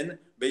knees, and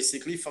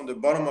basically from the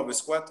bottom of a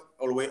squat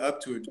all the way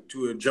up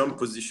to a jump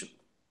position.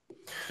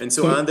 And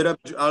so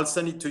I'll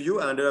send it to you.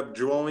 I ended up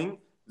drawing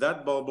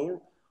that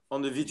bubble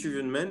on the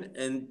Vitruvian Man,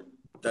 and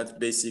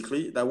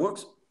that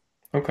works.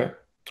 Okay.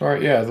 All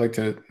right. Yeah, I'd like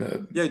to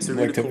It's a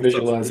really cool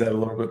visualize stuff. that a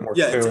little bit more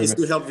Yeah, clearly. it's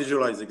to help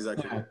visualize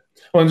exactly. Yeah.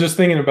 Well, I'm just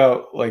thinking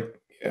about like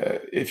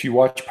if you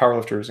watch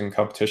powerlifters in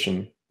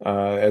competition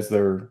as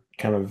they're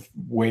kind of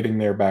waiting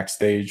there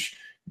backstage,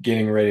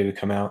 getting ready to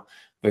come out,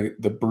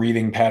 the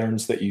breathing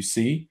patterns that you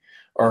see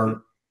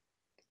are.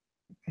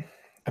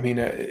 I mean,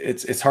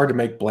 it's hard to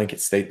make blanket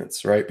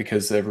statements, right?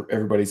 Because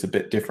everybody's a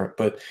bit different,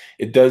 but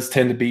it does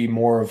tend to be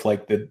more of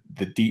like the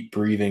deep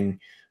breathing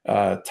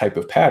type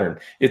of pattern.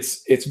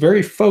 It's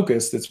very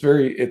focused.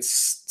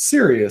 It's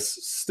serious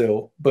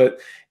still, but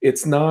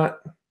it's not.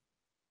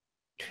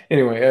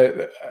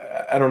 Anyway,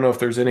 I don't know if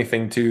there's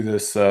anything to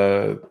this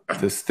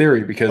this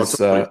theory because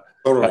like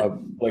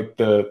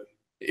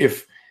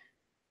if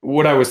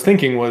what I was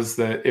thinking was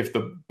that if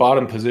the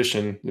bottom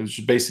position is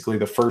basically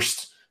the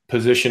first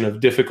position of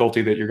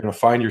difficulty that you're going to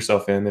find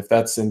yourself in, if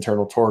that's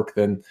internal torque,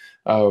 then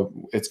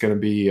it's going to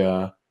be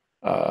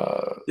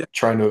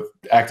trying to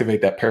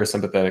activate that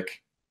parasympathetic.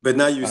 But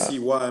now you see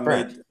why I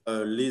made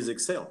Liz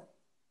excel.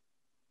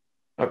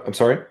 I'm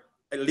sorry?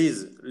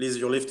 Liz,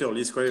 your lifter,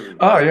 Liz Craven.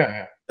 Oh, right?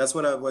 Yeah. That's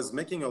what I was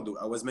making her do.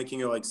 I was making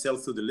her exhale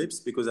through the lips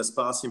because that's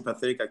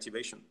parasympathetic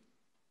activation.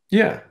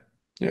 Yeah.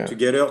 To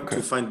get her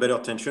to find better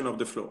tension of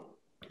the floor.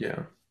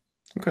 Yeah.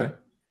 Okay.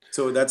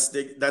 So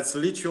that's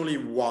literally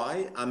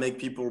why I make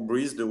people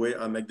breathe the way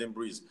I make them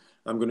breathe.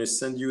 I'm going to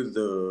send you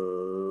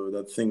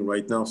that thing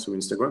right now through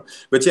Instagram.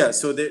 But yeah,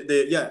 so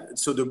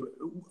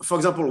for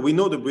example, we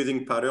know the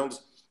breathing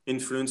patterns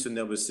influence the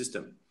nervous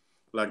system.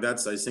 Like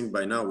that's, I think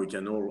by now we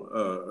can all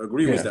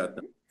agree with that.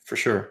 For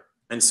sure.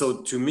 And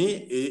so to me,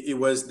 it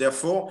was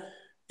therefore,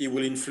 it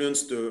will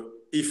influence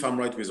if I'm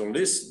right with all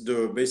this,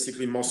 the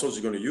basically muscles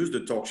you're going to use,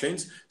 the torque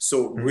chains.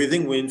 So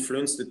breathing will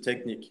influence the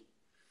technique.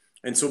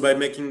 And so by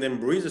making them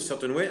breathe a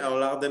certain way, I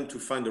allow them to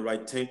find the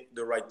right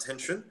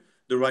tension,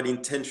 the right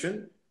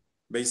intention,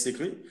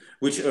 basically,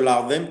 which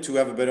allow them to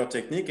have a better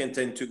technique and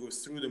tend to go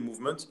through the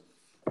movement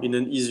in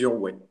an easier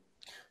way.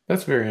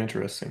 That's very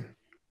interesting.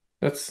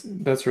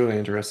 That's really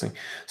interesting.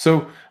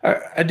 So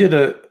I did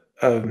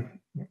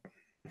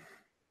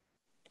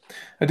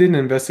I did an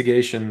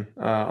investigation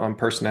on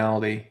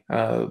personality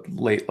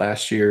late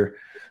last year,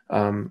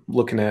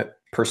 looking at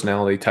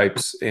personality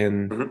types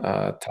in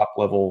top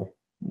level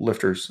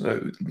lifters,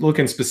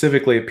 looking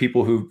specifically at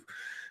people who've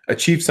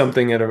achieved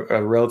something at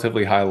a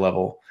relatively high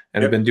level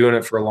and have been doing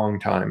it for a long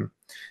time.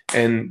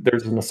 And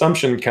there's an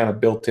assumption kind of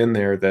built in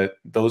there that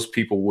those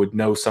people would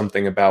know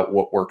something about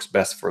what works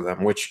best for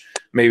them, which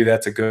maybe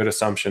that's a good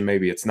assumption,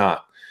 maybe it's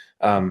not.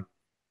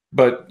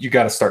 But you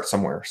got to start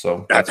somewhere.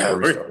 So that's where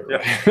we started.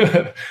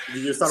 Right?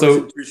 You start with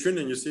intuition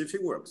and you see if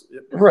it works.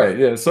 Right.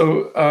 Yeah.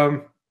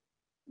 So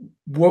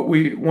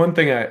one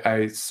thing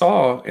I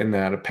saw in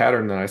that, a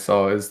pattern that I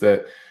saw, is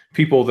that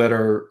people that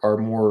are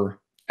more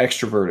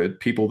extroverted,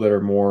 people that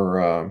are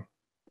more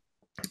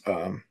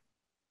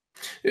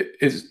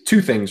is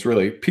two things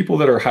really. People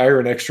that are higher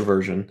in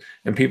extroversion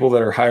and people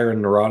that are higher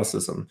in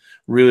neuroticism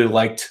really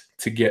liked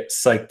to get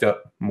psyched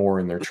up more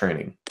in their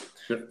training.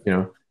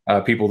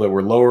 People that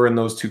were lower in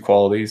those two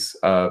qualities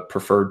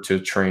preferred to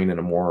train in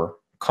a more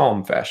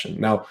calm fashion.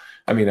 Now,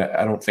 I mean,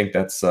 I don't think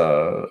that's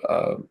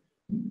a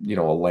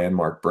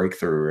landmark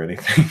breakthrough or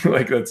anything.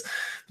 Like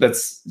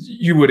that's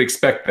you would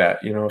expect that.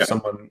 If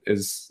someone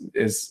is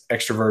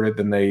extroverted,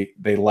 then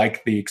they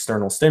like the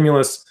external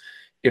stimulus.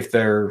 If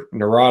they're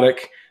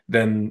neurotic,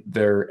 then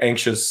they're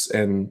anxious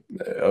and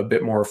a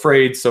bit more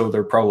afraid. So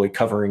they're probably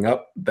covering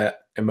up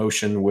that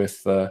emotion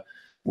with the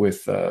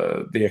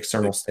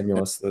external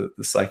stimulus, the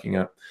psyching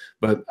up.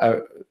 But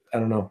I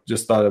don't know,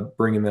 just thought of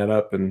bringing that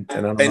up, and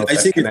I don't know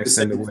if that connects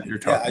into what you're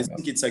talking about. I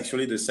think it's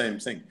actually the same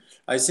thing.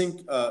 I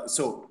think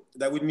so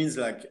that would mean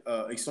like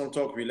external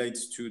torque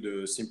relates to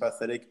the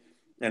sympathetic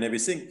and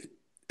everything,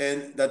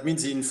 and that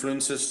means it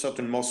influences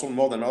certain muscle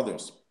more than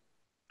others.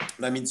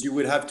 That means you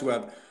would have to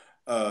have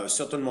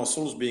certain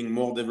muscles being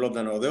more developed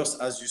than others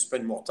as you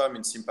spend more time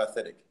in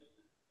sympathetic,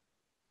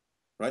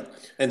 right?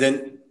 And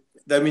then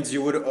that means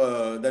you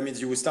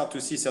would start to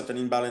see certain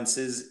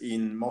imbalances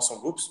in muscle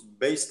groups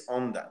based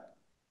on that,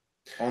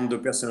 on the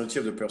personality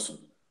of the person.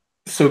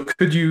 So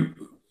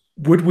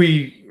would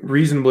we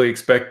reasonably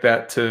expect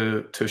that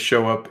to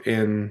show up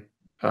in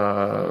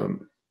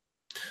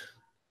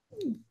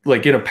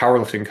like in a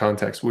powerlifting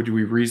context? Would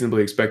we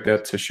reasonably expect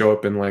that to show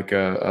up in like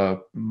a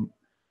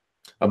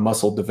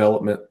muscle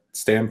development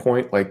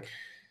standpoint? Like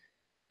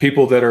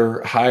people that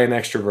are high in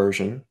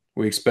extroversion,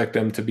 we expect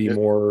them to be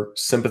more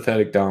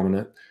sympathetic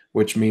dominant,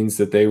 which means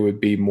that they would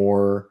be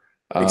more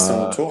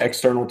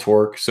external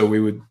torque. So we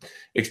would,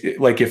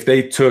 like if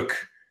they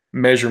took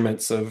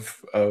measurements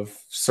of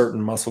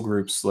certain muscle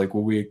groups? Like,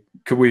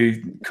 could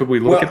we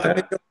look at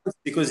that?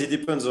 Because it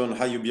depends on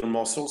how you build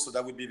muscle. So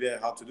that would be very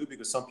hard to do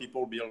because some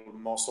people build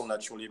muscle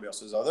naturally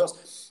versus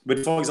others. But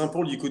for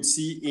example, you could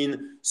see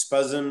in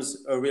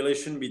spasms a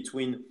relation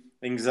between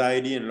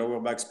anxiety and lower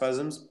back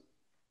spasms.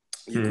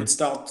 You could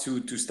start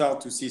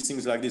to see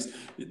things like this.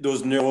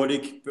 Those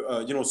neurotic,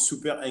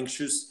 super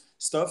anxious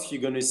stuff.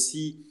 You're going to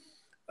see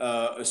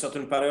a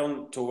certain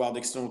pattern toward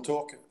external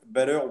torque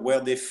better. Where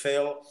they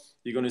fail,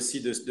 you're going to see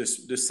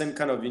the same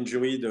kind of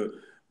injury,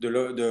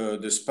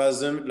 the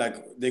spasm.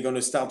 Like they're going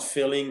to start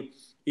failing.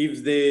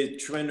 If they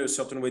train a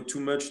certain way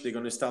too much, they're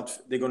going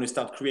to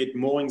start create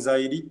more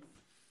anxiety,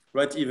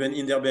 right? Even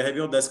in their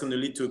behavior, that's going to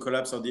lead to a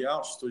collapse of the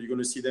arch. So you're going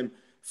to see them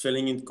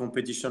failing in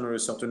competition or a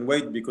certain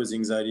weight because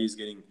anxiety is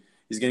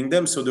getting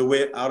them. So the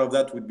way out of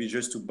that would be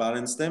just to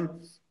balance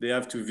them. They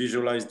have to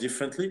visualize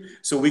differently.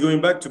 So we're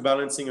going back to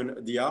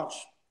balancing the arch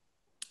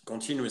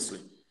continuously,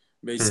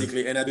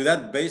 basically. And I do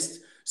that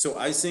based. So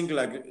I think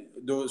like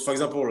those, for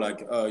example,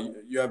 like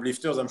you have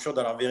lifters, I'm sure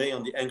that are very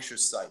on the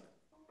anxious side,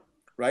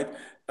 right?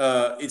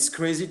 It's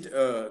crazy.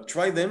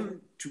 Try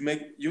them to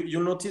make,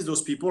 you'll notice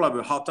those people have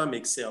a hard time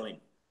exhaling.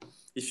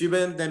 If you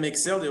let them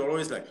exhale, they're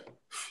always like,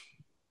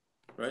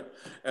 right?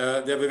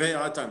 They have a very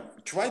hard time.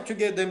 Try to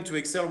get them to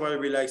exhale while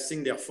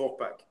relaxing their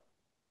forepack,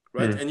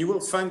 right? And you will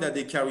find that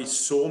they carry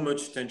so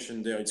much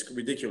tension there. It's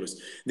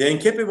ridiculous. They're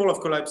incapable of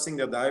collapsing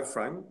their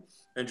diaphragm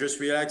and just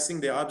relaxing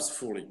their abs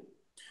fully.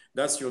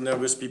 That's your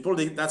nervous people.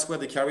 That's where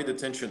they carry the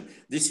tension.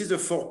 This is the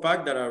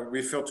forepack that I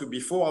referred to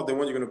before, the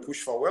one you're going to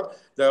push forward,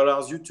 that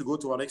allows you to go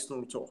to an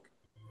external torque.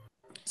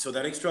 So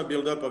that extra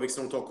buildup of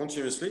external torque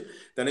continuously,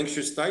 that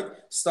anxious state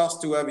starts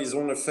to have its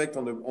own effect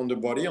on the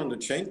body, on the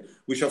chain,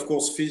 which of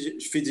course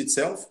feeds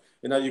itself.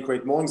 And now you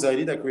create more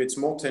anxiety, that creates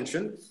more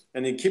tension.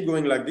 And they keep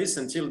going like this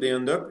until they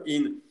end up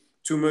in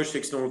too much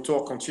external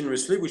torque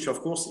continuously, which of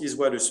course is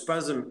where the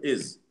spasm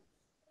is,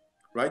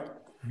 right?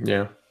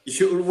 Yeah.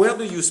 Where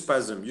do you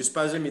spasm? You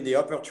spasm in the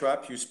upper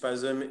trap, you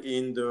spasm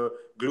in the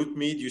glute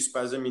med, you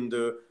spasm in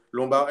the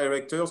lumbar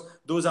erectors.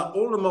 Those are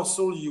all the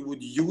muscles you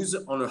would use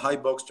on a high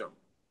box jump.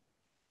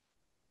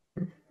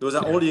 Those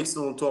are all the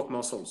external torque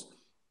muscles.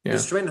 The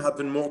strain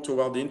happens more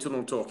toward the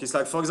internal torque. It's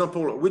like, for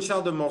example, which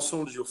are the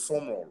muscles you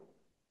foam roll?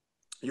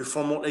 You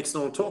foam roll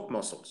external torque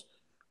muscles,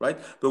 right?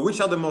 But which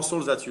are the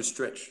muscles that you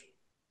stretch?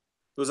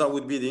 Those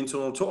would be the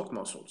internal torque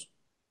muscles.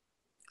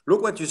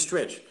 Look what you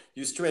stretch.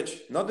 You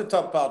stretch not the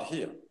top part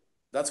here.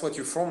 That's what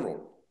you foam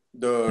roll,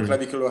 the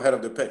clavicular head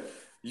of the pec.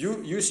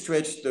 You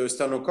stretch the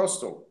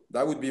sternocostal.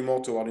 That would be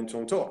more toward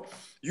internal torque.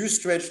 You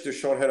stretch the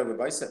short head of the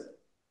bicep,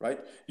 right?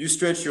 You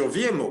stretch your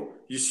VMO.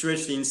 You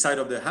stretch the inside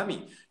of the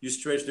hammy. You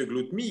stretch the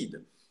glute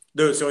med.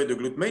 The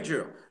glute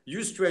major.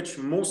 You stretch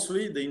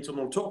mostly the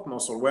internal torque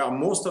muscle, where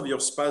most of your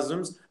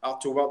spasms are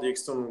toward the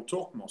external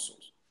torque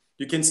muscles.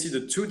 You can see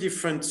the two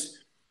different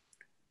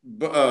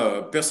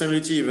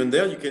personality even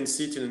there. You can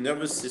see it in the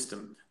nervous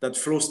system. That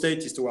flow state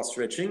is toward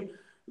stretching.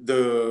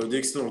 The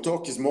external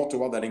torque is more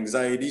toward that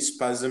anxiety,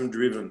 spasm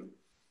driven.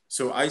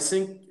 So I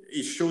think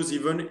it shows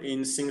even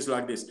in things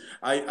like this.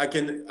 I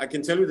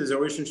can tell you there's a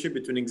relationship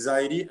between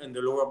anxiety and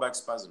the lower back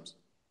spasms,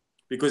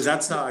 because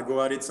that's how I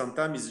go at it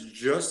sometimes, is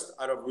just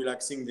out of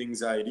relaxing the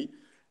anxiety.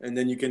 And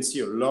then you can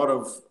see a lot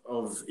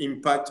of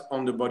impact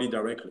on the body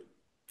directly.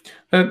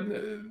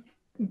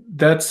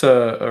 That's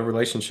a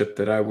relationship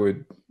that I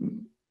would,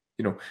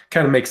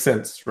 kind of makes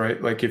sense,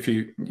 right? Like if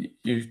you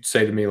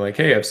say to me like,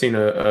 hey, I've seen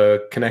a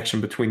connection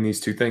between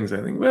these two things,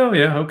 I think, well,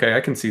 yeah, okay,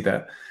 I can see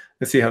that.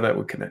 Let's see how that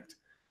would connect.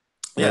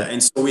 Yeah,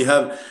 and so we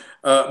have,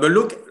 but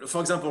look,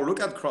 for example, look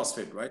at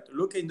CrossFit, right?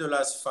 Look in the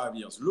last 5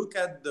 years. Look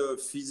at the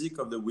physique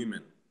of the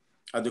women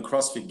at the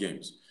CrossFit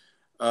Games.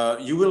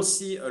 You will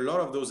see a lot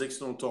of those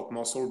external torque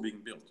muscle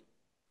being built,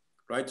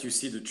 right? You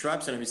see the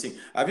traps and everything.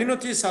 Have you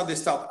noticed how they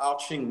start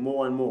arching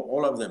more and more,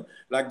 all of them?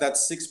 Like that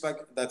six pack,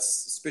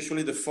 that's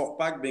especially the four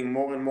pack being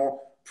more and more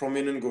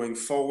prominent going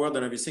forward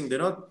and everything. They're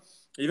not,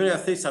 even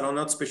athletes are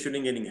not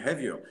especially getting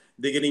heavier.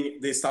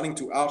 They're starting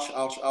to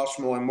arch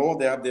more and more.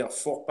 They have their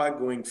four pack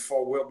going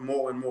forward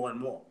more and more and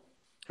more,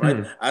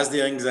 right? As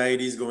their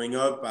anxiety is going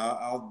up,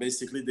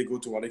 basically they go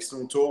toward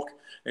external torque,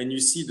 and you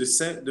see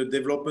the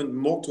development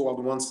more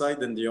toward one side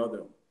than the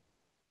other.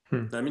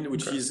 I mean,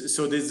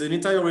 so there's an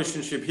entire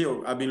relationship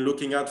here I've been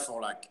looking at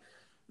for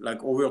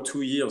like over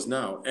 2 years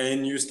now,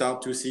 and you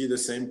start to see the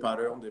same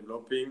pattern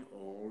developing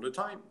all the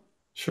time.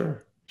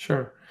 Sure.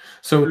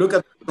 So look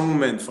at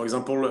strongmen, for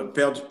example,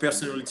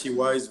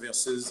 personality-wise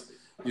versus,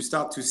 you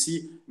start to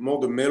see more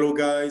the mellow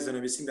guys and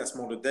everything. That's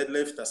more the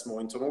deadlift. That's more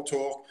internal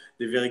torque.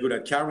 They're very good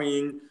at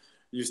carrying.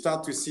 You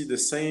start to see the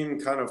same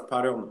kind of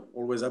pattern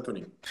always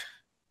happening.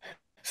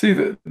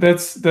 See,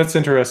 that's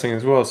interesting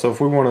as well. So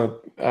if we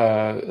want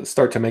to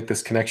start to make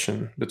this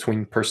connection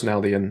between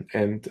personality and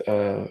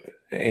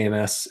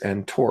ANS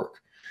and torque,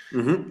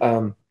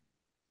 again,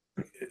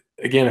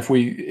 if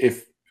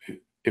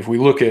we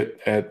look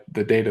at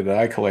the data that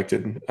I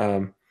collected,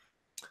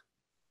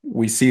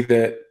 we see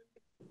that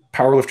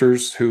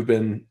powerlifters who've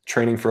been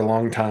training for a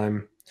long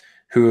time,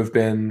 who have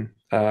been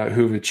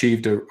who've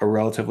achieved a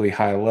relatively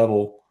high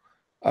level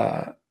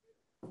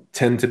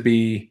tend to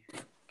be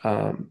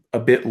a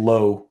bit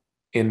low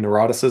in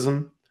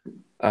neuroticism.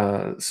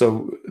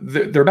 So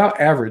they're about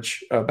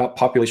average, about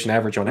population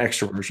average on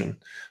extroversion.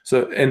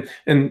 So,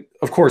 and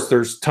of course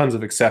there's tons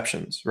of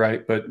exceptions,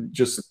 right? But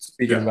just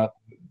speaking about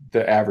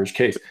the average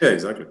case. Yeah,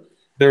 exactly.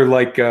 They're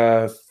like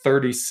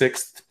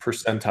 36th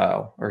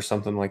percentile or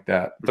something like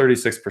that.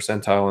 36th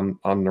percentile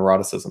on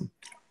neuroticism.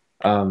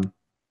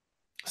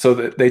 So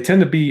they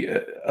tend to be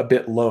a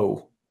bit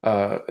low.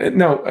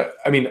 No,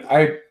 I mean,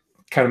 I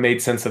kind of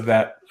made sense of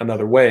that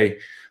another way.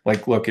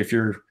 Like, look, if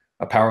you're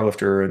a power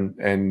lifter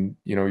and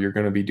you know, you're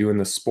going to be doing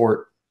this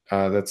sport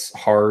that's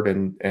hard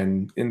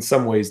and in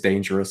some ways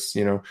dangerous,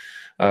 you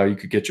know, you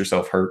could get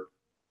yourself hurt.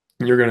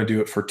 You're going to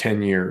do it for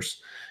 10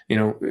 years. You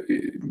know,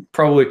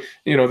 probably,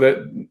 you know,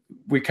 that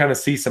we kind of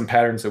see some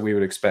patterns that we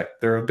would expect.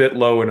 They're a bit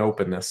low in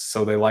openness,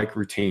 so they like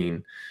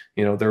routine.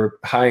 You know, they're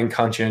high in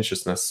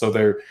conscientiousness, so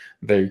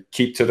they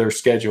keep to their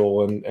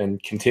schedule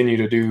and continue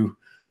to do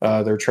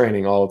their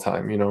training all the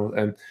time. You know,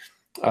 and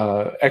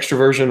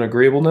extroversion,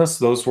 agreeableness,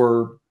 those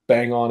were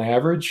bang on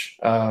average,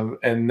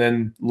 and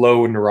then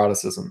low in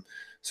neuroticism.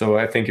 So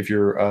I think if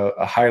you're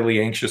a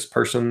highly anxious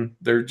person,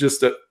 they're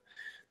just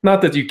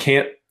not that you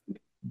can't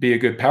be a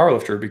good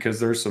powerlifter, because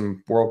there's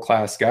some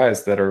world-class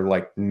guys that are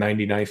like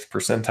 99th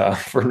percentile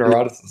for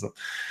neuroticism.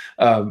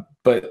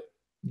 But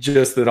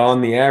just that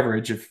on the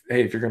average, if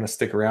you're going to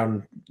stick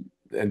around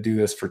and do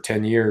this for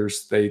 10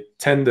 years, they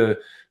tend to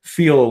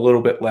feel a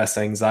little bit less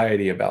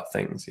anxiety about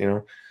things, you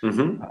know?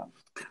 Mm-hmm.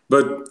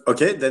 But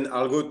okay, then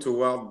I'll go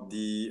toward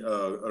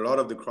a lot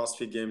of the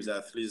CrossFit Games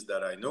athletes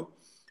that I know,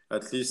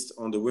 at least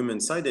on the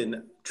women's side.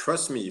 And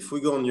trust me, if we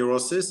go on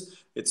neurosis,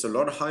 it's a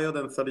lot higher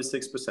than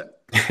 36%.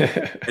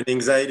 And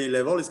anxiety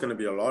level is going to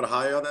be a lot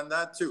higher than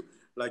that too.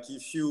 Like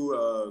if you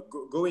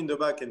go in the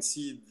back and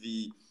see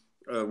the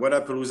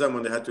Wadapalooza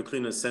when they had to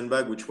clean a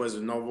sandbag, which was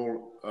a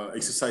novel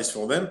exercise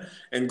for them,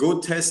 and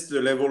go test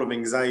the level of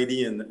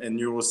anxiety and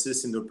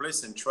neurosis in the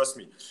place, and trust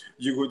me,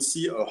 you would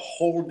see a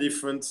whole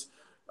different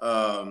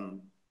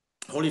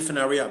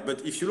area.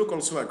 But if you look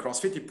also at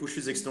CrossFit, it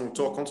pushes external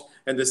torque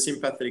and the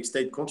sympathetic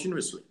state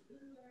continuously,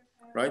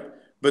 right?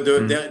 But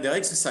their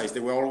exercise, they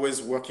were always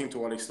working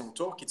toward external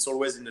torque. It's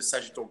always in the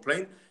sagittal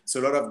plane. It's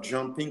a lot of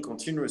jumping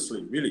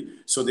continuously, really.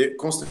 So they're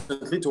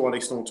constantly toward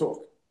external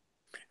torque.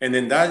 And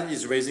then that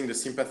is raising the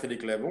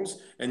sympathetic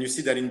levels. And you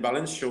see that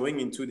imbalance showing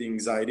into the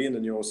anxiety and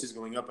the neurosis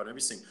going up and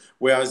everything.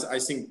 Whereas I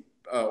think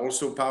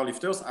also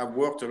powerlifters have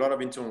worked a lot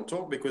of internal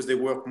torque because they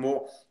work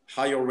more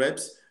higher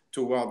reps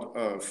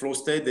toward flow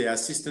state. The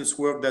assistance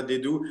work that they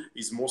do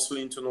is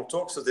mostly internal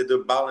torque. So there's a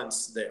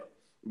balance there.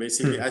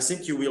 Basically, I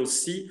think you will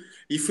see,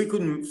 if we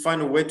couldn't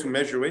find a way to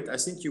measure it, I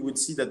think you would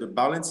see that the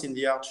balance in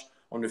the arch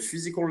on the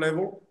physical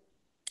level,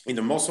 in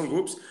the muscle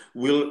groups,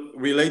 will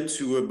relate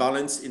to a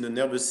balance in the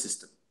nervous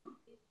system.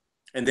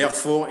 And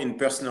therefore, in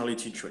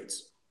personality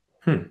traits.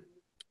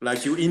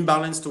 Like you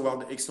imbalance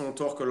toward external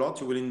torque a lot,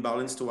 you will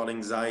imbalance toward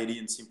anxiety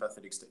and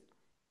sympathetic state.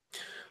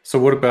 So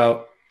what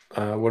about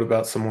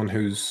someone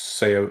who's,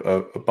 say, a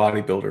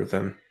bodybuilder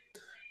then?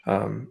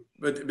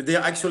 But they're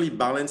actually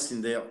balanced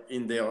in their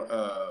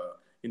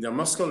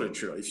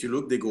musculature. If you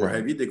look, they go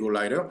heavy, they go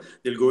lighter,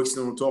 they'll go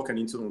external torque and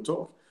internal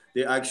torque.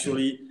 They're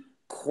actually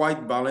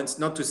quite balanced.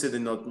 Not to say they're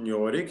not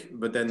neurotic,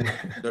 but then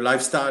the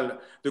lifestyle,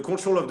 the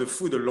control of the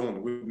food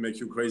alone would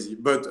make you crazy.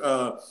 But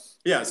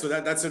so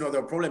that's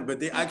another problem. But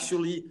they're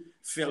actually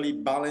fairly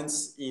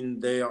balanced in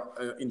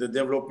the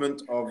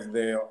development of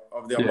their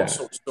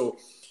muscles. So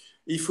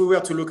if we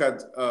were to look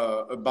at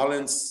a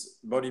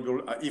balanced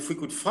bodybuilder, if we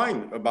could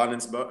find a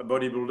balanced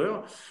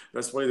bodybuilder,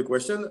 that's probably the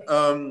question.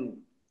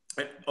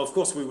 Of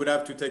course, we would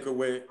have to take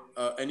away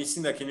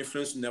anything that can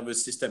influence the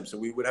nervous system. So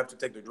we would have to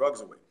take the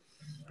drugs away.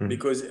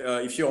 Because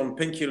if you're on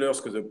painkillers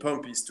because the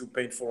pump is too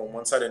painful on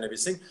one side and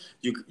everything,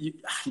 you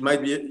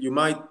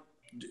might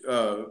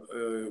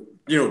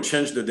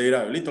change the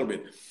data a little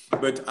bit.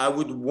 But I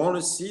would want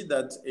to see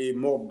that a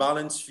more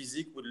balanced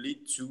physique would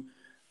lead to,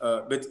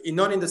 but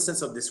not in the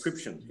sense of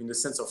description, in the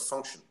sense of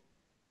function,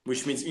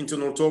 which means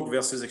internal torque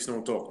versus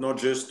external torque, not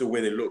just the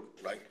way they look,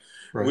 right?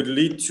 Would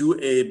lead to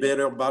a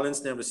better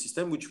balanced nervous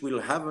system, which will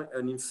have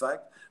an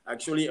effect, I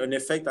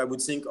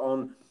would think,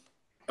 on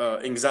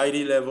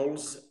anxiety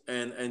levels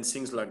and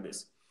things like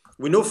this.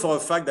 We know for a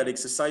fact that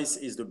exercise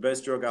is the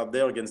best drug out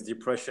there against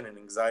depression and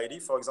anxiety,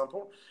 for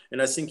example. And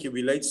I think it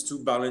relates to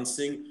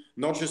balancing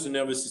not just the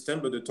nervous system,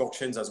 but the torque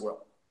chains as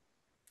well.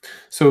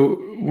 So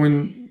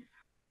when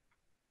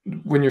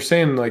you're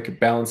saying like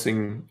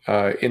balancing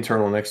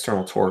internal and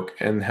external torque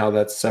and how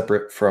that's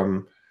separate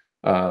from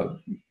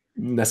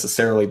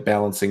necessarily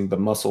balancing the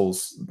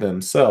muscles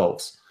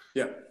themselves,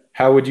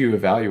 how would you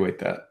evaluate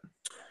that?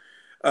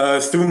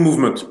 Through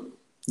movement.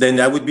 Then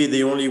that would be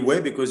the only way,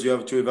 because you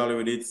have to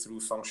evaluate it through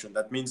function.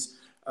 That means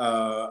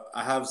I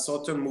have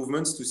certain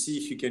movements to see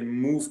if you can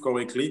move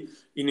correctly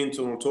in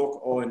internal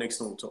torque or in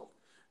external torque.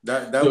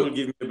 That will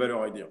give me a better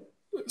idea.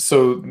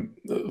 So,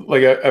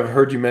 like I've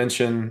heard you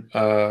mention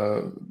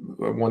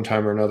one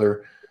time or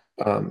another,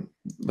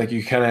 like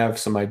you kind of have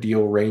some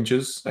ideal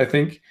ranges, I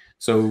think.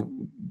 So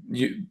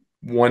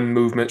one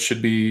movement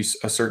should be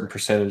a certain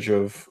percentage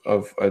of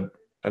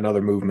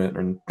another movement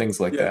and things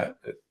like Yeah.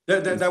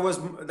 that. That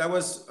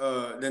was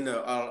then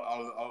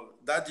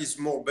that is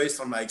more based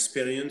on my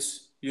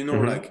experience,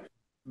 Mhm. like,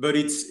 but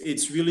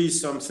it's really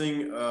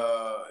something.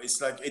 It's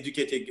like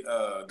educated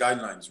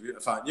guidelines.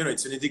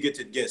 It's an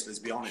educated guess. Let's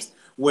be honest.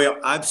 Where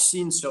I've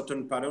seen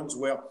certain patterns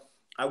where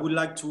I would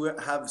like to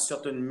have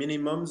certain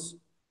minimums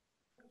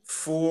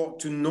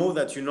to know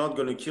that you're not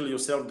going to kill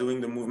yourself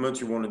doing the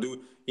movement you want to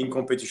do in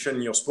competition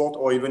in your sport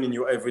or even in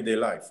your everyday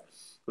life.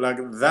 Like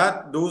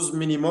that, those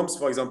minimums,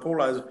 for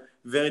example, are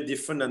very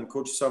different than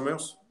Coach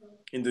Summers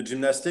in the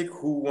gymnastic,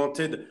 who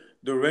wanted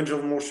the range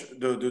of motion,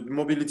 the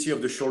mobility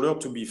of the shoulder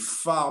to be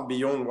far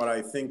beyond what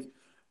I think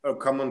a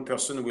common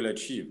person will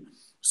achieve.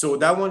 So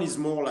that one is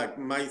more like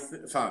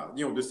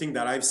the thing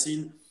that I've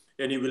seen,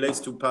 and it relates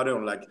to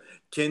pattern. Like,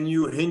 can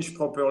you hinge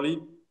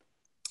properly?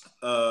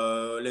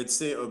 Let's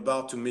say a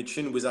bar to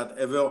mid-chin without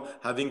ever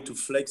having to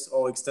flex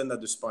or extend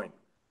at the spine.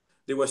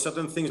 There were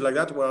certain things like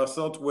that where I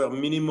thought were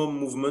minimum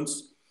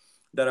movements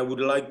that I would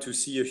like to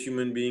see a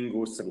human being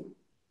go through,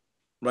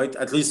 right?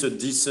 At least a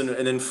decent,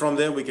 and then from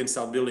there we can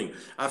start building.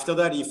 After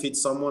that, if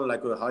it's someone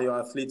like a higher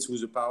athlete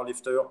who's a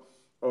powerlifter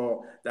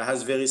or that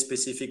has very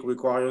specific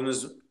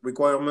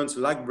requirements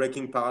like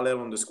breaking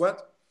parallel on the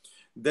squat,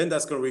 then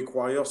that's going to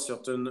require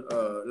certain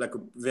like a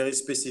very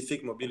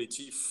specific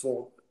mobility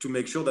to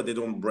make sure that they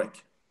don't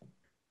break.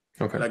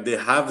 Okay. Like they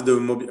have the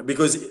mobility,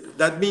 because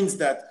that means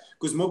that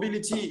because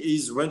mobility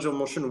is range of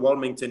motion while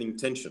maintaining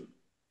tension.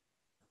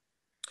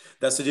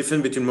 That's the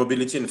difference between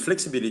mobility and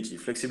flexibility.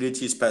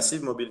 Flexibility is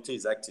passive, mobility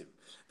is active.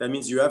 That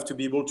means you have to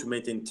be able to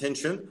maintain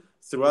tension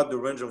throughout the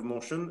range of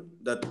motion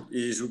that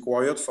is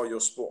required for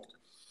your sport.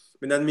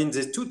 And that means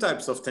there's two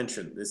types of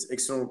tension. There's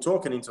external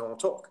torque and internal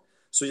torque.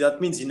 So that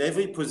means in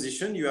every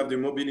position, you have the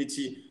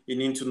mobility in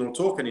internal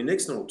torque and in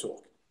external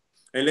torque.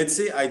 And let's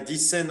say I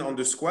descend on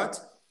the squat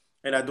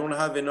and I don't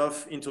have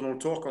enough internal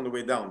torque on the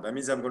way down. That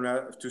means I'm going to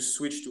have to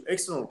switch to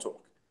external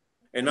torque.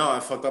 And now I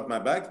fucked up my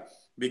back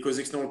because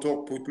external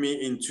torque put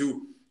me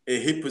into a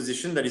hip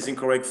position that is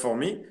incorrect for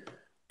me.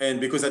 And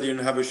because I didn't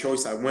have a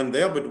choice, I went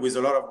there, but with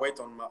a lot of weight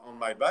on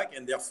my back.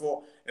 And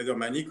therefore, either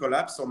my knee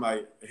collapsed or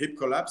my hip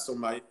collapsed or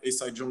my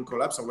SI joint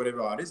collapsed or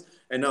whatever it is.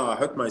 And now I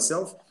hurt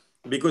myself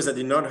because I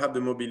did not have the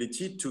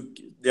mobility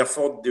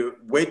therefore, the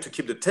way to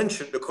keep the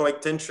tension, the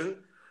correct tension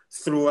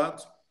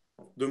throughout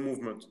the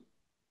movement.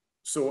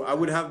 So I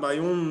would have my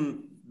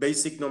own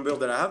basic number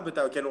that I have, but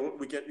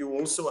you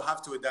also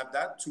have to adapt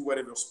that to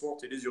whatever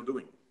sport it is you're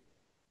doing.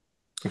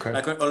 Okay.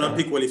 Like an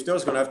Olympic weightlifter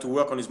is going to have to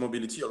work on his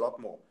mobility a lot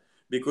more,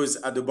 because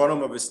at the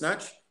bottom of a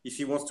snatch, if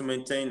he wants to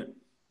maintain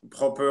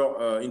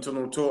proper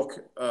internal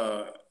torque,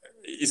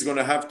 he's going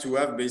to have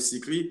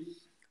basically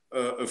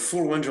a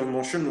full range of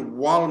motion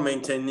while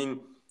maintaining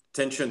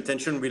tension.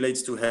 Tension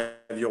relates to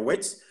heavier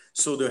weights.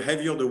 So the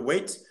heavier the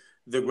weight,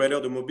 the greater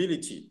the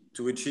mobility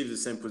to achieve the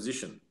same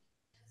position.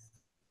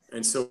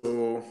 And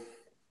so,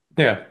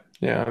 yeah,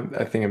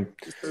 I think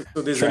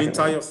so there's an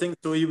entire thing.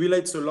 So it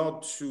relates a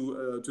lot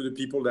to the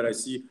people that I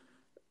see.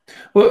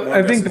 Well,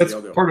 I think that's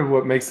part of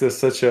what makes this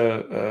such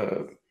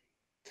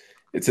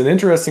it's an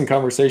interesting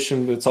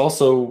conversation, but it's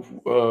also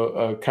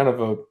a kind of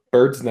a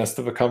bird's nest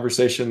of a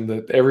conversation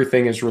that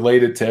everything is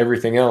related to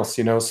everything else,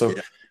 so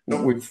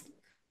we've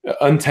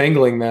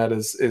untangling that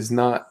is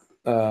not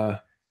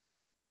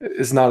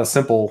a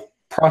simple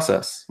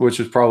process, which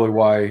is probably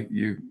why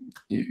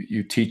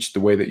you teach the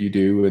way that you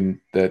do, and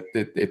that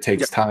it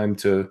takes time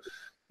to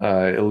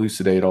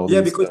elucidate all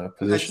these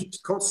positions. I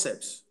teach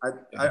concepts.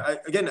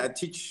 I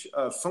teach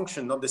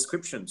function, not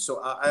description.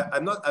 So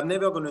I'm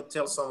never going to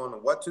tell someone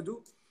what to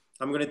do.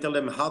 I'm going to tell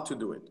them how to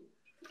do it,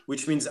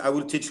 which means I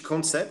will teach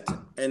concept,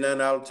 and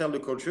then I'll tell the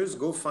coaches,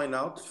 go find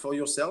out for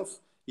yourself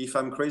if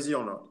I'm crazy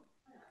or not.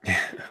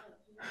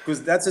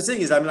 Because that's the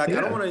thing is, I'm like, I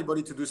don't want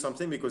anybody to do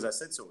something because I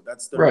said so.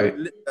 That's right.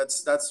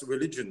 That's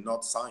religion,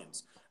 not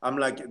science. I'm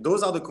like,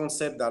 those are the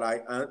concepts that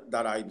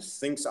I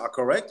think are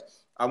correct.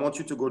 I want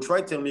you to go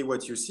try, tell me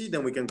what you see,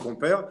 then we can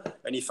compare.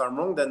 And if I'm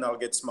wrong, then I'll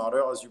get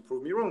smarter as you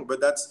prove me wrong. But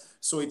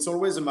it's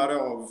always a matter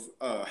of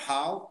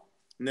how,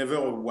 never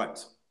of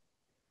what.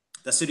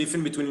 That's the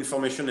difference between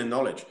information and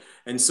knowledge.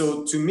 And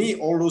so to me,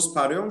 all those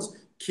patterns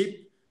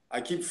I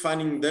keep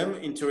finding them,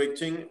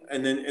 interacting,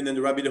 and then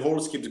the rabbit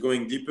holes keeps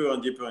going deeper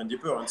and deeper and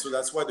deeper. And so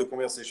that's why the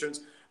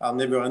conversations are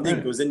never ending,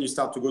 because then you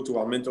start to go to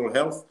our mental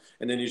health,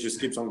 and then it just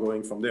keeps on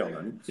going from there.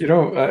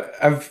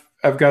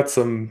 I've got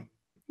some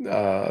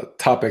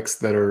topics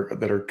that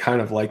are kind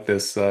of like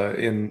this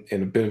in a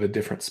bit of a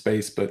different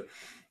space, but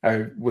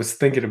I was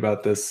thinking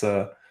about this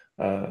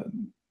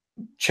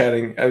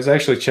chatting. I was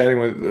actually chatting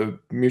with a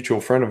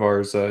mutual friend of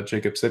ours,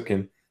 Jacob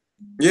Sipkin.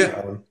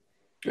 Yeah.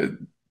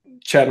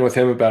 Chatting with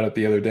him about it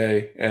the other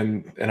day,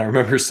 and I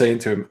remember saying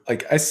to him,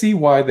 like, I see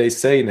why they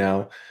say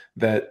now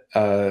that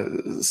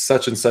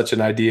such and such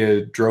an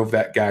idea drove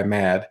that guy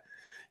mad.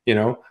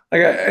 Like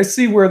I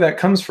see where that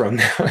comes from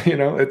now.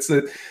 It's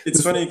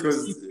funny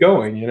because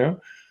going.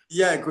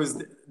 Yeah,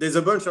 because there's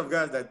a bunch of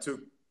guys that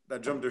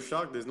jumped the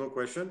shark. There's no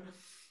question.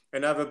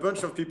 And I have a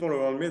bunch of people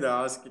around me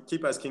that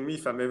keep asking me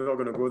if I'm ever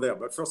going to go there.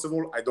 But first of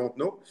all, I don't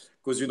know,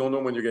 because you don't know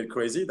when you get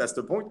crazy. That's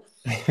the point.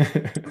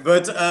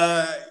 But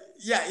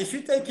yeah, if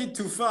you take it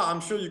too far,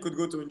 I'm sure you could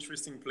go to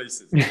interesting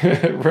places.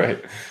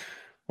 Right.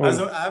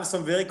 Well, I have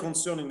some very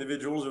concerned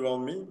individuals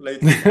around me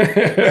lately,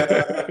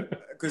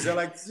 because they're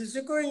like,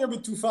 you're going a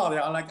bit too far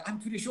there. I'm like, I'm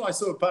pretty sure I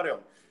saw a pattern.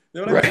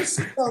 They're like, right. just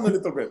sit down a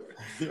little bit.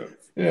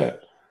 Yeah.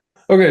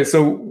 Okay,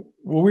 so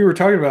we were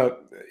talking about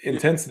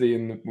intensity,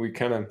 and we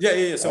kind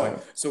of Sorry.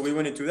 So we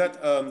went into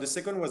that. The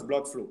second was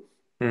blood flow.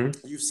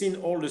 Mm-hmm. You've seen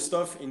all the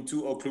stuff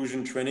into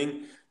occlusion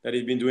training that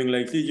he's been doing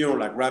lately, you know,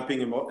 like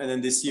wrapping and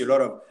then they see a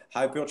lot of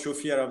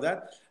hypertrophy out of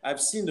that.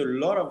 I've seen a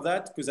lot of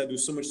that because I do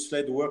so much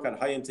sled work at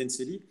high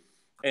intensity,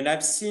 and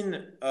I've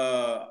seen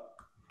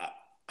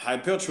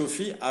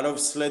hypertrophy out of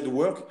sled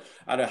work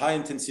at a high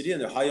intensity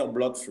and a higher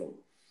blood flow.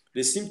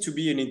 There seems to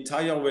be an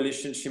entire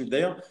relationship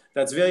there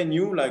that's very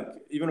new, like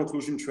even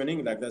occlusion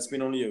training, like that's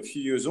been only a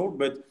few years old,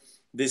 but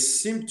they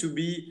seem to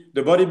be,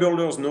 the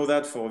bodybuilders know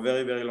that for a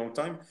very, very long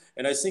time.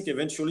 And I think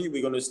eventually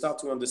we're going to start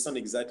to understand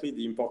exactly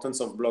the importance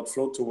of blood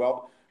flow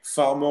toward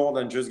far more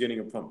than just getting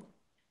a pump.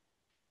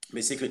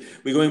 Basically,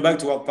 we're going back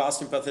toward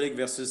parasympathetic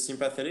versus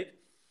sympathetic.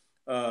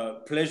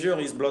 Pleasure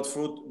is blood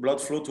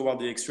flow toward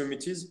the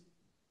extremities.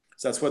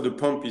 So that's why the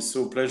pump is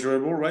so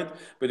pleasurable, right?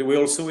 But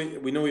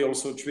we know it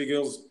also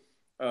triggers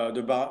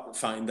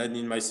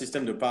in my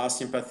system, the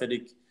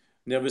parasympathetic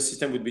nervous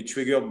system would be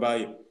triggered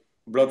by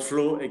blood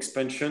flow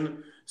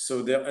expansion.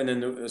 So there, and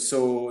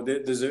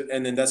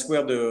then that's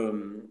where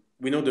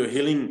we know the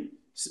healing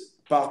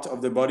part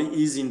of the body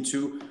is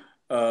into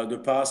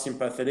the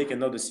parasympathetic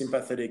and not the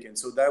sympathetic. And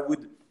so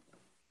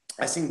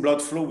I think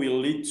blood flow will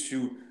lead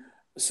to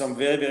some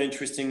very, very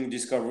interesting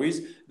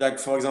discoveries. Like,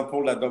 for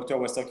example, that doctor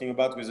was talking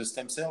about with the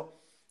stem cell.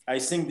 I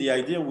think the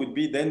idea would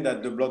be then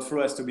that the blood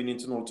flow has to be an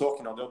internal torque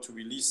in order to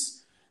release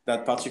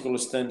that particular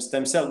stem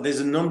cell. There's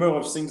a number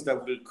of things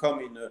that will come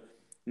in the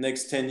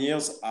next 10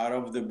 years out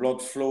of the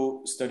blood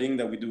flow studying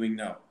that we're doing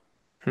now.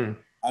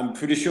 I'm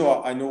pretty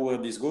sure I know where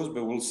this goes,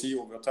 but we'll see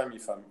over time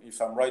if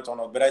I'm right or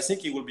not. But I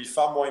think it will be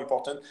far more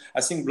important.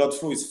 I think blood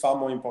flow is far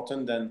more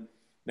important than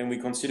we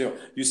consider.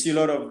 You see a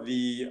lot of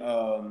the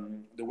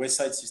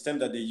Westside system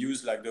that they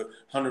use, like the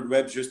 100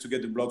 reps just to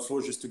get the blood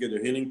flow, just to get the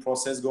healing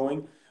process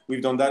going.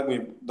 We've done that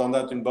in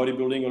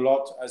bodybuilding a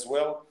lot as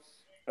well.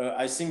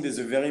 I think there's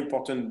a very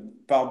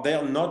important part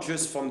there, not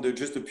just from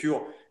just a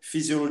pure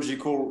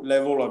physiological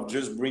level of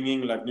just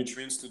bringing like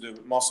nutrients to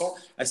the muscle.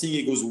 I think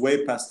it goes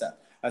way past that.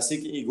 I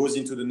think it goes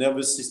into the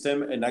nervous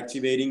system and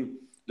activating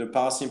the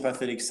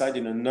parasympathetic side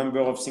in a number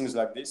of things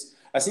like this.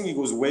 I think it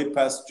goes way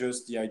past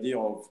just the idea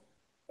of,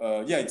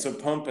 it's a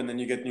pump and then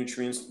you get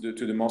nutrients to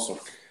the muscle.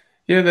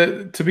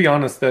 Yeah, to be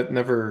honest, that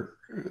never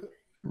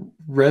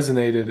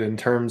resonated in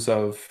terms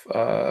of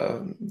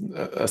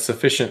a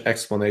sufficient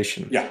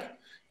explanation. Yeah.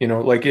 You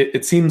know, like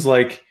it seems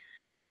like,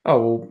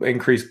 oh, well,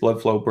 increased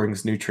blood flow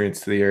brings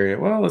nutrients to the area.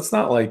 Well, it's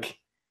not like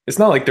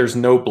there's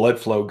no blood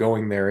flow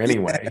going there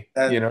anyway.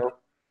 You know,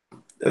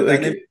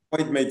 that never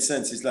quite made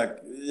sense. It's like,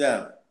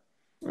 yeah,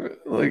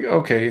 like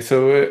okay,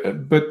 so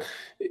but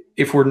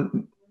if we're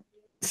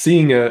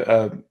seeing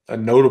a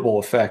notable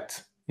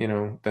effect, you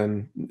know,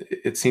 then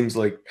it seems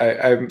like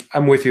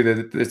I'm with you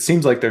that it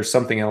seems like there's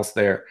something else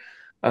there.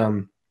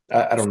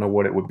 I don't know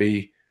what it would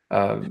be.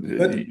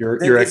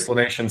 Your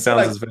explanation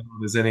sounds as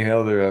valid as any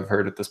other I've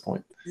heard at this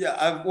point.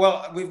 Yeah,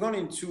 we've gone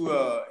into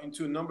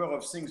a number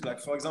of things. Like,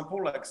 for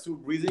example, like through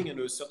breathing and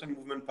a certain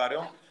movement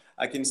pattern,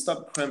 I can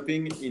stop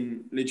cramping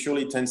in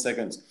literally 10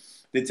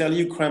 seconds. They tell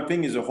you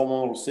cramping is a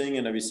hormonal thing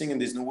and everything, and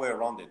there's no way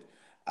around it.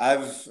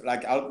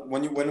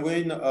 When we're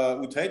in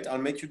Utrecht, I'll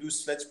make you do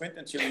sled sprint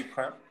until you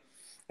cramp,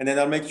 and then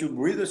I'll make you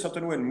breathe a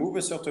certain way and move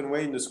a certain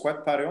way in the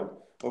squat pattern,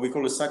 what we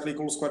call a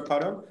cyclical squat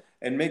pattern,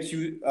 and make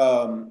you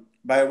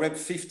by rep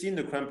 15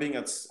 the cramping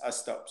has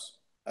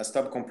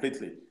stopped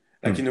completely,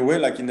 like in a way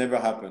like it never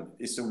happened.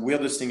 It's the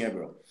weirdest thing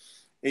ever.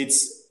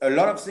 It's a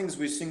lot of things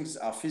we think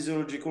are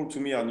physiological to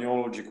me are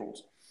neurological.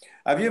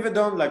 Have you ever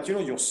done, like, you know,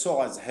 you're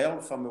sore as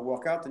hell from a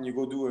workout and you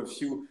go do a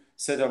few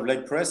set of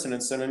leg press and then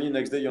suddenly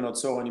next day you're not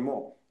sore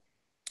anymore?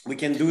 We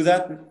can do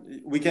that.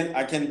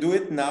 I can do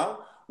it now,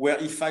 where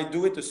if I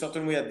do it a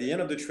certain way at the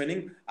end of the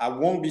training, I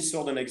won't be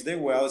sore the next day.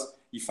 Whereas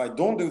if I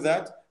don't do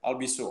that, I'll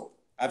be sore.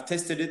 I've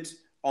tested it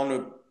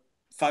on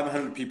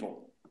 500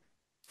 people.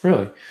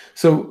 Really?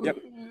 So yep.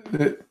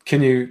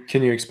 Can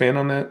you expand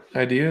on that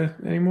idea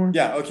anymore?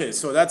 Yeah. Okay.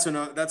 So that's a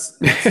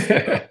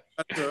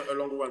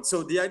longer one.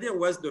 So the idea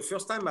was, the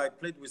first time I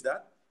played with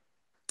that,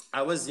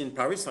 I was in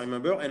Paris, I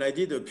remember, and I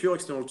did a pure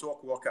external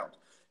torque workout.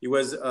 It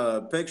was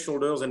pec,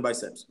 shoulders, and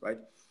biceps, right?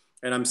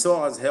 And I'm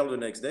sore as hell the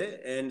next day.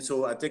 And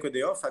so I take a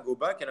day off, I go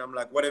back, and I'm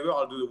like, whatever,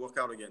 I'll do the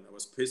workout again. I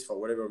was pissed for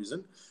whatever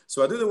reason.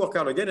 So I do the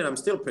workout again, and I'm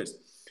still pissed.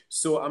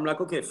 So I'm like,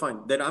 okay,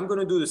 fine. Then I'm going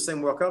to do the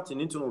same workout in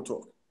internal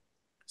torque.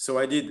 So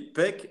I did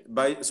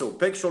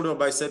pec, shoulder,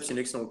 biceps in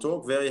external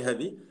torque, very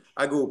heavy.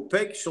 I go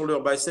pec, shoulder,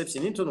 biceps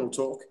in internal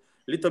torque,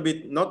 little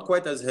bit, not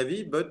quite as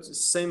heavy, but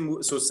same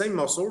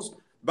muscles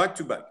back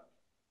to back,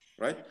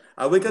 right?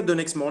 I wake up the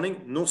next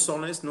morning, no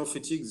soreness, no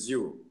fatigue,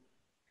 zero.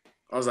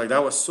 I was like,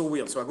 that was so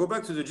weird. So I go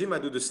back to the gym, I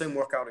do the same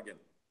workout again.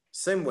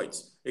 Same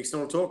weights,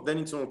 external torque, then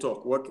internal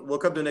torque.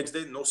 Woke up the next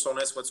day, no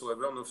soreness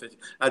whatsoever, no fatigue.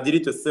 I did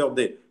it a third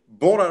day.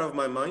 Bored out of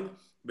my mind,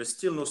 but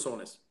still no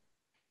soreness.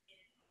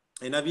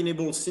 And I've been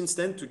able since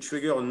then to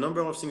trigger a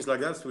number of things like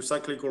that through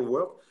cyclical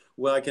work,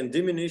 where I can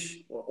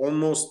diminish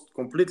almost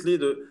completely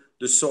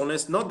the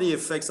soreness, not the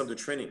effects of the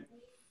training.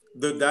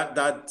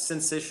 That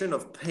sensation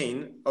of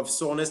pain, of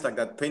soreness, like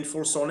that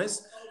painful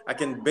soreness, I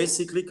can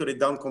basically cut it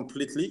down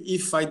completely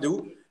if I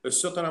do a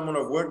certain amount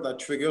of work that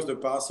triggers the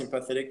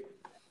parasympathetic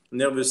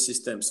nervous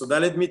system. So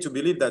that led me to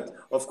believe that,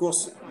 of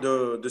course,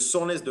 the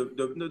soreness,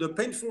 the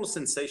painful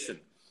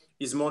sensation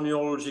is more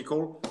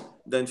neurological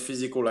than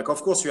physical. Like,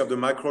 of course, you have the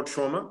micro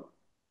trauma,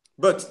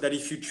 but that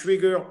if you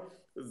trigger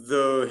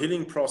the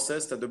healing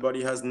process that the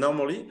body has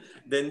normally,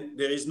 then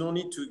there is no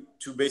need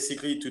to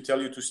basically to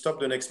tell you to stop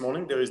the next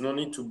morning. There is no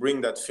need to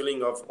bring that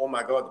feeling of, oh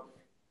my God,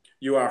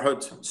 you are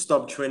hurt,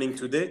 stop training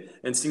today,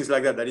 and things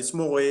like that. That it's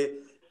more a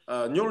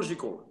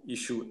neurological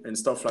issue and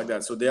stuff like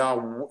that. So they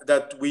are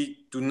that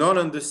we do not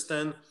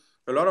understand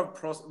a lot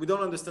of we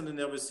don't understand the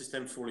nervous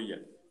system fully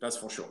yet. That's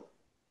for sure.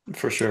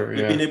 For sure, yeah.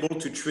 We've been able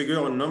to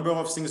trigger a number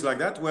of things like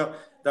that where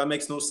that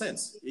makes no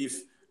sense.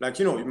 If, like,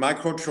 you know,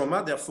 micro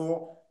trauma,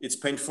 therefore it's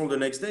painful the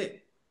next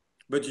day.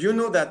 But you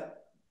know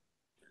that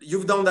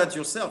you've done that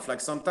yourself.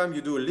 Like sometimes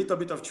you do a little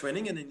bit of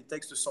training and then it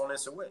takes the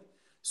soreness away.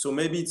 So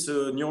maybe it's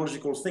a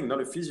neurological thing,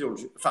 not a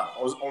physiological,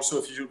 also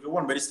a physiological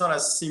one, but it's not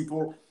as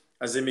simple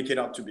as they make it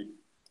out to be.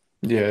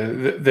 Yeah,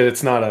 that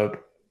it's not a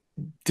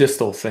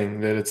distal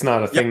thing, that it's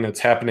not a thing that's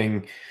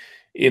happening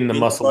in the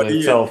muscle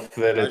itself,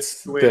 that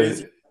it's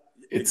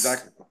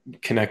exactly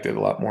connected a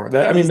lot more.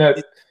 That, I mean,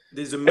 that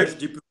there's a much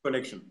deeper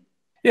connection.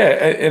 Yeah,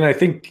 and I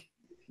think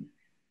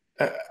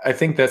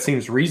that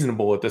seems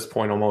reasonable at this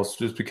point, almost,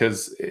 just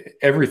because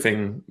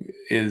everything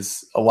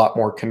is a lot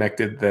more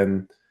connected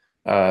than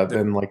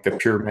like the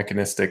pure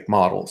mechanistic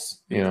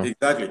models, you know.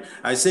 Exactly.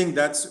 I think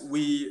that's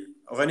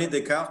René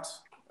Descartes,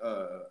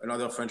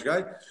 another French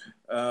guy,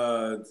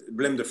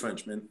 blame the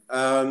French, man,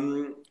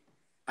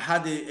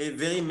 had a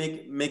very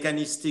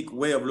mechanistic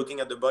way of looking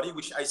at the body,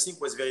 which I think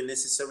was very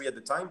necessary at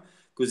the time,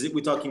 because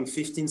we're talking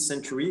 15th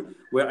century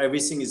where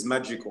everything is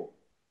magical.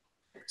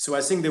 So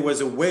I think there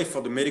was a way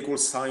for the medical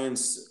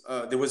science,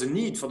 there was a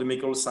need for the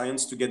medical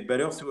science to get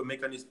better through a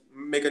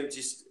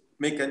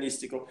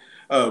mechanistical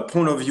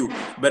point of view.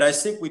 But I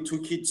think we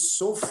took it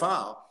so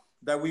far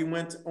that we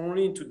went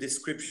only into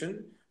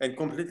description and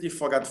completely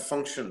forgot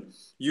function.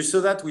 You saw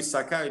that with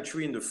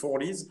psychiatry in the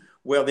 40s,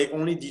 where they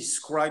only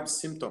describe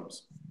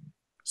symptoms.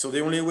 So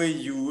the only way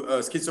you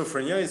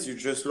schizophrenia is you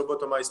just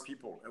lobotomize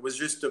people. It was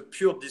just a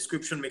pure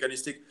description,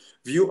 mechanistic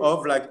view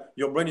of, like,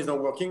 your brain is not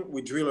working,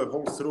 we drill a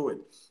hole through it.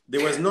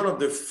 There was none of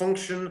the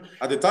function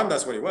at the time.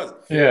 That's what it was.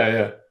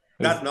 Yeah.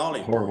 That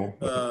knowledge. Horrible.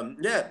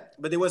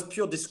 But there was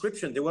pure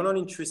description. They were not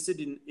interested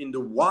in the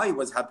why it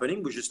was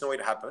happening. We just know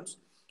it happens.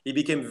 It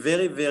became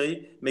very,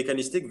 very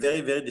mechanistic,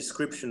 very, very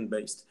description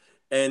based.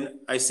 And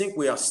I think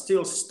we are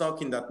still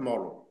stuck in that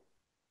model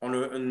on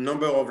a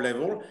number of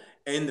levels.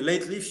 And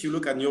lately, if you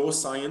look at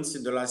neuroscience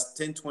in the last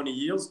 10, 20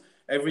 years,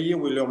 every year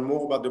we learn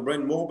more about the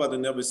brain, more about the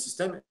nervous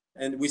system,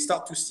 and we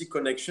start to see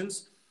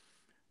connections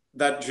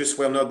that just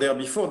were not there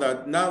before.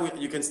 That now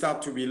you can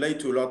start to relate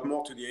to a lot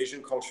more to the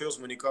Asian cultures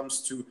when it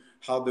comes to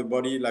how the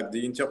body, like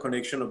the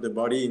interconnection of the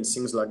body and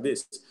things like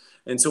this.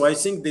 And so I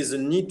think there's a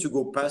need to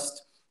go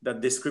past that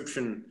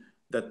description,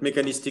 that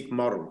mechanistic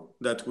model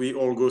that we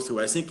all go through.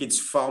 I think it's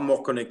far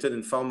more connected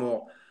and far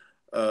more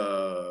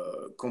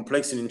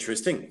complex and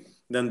interesting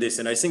than this.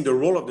 And I think the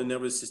role of the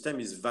nervous system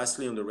is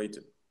vastly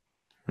underrated.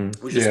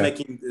 Which is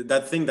making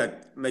that thing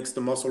that makes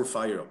the muscle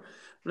fire.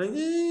 Like,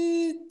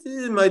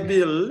 it might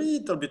be a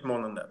little bit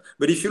more than that.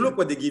 But if you look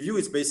what they give you,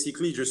 it's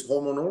basically just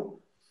hormonal.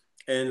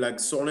 And like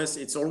soreness,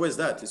 it's always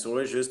that. It's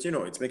always just,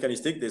 it's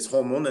mechanistic. There's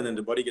hormone and then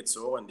the body gets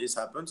sore and this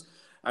happens.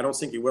 I don't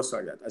think it works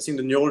like that. I think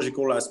the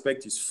neurological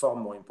aspect is far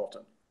more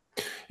important.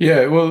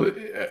 Yeah, well,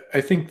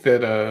 I think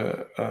that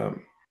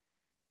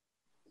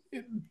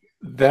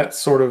that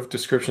sort of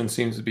description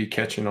seems to be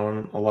catching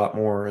on a lot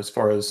more as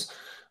far as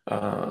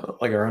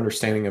like our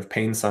understanding of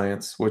pain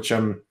science, which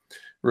I'm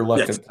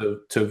reluctant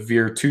to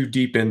veer too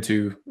deep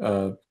into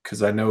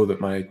because I know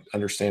that my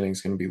understanding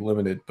is going to be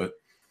limited. But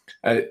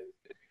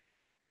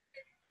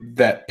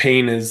that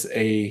pain is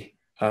a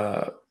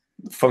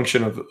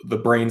function of the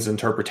brain's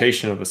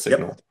interpretation of a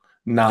signal.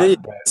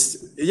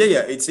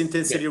 It's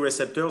intensity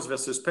receptors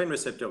versus pain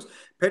receptors.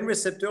 Pain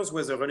receptors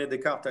was a René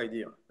Descartes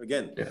idea,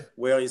 again,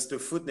 where it's the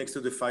foot next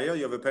to the fire,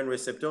 you have a pain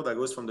receptor that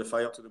goes from the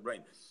fire to the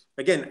brain.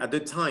 Again, at the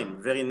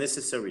time, very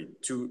necessary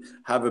to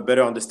have a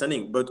better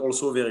understanding, but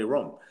also very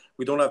wrong.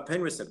 We don't have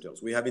pain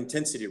receptors, we have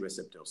intensity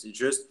receptors. It's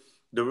just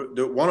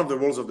the one of the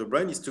roles of the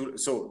brain is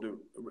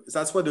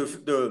that's why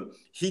the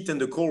heat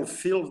and the cold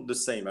feel the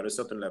same at a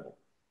certain level.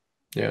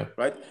 Yeah.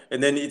 Right?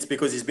 And then it's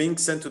because it's being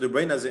sent to the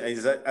brain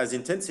as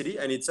intensity,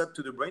 and it's up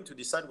to the brain to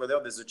decide whether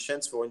there's a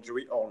chance for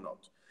injury or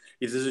not.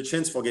 If there's a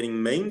chance for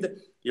getting maimed,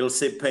 you'll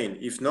say pain.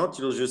 If not,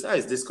 you'll just,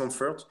 it's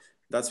discomfort.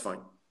 That's fine.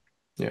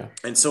 Yeah.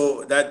 And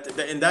so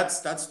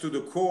that's to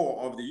the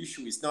core of the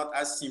issue. It's not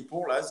as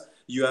simple as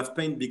you have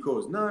pain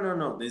because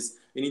no. There's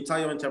an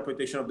entire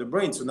interpretation of the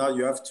brain. So now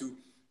you have to.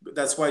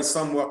 That's why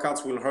some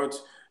workouts will hurt,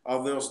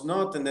 others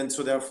not, and then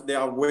so there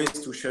are ways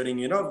to shutting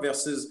it off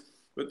versus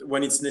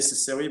when it's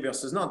necessary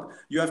versus not.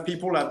 You have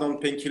people that have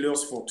done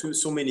painkillers for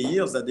so many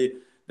years that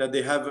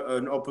they have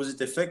an opposite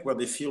effect where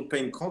they feel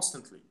pain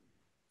constantly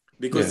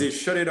because they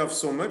shut it off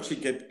so much.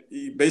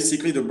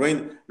 Basically the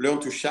brain learn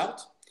to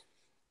shout.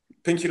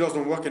 Painkillers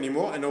don't work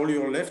anymore, and all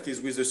you're left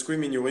is with a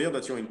scream in your ear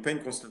that you're in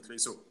pain constantly.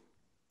 So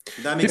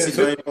that makes it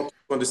very important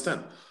to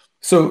understand.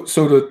 So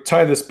to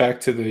tie this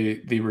back to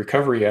the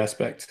recovery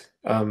aspect,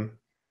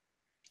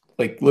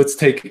 like let's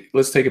take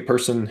a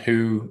person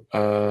who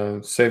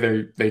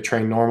say they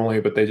train normally,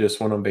 but they just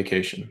went on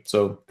vacation.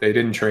 So they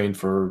didn't train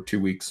for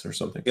 2 weeks or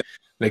something. Yeah.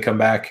 They come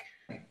back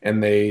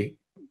and they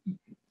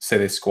say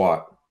they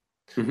squat.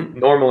 Mm-hmm.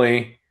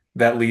 Normally,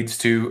 that leads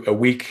to a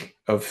week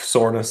of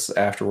soreness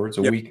afterwards,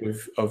 a week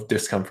of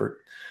discomfort.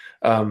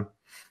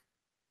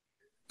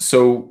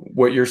 So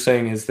what you're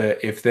saying is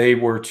that if they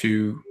were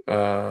to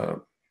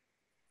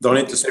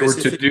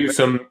do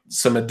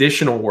some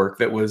additional work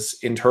that was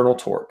internal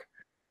torque,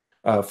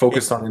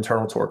 focused on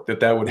internal torque,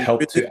 that would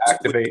help to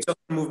activate a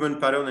certain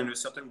movement pattern and a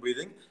certain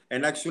breathing.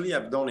 And actually,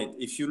 I've done it.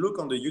 If you look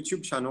on the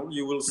YouTube channel,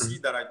 you will see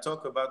that I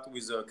talk about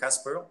with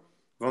Casper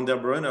van der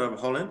Bruin of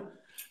Holland.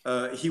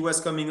 He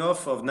was coming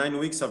off of 9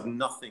 weeks of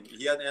nothing.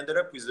 He had ended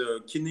up with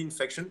a kidney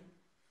infection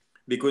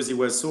because he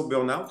was so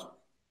burnt out.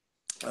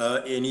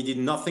 And he did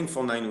nothing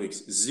for 9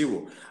 weeks,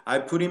 zero. I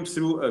put him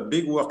through a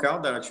big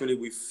workout that actually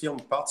we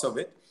filmed parts of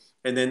it.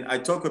 And then I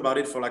talk about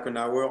it for like an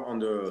hour on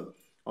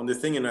the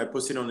thing, and I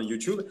posted it on the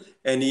YouTube.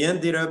 And he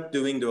ended up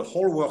doing the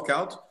whole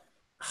workout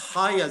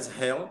high as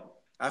hell.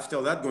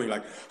 After that, going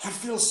like, I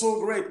feel so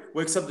great.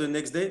 Wakes up the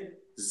next day,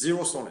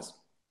 zero soreness.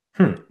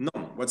 None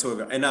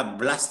whatsoever. And I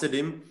blasted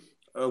him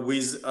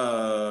with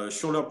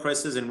shoulder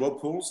presses and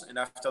rope pulls. And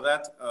after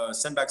that,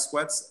 sandbag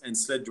squats and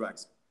sled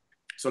drags.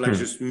 So like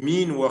just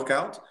mean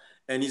workout.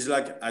 And he's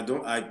like,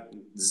 I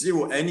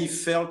zero. And he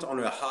felt on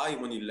a high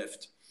when he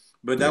left.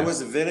 But that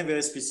was a very,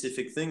 very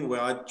specific thing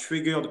where I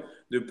triggered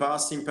the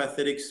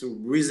parasympathetic through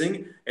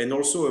breathing and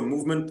also a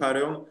movement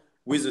pattern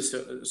with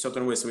a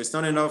certain way. So it's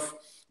not enough.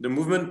 The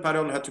movement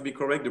pattern had to be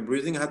correct. The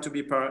breathing had to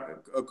be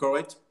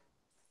correct.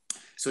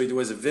 So it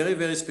was a very,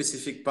 very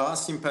specific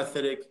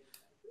parasympathetic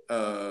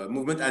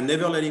movement. I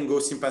never let him go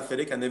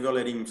sympathetic. I never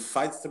let him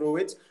fight through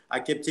it. I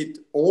kept it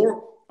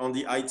all on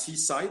the IT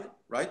side,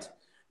 right?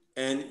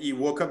 And he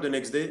woke up the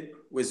next day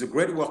with a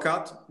great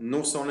workout,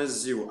 no soreness,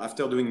 zero,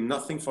 after doing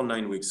nothing for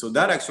 9 weeks. So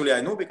that actually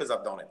I know because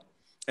I've done it.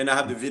 And I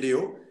have the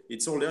video.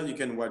 It's all there. You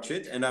can watch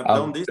it. And I've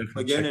done this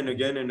again and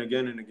again and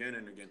again and again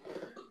and again.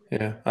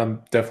 Yeah,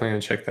 I'm definitely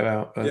going to check that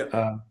out. But,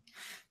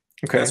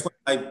 okay.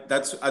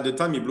 That's at the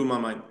time it blew my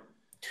mind.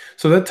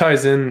 So that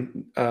ties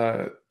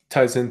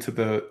into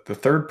the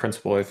third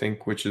principle, I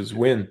think, which is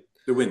win.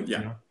 The win, yeah.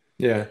 You know?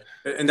 Yeah.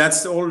 And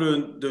that's all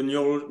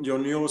your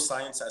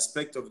neuroscience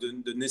aspect of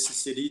the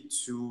necessity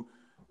to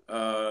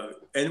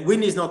and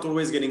win is not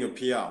always getting a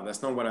PR.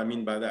 That's not what I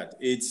mean by that.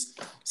 It's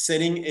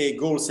setting a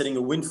goal, setting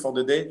a win for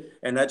the day,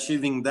 and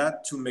achieving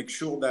that to make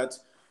sure that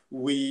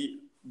we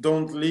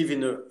don't live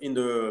in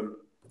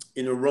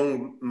a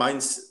wrong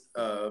mind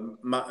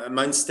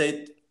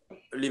state,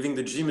 leaving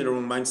the gym in a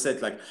wrong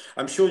mindset. Like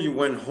I'm sure you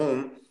went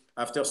home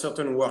after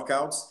certain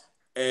workouts,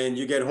 and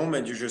you get home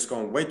and you just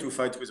can't wait to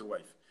fight with a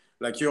wife.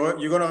 Like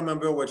you're gonna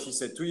remember what she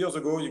said 2 years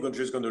ago. You're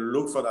just gonna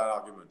look for that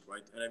argument,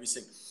 right? And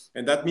everything.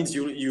 And that means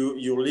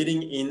you're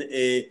leading in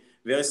a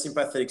very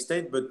sympathetic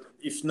state, but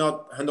if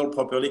not handled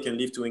properly, can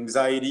lead to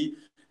anxiety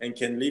and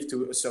can lead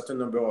to a certain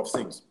number of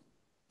things.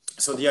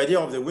 So the idea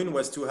of the win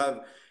was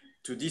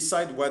to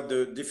decide what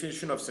the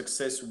definition of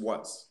success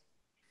was.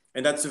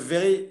 And that's a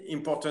very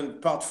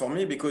important part for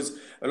me because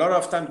a lot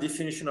of time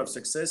definition of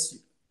success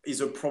is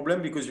a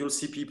problem because you'll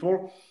see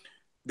people,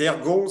 their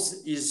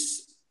goals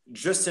is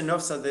just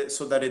enough so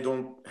that they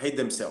don't hate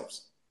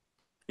themselves.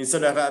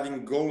 Instead of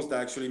having goals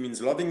that actually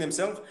means loving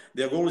themselves,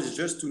 their goal is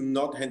just to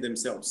not hate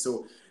themselves.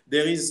 So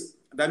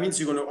that means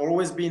you're going to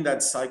always be in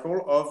that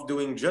cycle of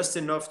doing just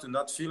enough to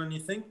not feel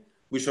anything,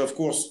 which of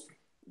course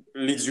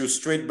leads you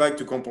straight back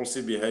to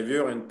compulsive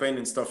behavior and pain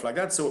and stuff like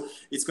that. So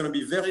it's going to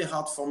be very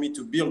hard for me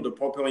to build the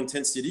proper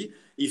intensity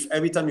if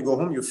every time you go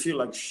home, you feel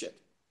like shit.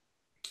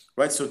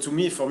 Right? So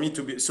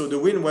so the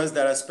win was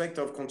that aspect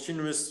of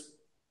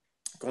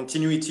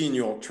continuity in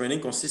your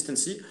training,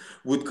 consistency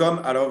would come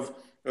out of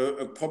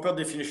a proper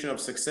definition of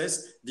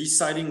success,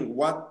 deciding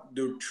what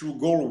the true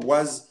goal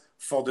was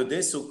for the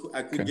day so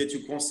I could get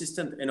you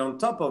consistent. And on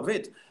top of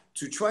it,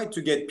 to try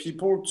to get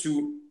people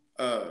to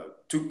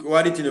go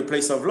at it in a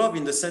place of love,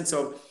 in the sense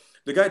of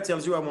the guy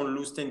tells you, I want to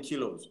lose 10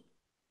 kilos.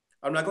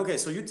 I'm like, okay,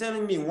 so you're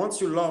telling me once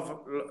you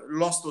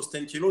lost those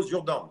 10 kilos,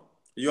 you're done.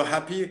 You're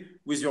happy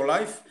with your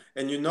life,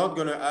 and you're not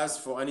going to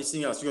ask for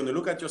anything else. You're going to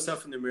look at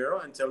yourself in the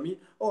mirror and tell me,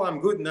 oh, I'm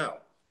good now.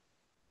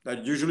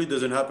 That usually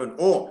doesn't happen.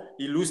 Or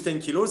you lose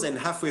 10 kilos, and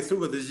halfway through,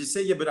 what does he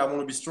say? Yeah, but I want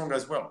to be strong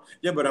as well.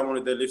 Yeah, but I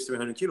want to deadlift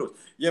 300 kilos.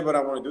 Yeah, but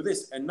I want to do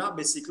this. And now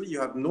basically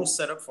you have no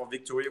setup for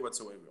victory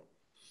whatsoever.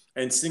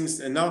 And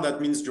now that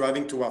means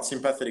driving towards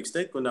sympathetic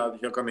state, because now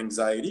here comes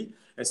anxiety.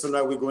 And so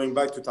now we're going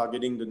back to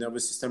targeting the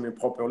nervous system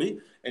improperly,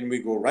 and we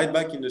go right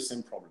back in the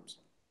same problems.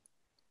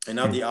 And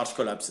now the arch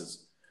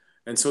collapses.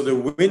 And so the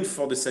win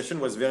for the session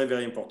was very,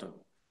 very important.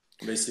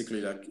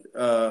 Basically,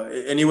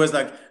 and it was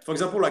like, for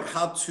example, like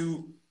how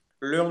to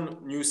learn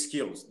new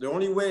skills. The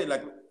only way,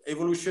 like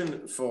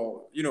evolution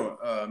for,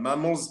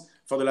 mammals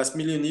for the last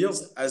million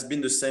years has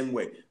been the same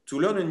way. To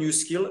learn a new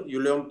skill,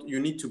 you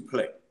need to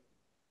play.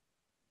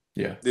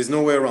 Yeah. There's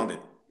no way around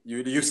it.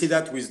 You see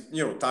that with,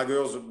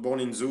 tigers born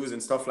in zoos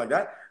and stuff like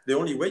that. The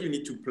only way, you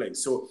need to play.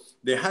 So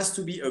there has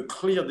to be a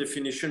clear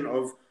definition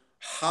of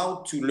how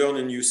to learn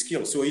a new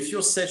skill. So if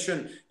your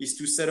session is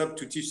to set up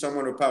to teach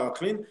someone a power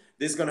clean,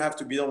 this is going to have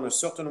to be done a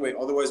certain way.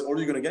 Otherwise, all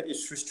you're going to get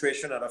is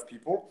frustration out of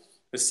people,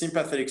 a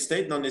sympathetic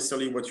state, not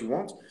necessarily what you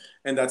want.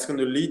 And that's going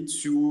to lead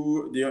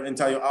to the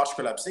entire arch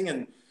collapsing,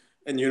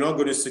 and you're not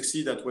going to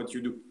succeed at what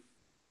you do.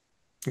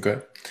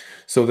 Okay.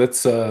 So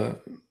that's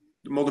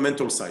more the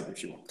mental side,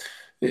 if you want.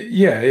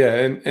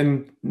 Yeah.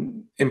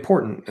 And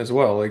important as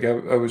well. Like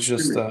I was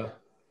just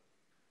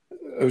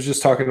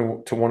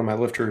talking to one of my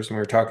lifters, and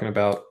we were talking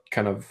about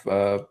kind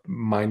of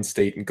mind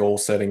state and goal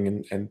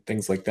setting and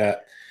things like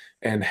that,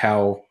 and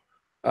how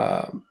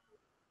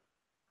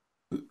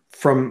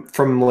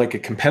from like a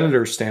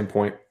competitor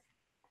standpoint,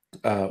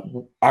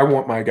 I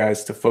want my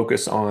guys to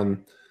focus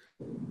on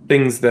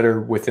things that are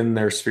within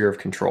their sphere of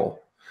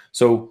control.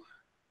 So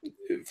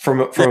from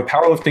a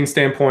powerlifting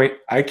standpoint,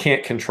 I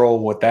can't control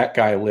what that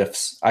guy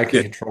lifts. I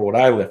can control what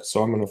I lift.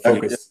 So I'm going to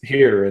focus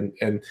here,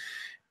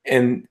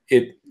 and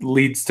it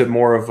leads to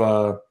more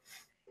of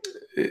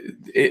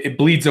it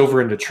bleeds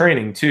over into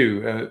training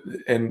too.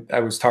 And I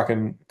was talked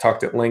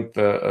at length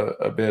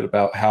a bit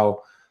about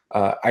how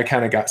I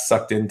kind of got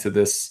sucked into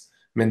this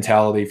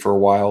mentality for a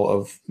while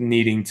of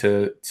needing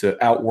to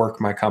outwork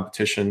my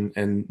competition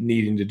and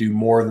needing to do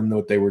more than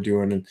what they were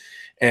doing,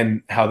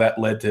 and how that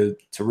led to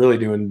really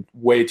doing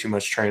way too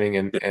much training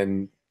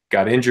and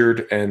got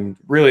injured. And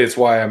really it's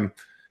why I'm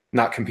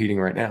not competing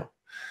right now.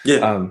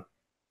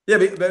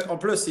 But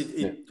plus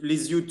it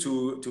leads you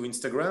to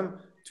Instagram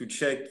to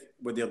check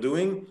what they're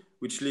doing,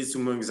 which leads to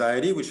more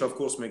anxiety, which of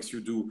course makes you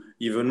do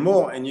even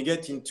more. And you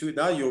get into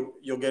now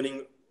you're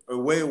getting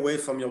away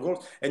from your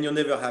goals, and you're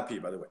never happy,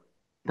 by the way.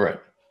 Right.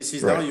 This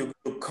is now you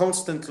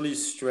constantly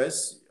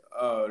stress.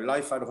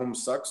 Life at home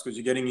sucks because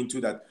you're getting into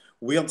that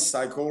weird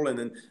cycle,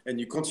 and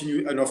you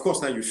continue. And of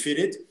course now you feed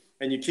it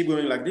and you keep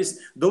going like this.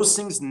 Those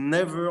things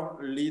never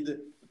lead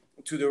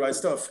to the right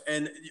stuff.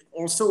 And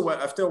also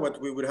after what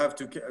we would have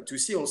to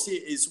see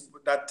is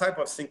that type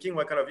of thinking,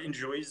 what kind of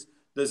injuries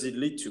does it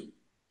lead to?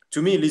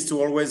 To me, it leads to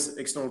always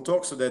external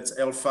torque. So that's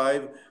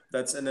L5.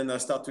 And then I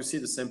start to see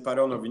the same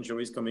pattern of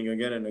injuries coming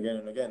again and again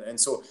and again. And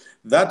so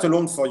that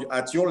alone for you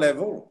at your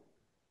level,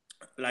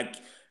 like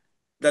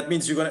that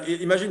means you're going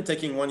to imagine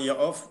taking 1 year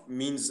off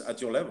means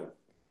at your level.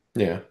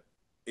 Yeah.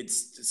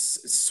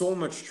 It's so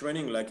much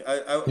training. Like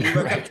we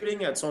were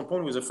calculating at some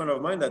point with a friend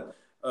of mine that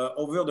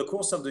over the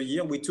course of the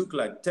year, we took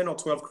like 10 or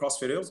 12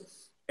 CrossFitters,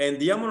 and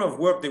the amount of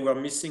work they were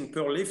missing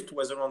per lift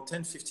was around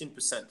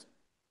 10-15%.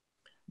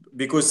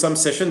 Because some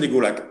session they go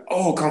like,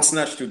 oh, can't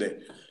snatch today.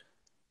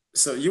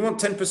 So you want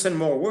 10%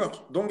 more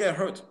work, don't get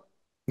hurt.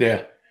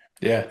 Yeah.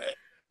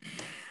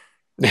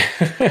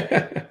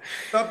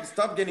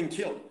 Stop getting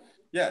killed.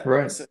 Yeah.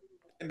 Right. So,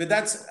 but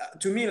that's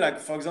to me, like,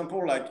 for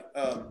example, like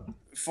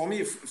for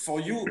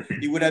you,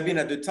 it would have been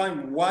at the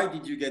time, why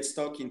did you get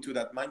stuck into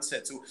that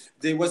mindset? So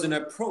there was an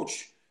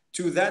approach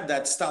to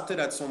that started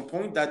at some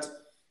point that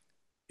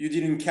you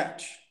didn't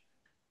catch.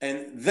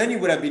 And then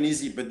it would have been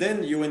easy, but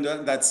then you're in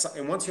that,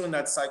 and once you're in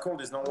that cycle,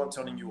 there's no one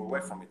turning you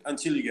away from it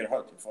until you get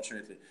hurt,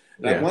 unfortunately.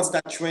 Like once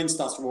that train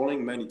starts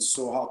rolling, man, it's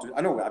so hard to,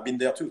 I know, I've been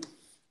there too.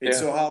 It's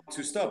so hard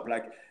to stop.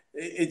 Like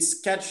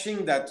it's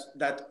catching that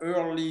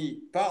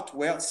early part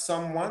where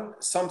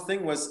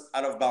something was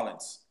out of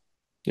balance.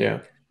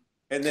 Yeah.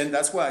 And then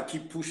that's why I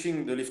keep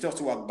pushing the lifter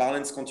toward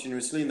balance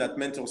continuously in that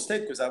mental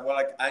state, because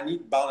I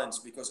need balance,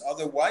 because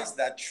otherwise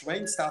that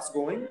train starts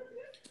going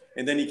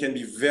and then it can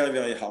be very,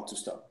 very hard to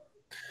stop.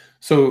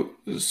 So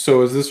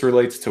as this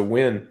relates to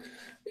win,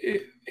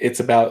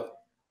 it's about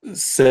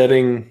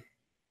setting,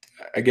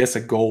 I guess, a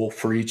goal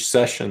for each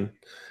session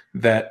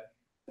that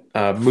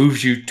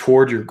moves you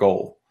toward your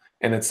goal.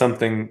 And it's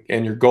something,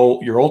 and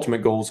your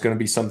ultimate goal is going to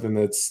be something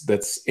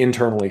that's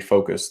internally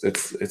focused.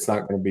 It's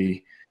not going to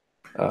be.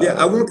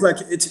 I won't like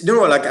it's,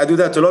 like I do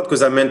that a lot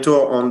because I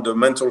mentor on the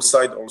mental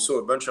side also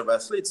a bunch of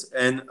athletes,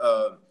 and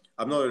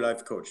I'm not a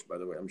life coach, by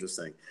the way. I'm just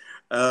saying.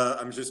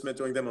 I'm just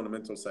mentoring them on the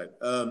mental side.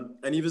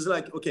 And he was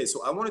like, okay,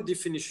 so I want a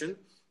definition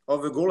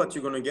of a goal that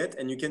you're going to get,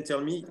 and you can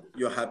tell me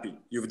you're happy.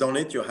 You've done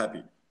it, you're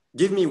happy.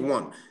 Give me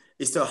one.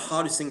 It's the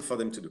hardest thing for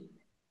them to do.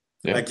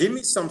 Yeah. Like, give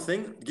me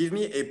something, give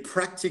me a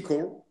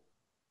practical,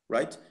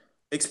 right,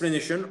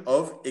 explanation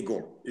of a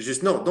goal. It's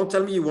just, no, don't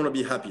tell me you want to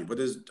be happy. What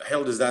the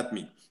hell does that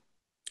mean?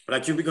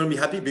 Like, you're going to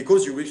be happy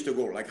because you reached the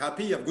goal. Like,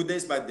 happy, you have good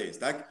days, bad days.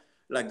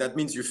 Like that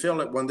means you feel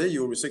like one day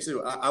you're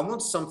successful. I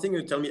want something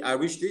to tell me, I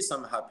reached this,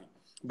 I'm happy.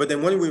 But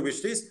then when we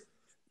reach this,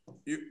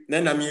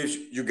 then I mean,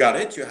 you got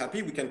it, you're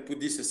happy, we can put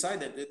this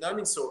aside. I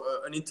mean, so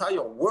an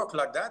entire work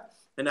like that.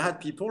 And I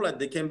had people that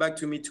they came back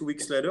to me 2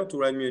 weeks later to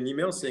write me an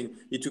email saying,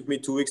 it took me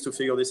 2 weeks to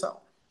figure this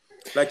out.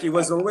 Like, it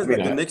was always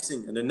like the next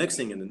thing and the next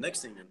thing and the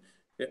next thing.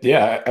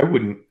 Yeah, I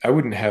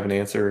wouldn't have an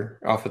answer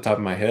off the top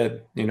of my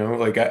head. You know,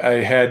 like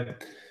I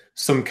had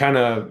some kind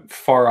of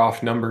far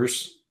off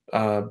numbers,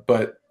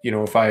 but you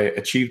know, if I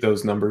achieved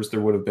those numbers, there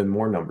would have been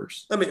more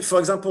numbers. I mean, for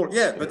example,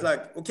 yeah, but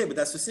like, okay, but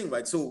that's the thing,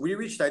 right? So we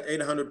reached that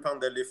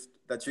 800-pound deadlift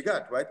that you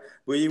got, right?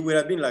 But it would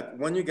have been like,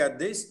 when you got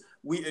this,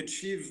 we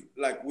achieve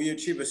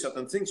a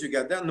certain things. You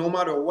got that. No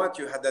matter what,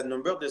 you had that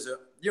number.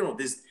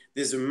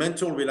 There's a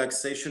mental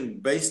relaxation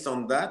based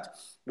on that.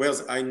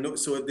 Whereas I know,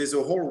 so there's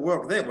a whole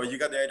work there where you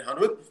got the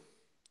 800,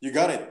 you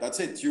got it.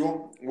 That's it.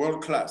 You're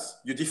world class.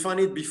 You define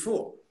it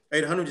before.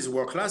 800 is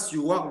world class.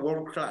 You are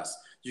world class.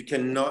 You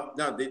cannot,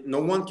 no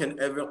one can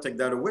ever take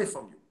that away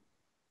from you.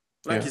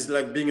 Like, it's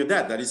like being a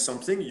dad. That is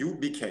something you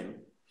became.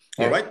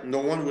 All right. No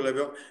one will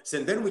ever.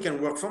 So then we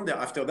can work from there.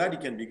 After that,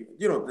 it can be,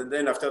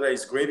 then after that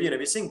is gravy and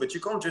everything. But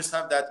you can't just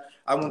have that.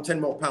 I want 10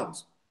 more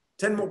pounds.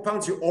 10 more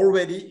pounds, you're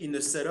already in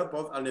the setup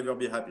of I'll never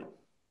be happy.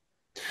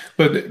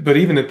 But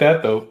even at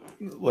that though,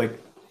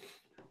 like,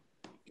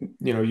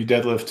 you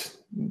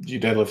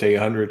deadlift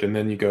 800 and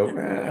then you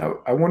go,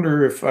 I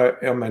wonder if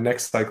on my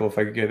next cycle, if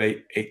I could get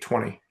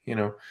 820,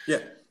 Yeah.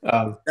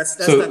 That's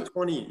that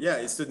 20. Yeah.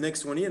 It's the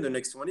next 20 and the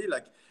next 20.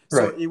 Like,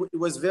 so right. It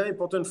was very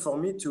important for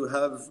me to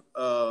have,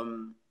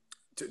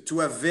 to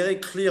have very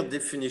clear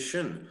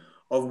definition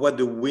of what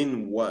the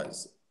win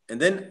was. And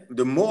then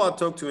the more I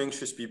talk to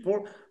anxious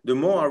people, the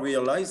more I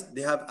realize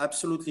they have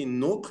absolutely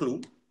no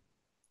clue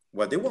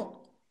what they want.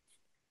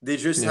 They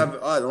just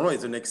have, I don't know,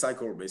 it's the next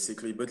cycle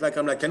basically. But like,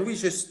 I'm like, can we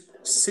just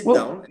sit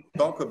down and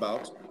talk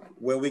about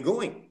where we're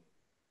going?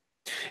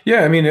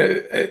 Yeah. I mean,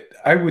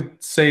 I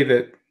would say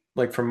that,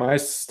 like, from my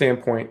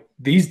standpoint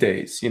these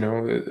days,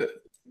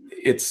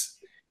 it's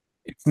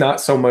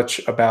not so much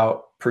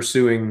about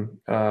pursuing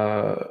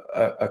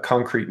a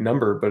concrete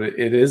number, but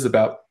it is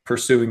about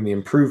pursuing the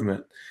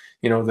improvement.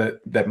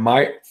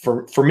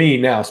 For me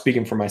now,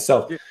 speaking for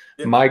myself,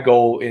 my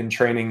goal in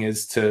training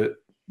is to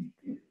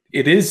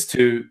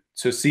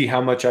see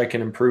how much I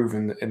can improve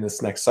in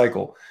this next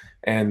cycle.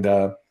 And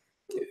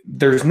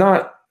there's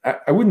not,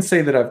 I wouldn't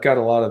say that I've got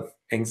a lot of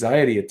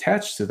anxiety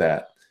attached to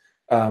that.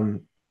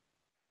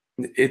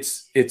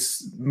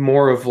 It's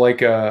more of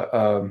like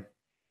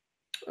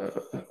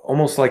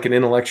almost like an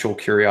intellectual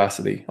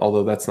curiosity,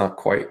 although that's not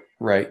quite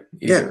right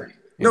either.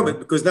 No, but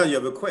because now you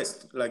have a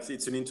quest, like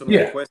it's an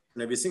internal quest,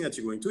 and everything that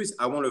you're going to is,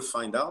 I want to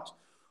find out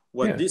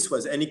what this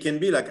was. And it can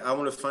be like, I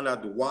want to find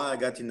out why I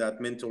got in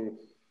that mental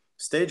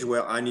stage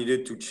where I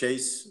needed to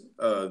chase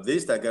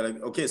this. That got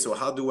like, okay, so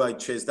how do I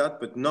chase that,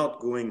 but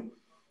not going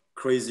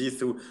crazy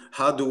through,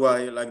 how do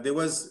I, like, there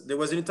was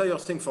an entire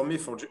thing for me,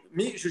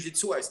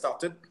 Jiu-Jitsu, I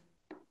started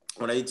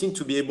when I 18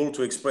 to be able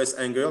to express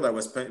anger that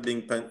was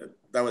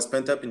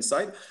pent up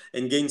inside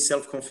and gain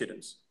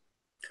self-confidence.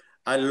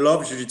 I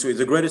love Jiu-Jitsu.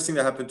 The greatest thing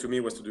that happened to me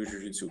was to do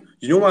Jiu-Jitsu.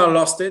 You know why I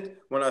lost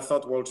it? When I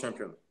thought world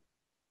champion.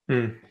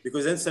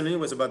 Because then suddenly it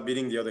was about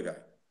beating the other guy.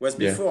 Whereas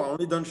before, I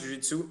only done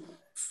Jiu-Jitsu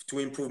to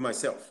improve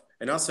myself.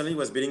 And now suddenly it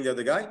was beating the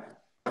other guy,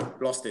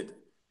 lost it.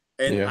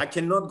 And I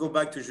cannot go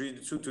back to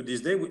Jiu-Jitsu to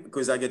this day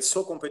because I get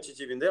so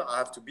competitive in there. I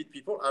have to beat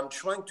people. I'm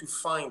trying to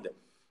find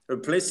a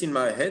place in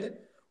my head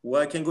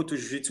where I can go to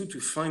Jiu-Jitsu to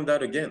find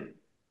that again.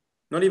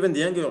 Not even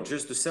the anger,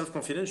 just the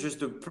self-confidence, just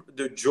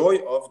the joy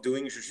of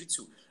doing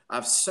Jiu-Jitsu. I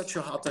have such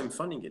a hard time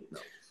finding it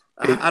now.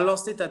 I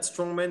lost it at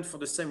Strongman for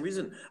the same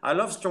reason. I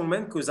love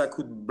Strongman because I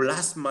could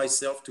blast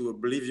myself to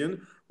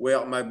oblivion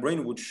where my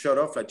brain would shut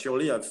off.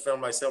 Literally, I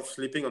found myself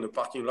sleeping on the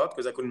parking lot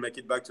because I couldn't make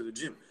it back to the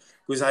gym.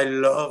 Because I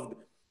loved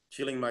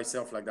killing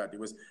myself like that.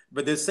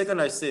 But the second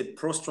I said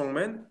pro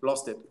Strongman,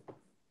 lost it.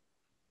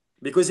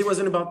 Because it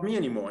wasn't about me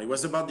anymore. It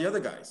was about the other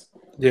guys.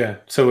 Yeah.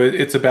 So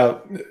it's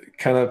about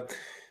kind of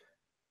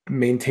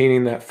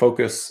maintaining that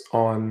focus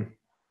on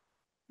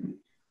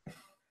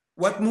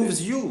what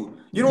moves you.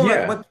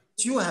 Like, what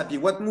makes you happy?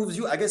 What moves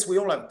you? I guess we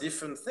all have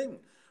different things.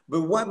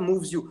 But what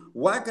moves you?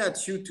 What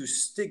got you to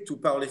stick to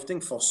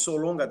powerlifting for so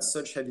long at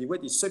such heavy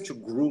weight? It's such a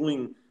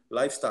grueling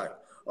lifestyle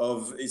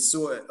all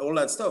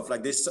that stuff.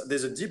 Like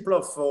there's a deep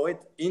love for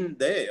it in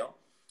there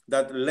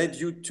that led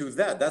you to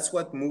that. That's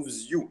what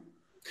moves you.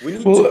 We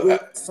need to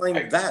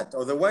find that.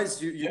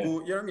 Otherwise, you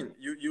go. You know what I mean?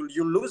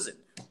 You lose it.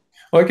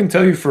 Well, I can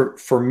tell you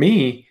for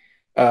me,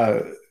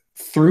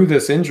 through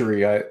this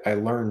injury, I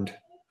learned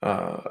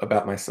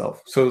about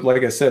myself. So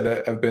like I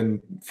said, I've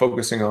been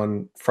focusing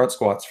on front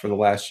squats for the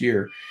last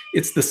year.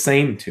 It's the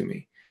same to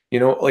me.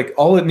 Like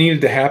all it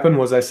needed to happen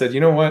was I said, you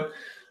know what?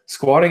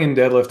 Squatting and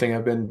deadlifting,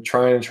 I've been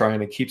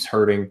trying, it keeps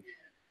hurting.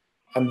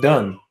 I'm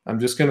done. I'm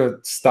just going to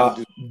stop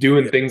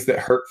doing things that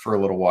hurt for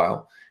a little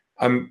while.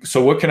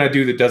 So what can I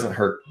do that doesn't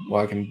hurt?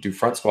 Well, I can do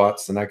front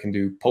squats and I can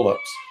do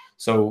pull-ups.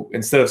 So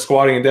instead of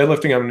squatting and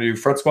deadlifting, I'm going to do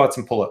front squats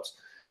and pull-ups.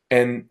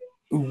 And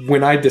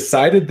when I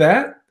decided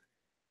that,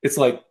 it's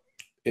like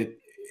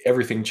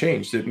everything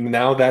changed.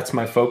 Now that's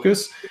my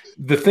focus.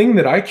 The thing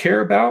that I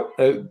care about,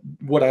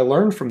 what I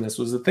learned from this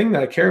was the thing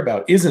that I care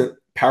about isn't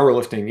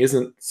powerlifting,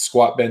 isn't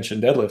squat, bench,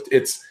 and deadlift.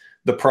 It's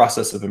the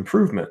process of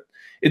improvement.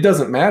 It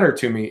doesn't matter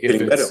to me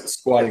if it's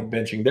squatting,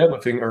 benching,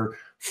 deadlifting, or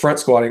front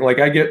squatting. Like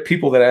I get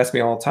people that ask me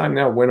all the time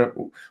now, when are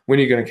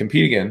you going to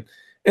compete again?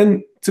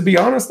 And to be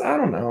honest, I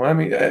don't know. I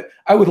mean,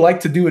 I would like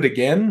to do it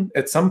again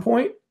at some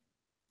point,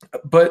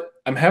 but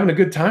I'm having a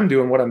good time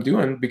doing what I'm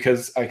doing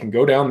because I can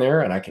go down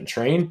there and I can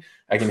train.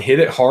 I can hit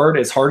it hard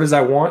as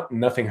I want. And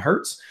nothing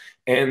hurts.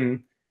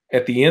 And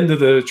at the end of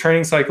the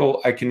training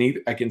cycle, I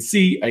can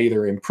see I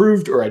either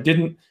improved or I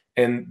didn't,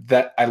 and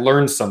that I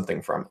learned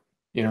something from it.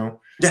 You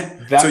know,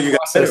 so you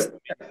process,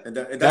 got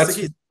better. And that's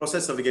the key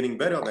process of getting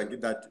better.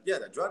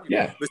 That drive you.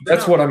 Yeah,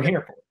 that's what I'm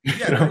here for.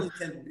 Yeah, now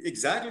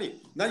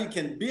exactly. Now you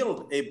can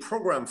build a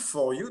program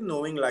for you,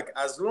 knowing like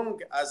as long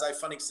as I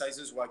find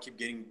exercises where I keep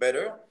getting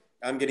better,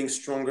 I'm getting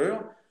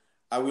stronger,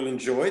 I will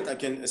enjoy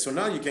it. So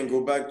now you can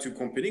go back to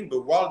competing,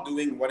 but while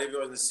doing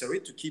whatever is necessary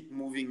to keep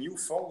moving you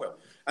forward.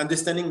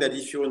 Understanding that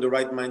if you're in the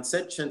right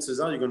mindset, chances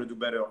are you're going to do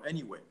better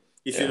anyway.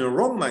 If you're in the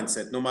wrong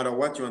mindset, no matter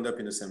what, you end up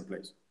in the same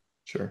place.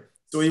 Sure.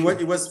 So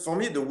it was, for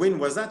me, the win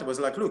was that. It was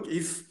like, look,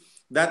 if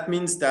that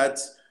means that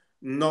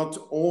not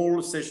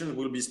all sessions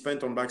will be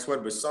spent on back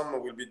squat, but some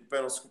will be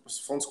spent on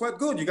front squat,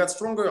 good, you got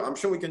stronger. I'm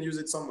sure we can use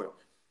it somewhere.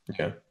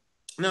 Yeah.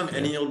 No,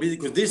 and it'll be,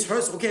 because this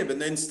hurts, okay, but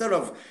then instead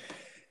of,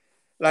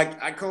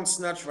 like, I can't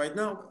snatch right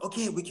now,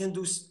 okay,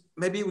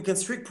 maybe we can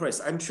strict press.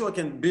 I'm sure I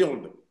can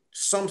build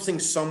something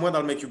somewhere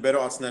that'll make you better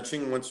at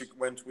snatching once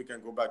we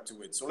can go back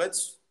to it. So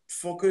let's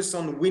focus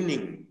on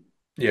winning.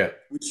 Yeah.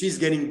 Which is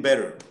getting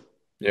better.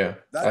 Yeah,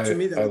 that to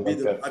me, that would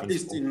be at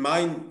least in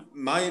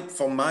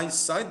from my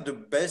side, the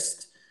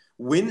best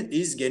win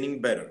is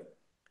getting better.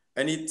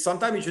 And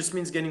sometimes it just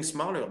means getting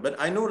smarter. But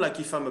I know, like,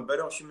 if I'm a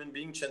better human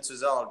being,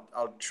 chances are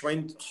I'll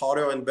train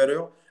harder and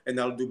better, and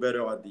I'll do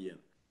better at the end.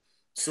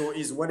 So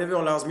it's whatever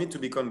allows me to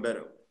become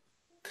better.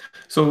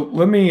 So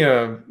let me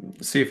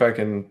see if I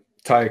can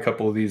tie a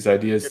couple of these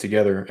ideas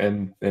together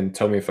and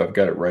tell me if I've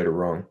got it right or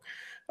wrong.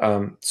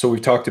 So we've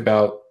talked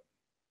about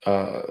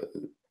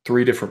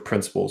 3 different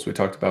principles. We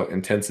talked about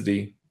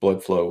intensity,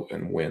 blood flow,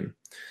 and win,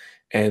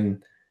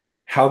 and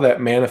how that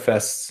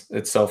manifests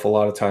itself a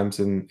lot of times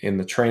in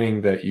the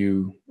training that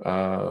you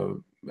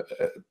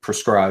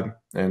prescribe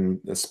and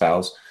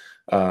espouse.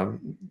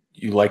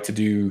 You like to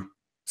do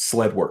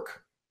sled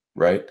work,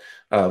 right?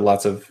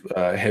 Lots of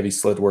heavy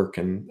sled work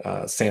and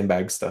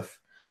sandbag stuff,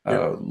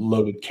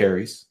 loaded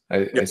carries.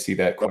 I see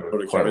that quite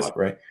a lot,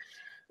 right?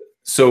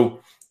 So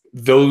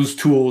those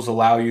tools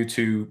allow you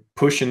to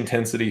push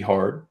intensity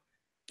hard.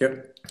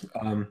 Yep.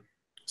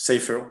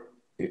 Safer.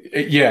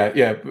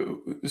 Yeah.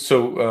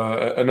 So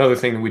another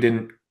thing that we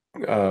didn't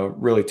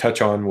really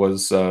touch on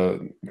was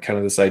kind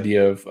of this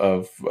idea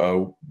of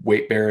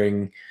weight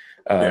bearing,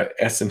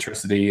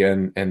 eccentricity,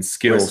 and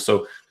skill.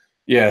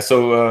 Nice.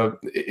 So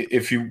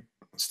if you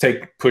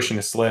take pushing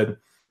a sled,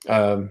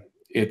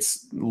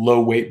 it's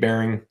low weight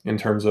bearing in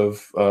terms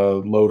of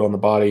load on the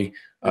body,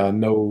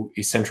 no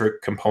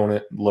eccentric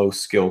component, low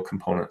skill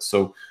component.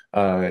 So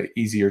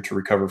easier to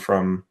recover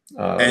from.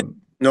 And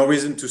no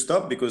reason to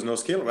stop because no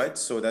skill, right?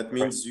 So that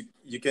means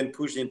you can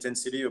push the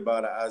intensity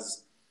about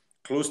as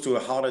close to a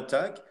heart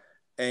attack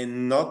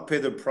and not pay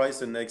the price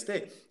the next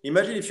day.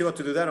 Imagine if you were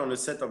to do that on a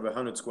set of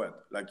 100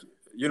 squat, like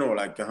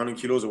 100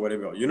 kilos or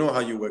whatever. You know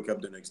how you wake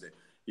up the next day.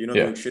 You're not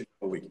doing shit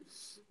for a week.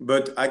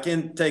 But I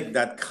can take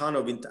that kind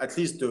of, at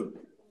least the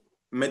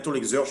mental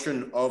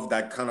exertion of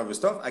that kind of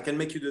stuff. I can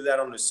make you do that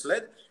on a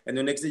sled, and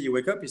the next day you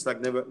wake up, it's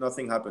like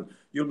nothing happened.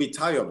 You'll be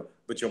tired,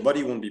 but your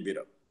body won't be beat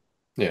up.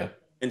 Yeah.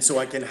 And so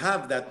I can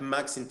have that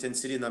max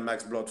intensity and that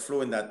max blood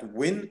flow and that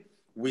win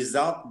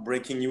without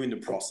breaking you in the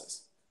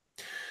process.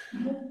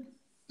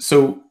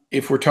 So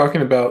if we're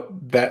talking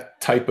about that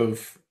type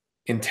of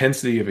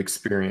intensity of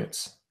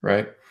experience,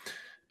 right?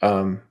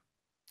 And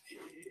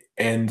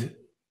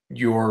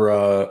your,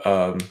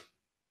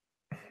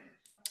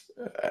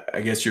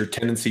 I guess your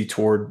tendency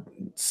toward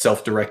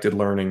self-directed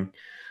learning,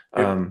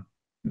 I'm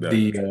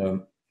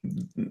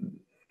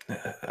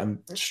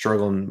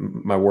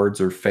struggling. My words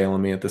are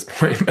failing me at this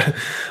point.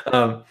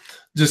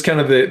 Just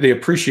kind of the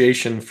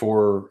appreciation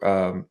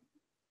for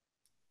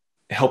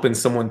helping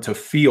someone to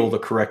feel the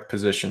correct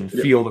position,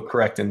 feel the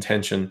correct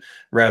intention,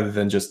 rather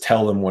than just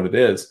tell them what it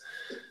is.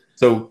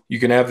 So you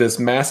can have this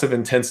massive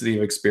intensity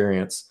of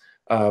experience.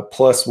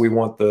 Plus, we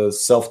want the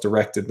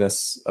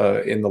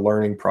self-directedness in the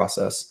learning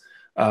process.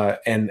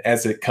 And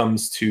as it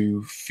comes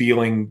to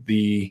feeling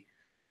the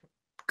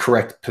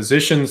correct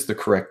positions, the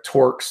correct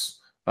torques,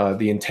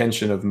 the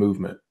intention of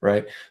movement,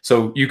 right?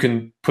 So you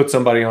can put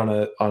somebody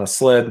on a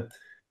sled,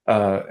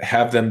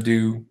 have them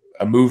do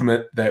a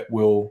movement that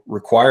will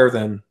require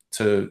them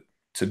to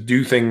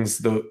do things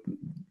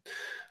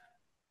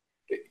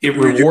it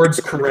rewards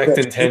correct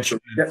intention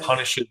and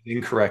punishes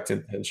incorrect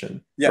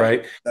intention,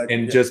 right?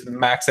 And just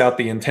max out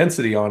the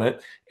intensity on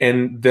it,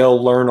 and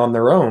they'll learn on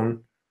their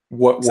own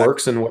what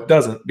works and what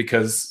doesn't,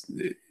 because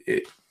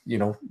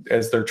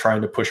as they're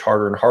trying to push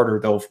harder and harder,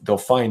 they'll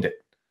find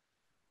it.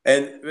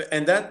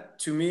 And that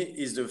to me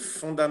is the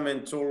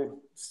fundamental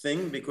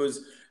thing,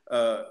 because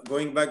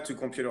going back to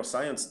computer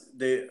science,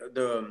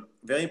 the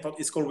very important,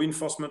 it's called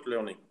reinforcement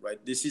learning,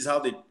 right? This is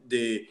how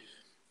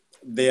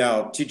they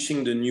are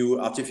teaching the new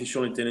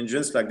artificial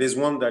intelligence. Like there's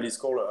one that is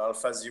called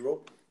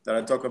AlphaZero that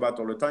I talk about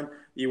all the time.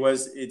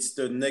 It's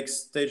the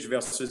next stage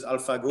versus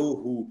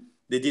AlphaGo, who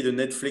they did a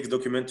Netflix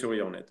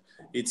documentary on it.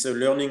 It's a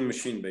learning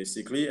machine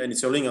basically, and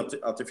it's a learning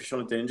artificial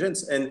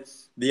intelligence. And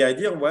the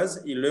idea was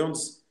it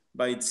learns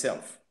by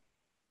itself.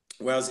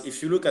 Whereas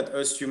if you look at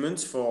us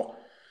humans, for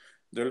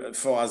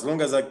as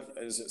long as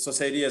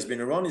society has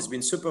been around, it's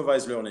been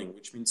supervised learning,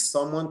 which means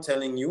someone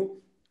telling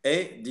you,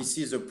 hey, this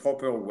is a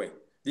proper way.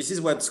 This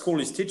is what school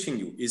is teaching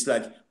you. It's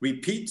like,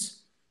 repeat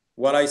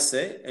what I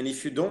say, and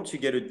if you don't, you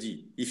get a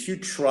D. If you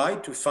try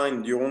to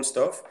find your own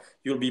stuff,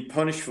 you'll be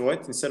punished for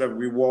it instead of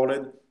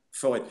rewarded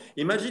for it.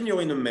 Imagine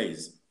you're in a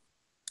maze.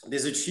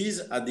 There's a cheese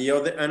at the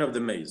other end of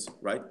the maze,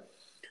 right?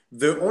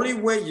 The only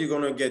way you're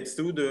going to get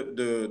through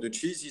the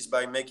cheese is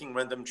by making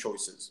random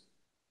choices,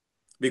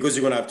 because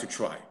you're going to have to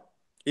try.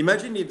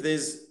 Imagine if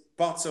there's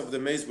parts of the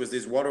maze where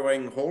there's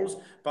watering holes,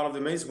 part of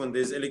the maze when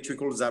there's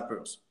electrical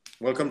zappers.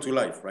 Welcome to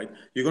life, right?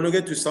 You're going to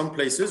get to some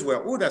places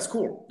where, oh, that's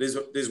cool.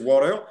 There's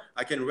water.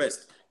 I can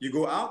rest. You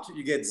go out,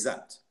 you get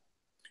zapped.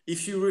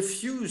 If you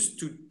refuse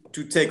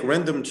to take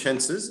random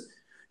chances,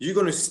 you're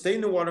going to stay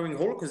in the watering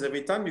hole, because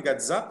every time you get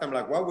zapped, I'm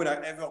like, why would I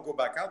ever go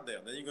back out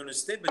there? Then you're going to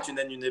stay, but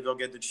then you never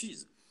get the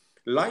cheese.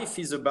 Life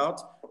is about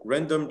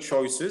random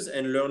choices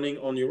and learning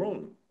on your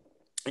own.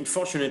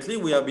 Unfortunately,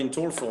 we have been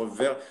told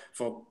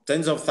for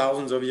tens of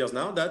thousands of years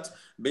now that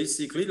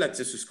basically, like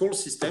the school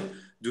system,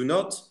 do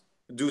not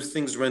do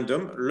things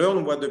random,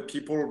 learn what the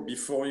people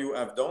before you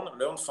have done,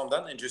 learn from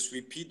that, and just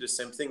repeat the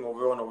same thing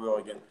over and over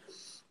again.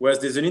 Whereas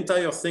there's an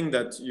entire thing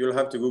that you'll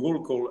have to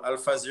Google called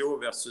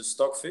AlphaZero versus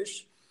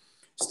Stockfish.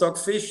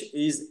 Stockfish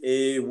is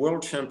a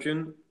world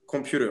champion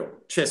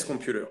chess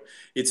computer.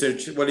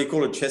 It's what they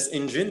call a chess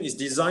engine. It's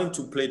designed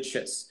to play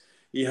chess.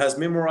 He has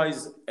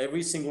memorized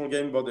every single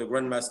game by the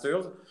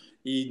grandmasters.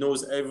 He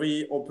knows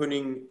every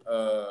opening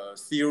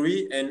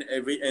theory and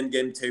every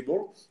endgame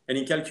table, and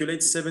he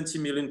calculates 70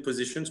 million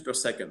positions per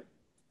second.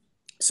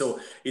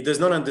 So he does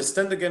not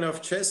understand the game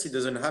of chess. He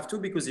doesn't have to,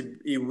 because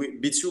he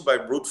beats you by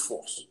brute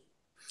force.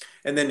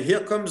 And then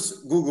here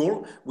comes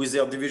Google with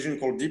their division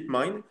called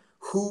DeepMind,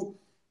 who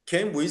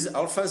came with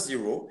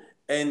AlphaZero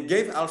and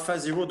gave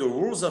AlphaZero the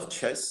rules of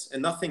chess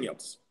and nothing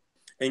else,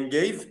 and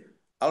gave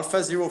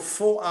AlphaZero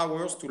 4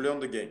 hours to learn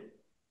the game.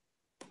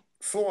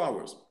 4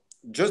 hours.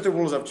 Just the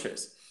rules of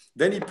chess.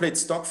 Then he played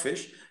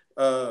Stockfish.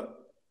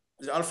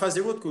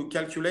 AlphaZero could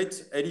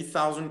calculate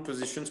 80,000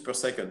 positions per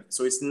second.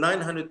 So it's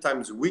 900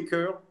 times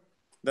weaker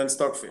than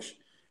Stockfish.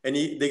 And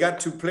they got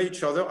to play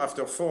each other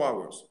after 4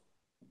 hours.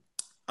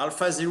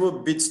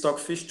 AlphaZero beat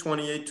Stockfish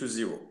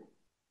 28-0.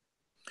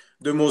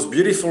 The most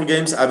beautiful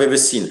games I've ever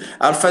seen.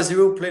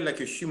 AlphaZero played like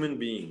a human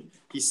being.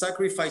 He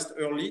sacrificed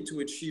early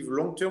to achieve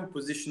long-term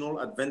positional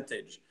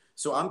advantage.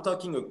 So I'm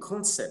talking a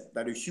concept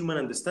that a human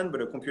understands,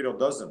 but a computer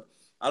doesn't.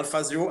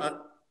 AlphaZero,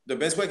 the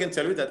best way I can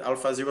tell you that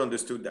AlphaZero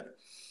understood that.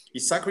 He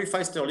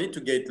sacrificed early to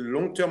get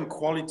long-term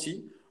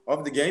quality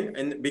of the game,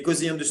 and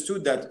because he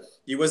understood that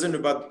it wasn't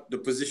about the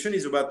position,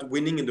 it's about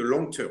winning in the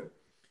long term.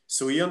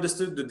 So he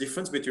understood the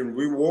difference between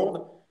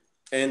reward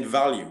and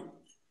value.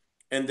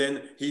 And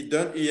then he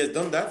has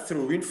done that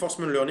through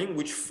reinforcement learning,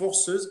 which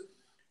forces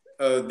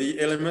the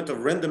element of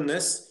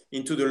randomness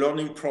into the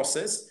learning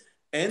process.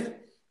 And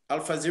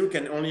AlphaZero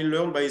can only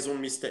learn by his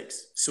own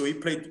mistakes. So he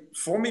played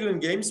 4 million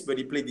games, but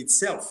he played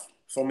itself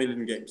 4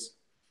 million games.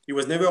 He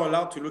was never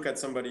allowed to look at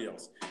somebody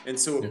else. And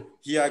so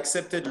he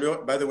accepted,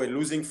 by the way,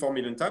 losing 4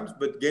 million times,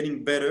 but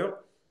getting better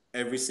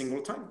every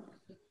single time.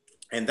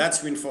 And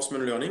that's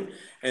reinforcement learning.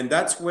 And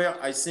that's where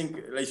I think,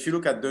 if you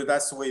look at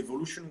that's the way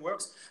evolution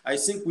works, I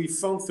think we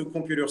found through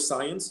computer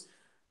science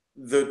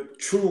the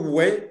true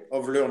way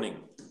of learning.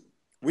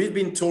 We've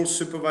been told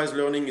supervised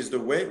learning is the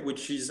way,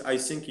 which is, I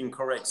think,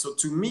 incorrect. So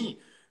to me,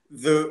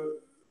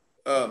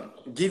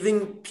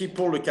 giving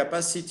people the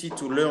capacity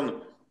to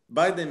learn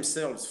by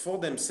themselves, for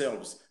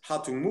themselves, how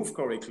to move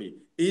correctly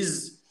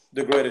is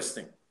the greatest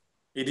thing.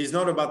 It is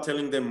not about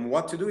telling them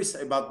what to do. It's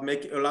about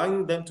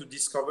allowing them to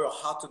discover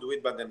how to do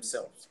it by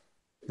themselves.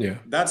 Yeah.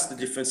 That's the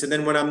difference. And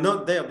then when I'm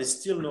not there, they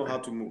still know how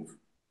to move.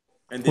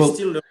 And they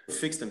still learn to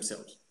fix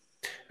themselves.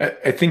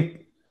 I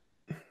think,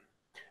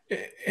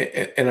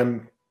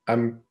 and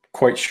I'm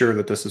quite sure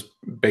that this is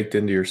baked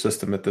into your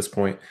system at this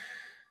point,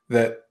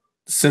 that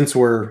since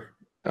we're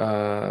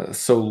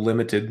so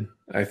limited,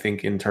 I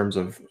think, in terms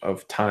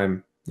of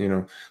time,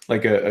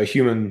 like a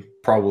human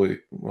probably,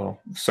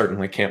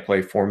 certainly can't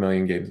play 4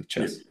 million games of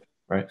chess,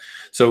 right?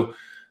 So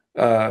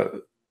I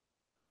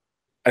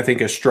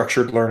think a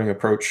structured learning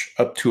approach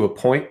up to a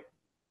point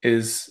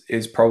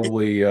is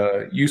probably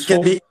useful.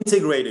 It can be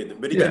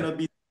integrated, but it Yeah. cannot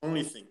be the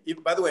only thing.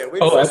 By the way,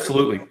 Oh,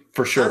 absolutely,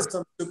 for sure. Has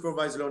some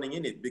supervised learning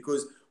in it,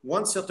 because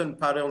once certain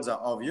patterns are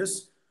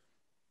obvious,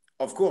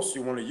 of course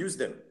you want to use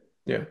them.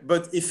 Yeah.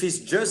 But if it's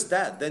just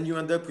that, then you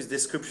end up with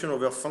description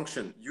over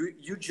function.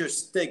 You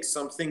just take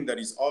something that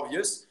is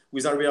obvious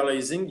without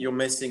realizing you're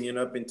messing it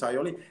up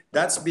entirely.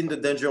 That's been the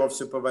danger of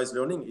supervised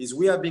learning, is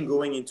we have been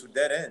going into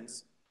dead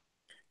ends,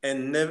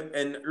 and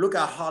look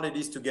how hard it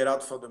is to get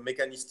out for the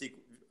mechanistic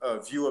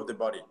view of the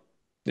body.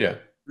 Yeah.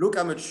 Look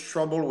how much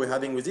trouble we're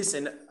having with this.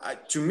 And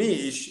to me,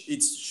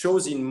 it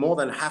shows in more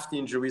than half the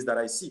injuries that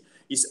I see.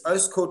 Is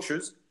us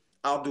coaches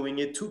are doing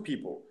it to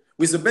people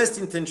with the best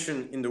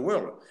intention in the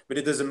world, but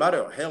it doesn't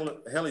matter.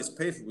 Hell is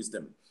paved with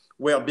them.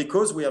 Where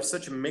because we have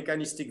such a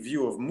mechanistic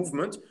view of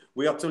movement,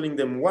 we are telling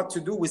them what to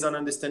do without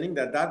understanding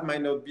that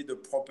might not be the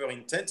proper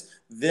intent,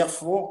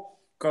 therefore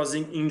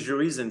causing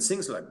injuries and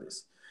things like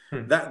this.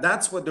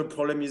 That's what the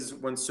problem is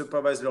when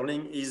supervised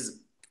learning is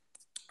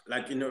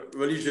like in a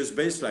religious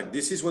base, like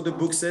this is what the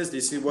book says,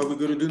 this is what we're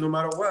going to do no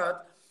matter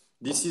what.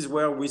 This is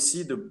where we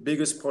see the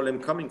biggest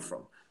problem coming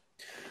from.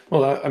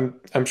 Well,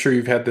 I'm sure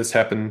you've had this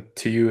happen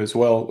to you as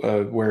well,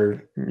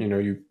 where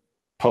you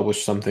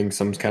publish something,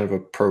 some kind of a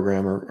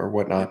program or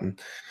whatnot,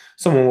 and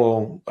someone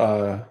will.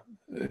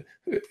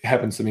 It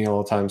happens to me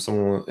all the time.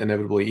 Someone will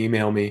inevitably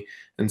email me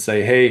and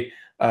say, "Hey,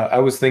 I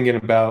was thinking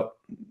about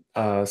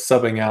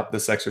subbing out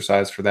this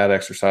exercise for that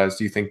exercise.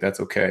 Do you think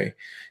that's okay?"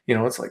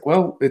 It's like,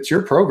 well, it's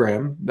your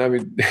program. I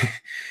mean,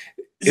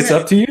 it's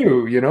up to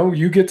you.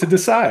 You get to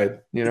decide.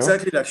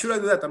 Exactly. Like, should I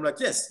do that? I'm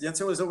like, yes. The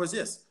answer is always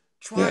yes.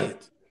 Try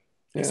it.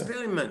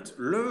 Experiment,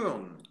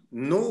 learn,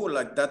 know,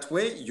 like that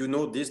way,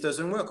 this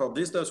doesn't work or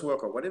this does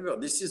work or whatever.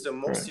 This is the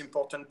most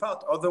important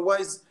part.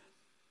 Otherwise,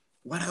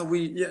 what are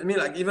we? Yeah, I mean,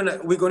 like even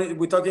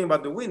we're talking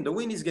about the wind. The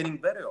wind is getting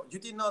better. You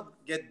did not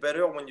get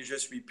better when you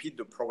just repeat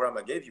the program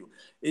I gave you.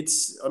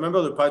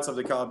 Remember the Pirates of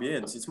the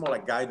Caribbean. It's more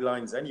like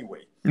guidelines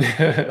anyway.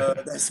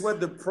 That's what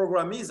the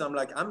program is.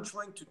 I'm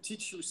trying to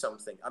teach you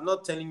something. I'm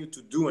not telling you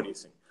to do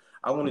anything.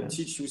 I want to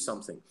teach you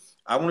something.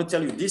 I want to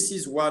tell you, this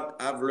is what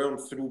I've learned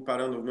through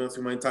pattern of learning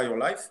through my entire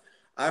life.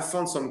 I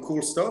found some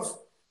cool stuff.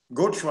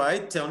 Go try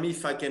it. Tell me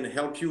if I can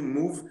help you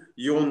move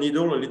your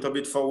needle a little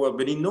bit forward.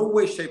 But in no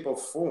way, shape, or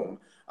form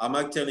am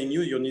I telling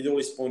you your needle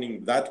is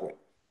pointing that way.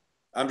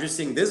 I'm just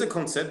saying there's a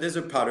concept, there's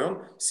a pattern.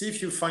 See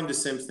if you find the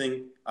same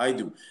thing I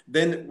do.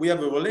 Then we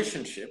have a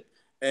relationship,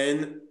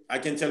 and I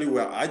can tell you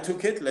where I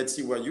took it. Let's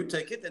see where you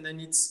take it. And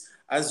then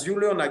as you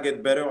learn, I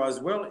get better as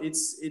well.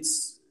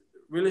 It's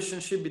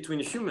relationship between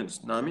humans.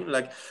 You know what I mean?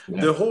 Like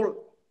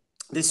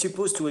they're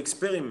supposed to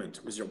experiment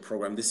with your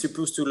program. They're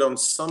supposed to learn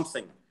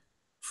something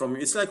from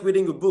you. It's like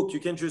reading a book. You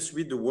can just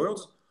read the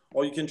words,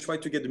 or you can try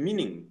to get the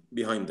meaning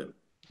behind them.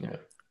 Yeah.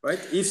 Right?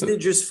 If they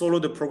just follow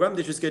the program,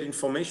 they just get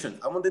information.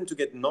 I want them to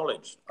get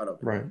knowledge out of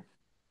it. Right.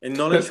 And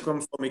knowledge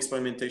comes from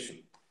experimentation.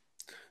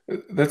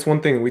 That's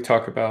one thing we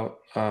talk about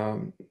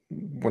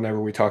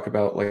whenever we talk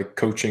about like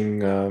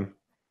coaching, I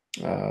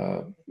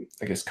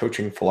guess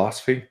coaching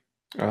philosophy,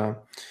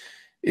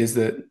 is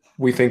that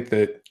we think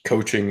that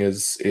coaching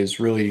is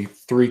really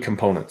three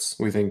components.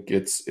 We think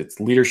it's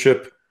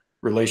leadership,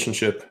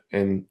 relationship,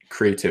 and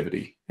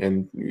creativity,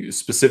 and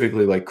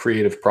specifically like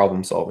creative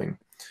problem solving.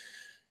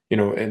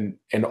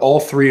 And all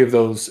three of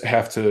those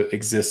have to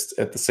exist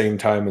at the same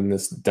time in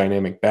this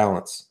dynamic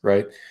balance,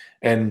 right?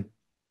 And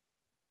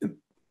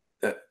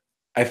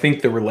I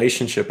think the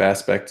relationship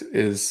aspect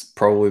is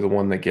probably the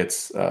one that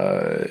gets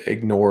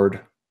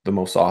ignored the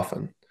most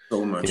often.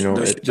 So much.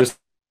 It just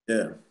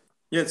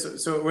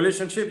So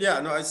relationship. Yeah,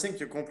 no, I think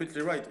you're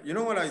completely right. You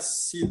know what I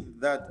see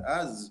that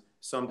as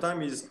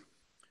sometimes is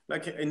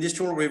like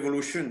industrial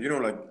revolution.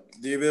 Like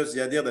there's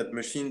the idea that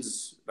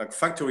machines, like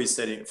factories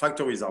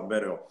are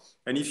better.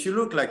 And if you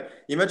look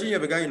imagine you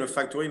have a guy in a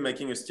factory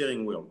making a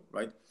steering wheel,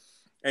 right?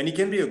 And he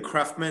can be a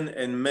craftsman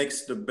and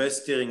makes the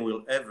best steering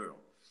wheel ever,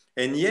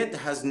 and yet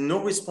has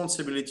no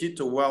responsibility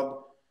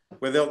toward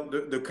whether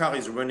the car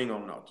is running or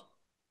not.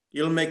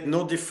 It'll make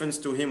no difference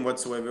to him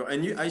whatsoever.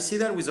 And I see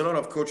that with a lot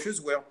of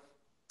coaches where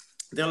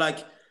they're like,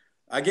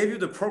 I gave you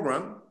the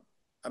program.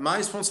 My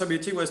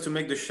responsibility was to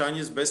make the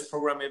shiniest, best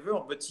program ever,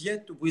 but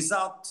yet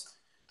without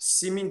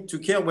seeming to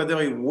care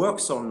whether it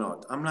works or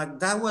not. I'm like,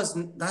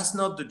 that's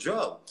not the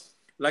job.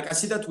 Like I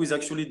see that with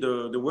actually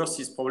the worst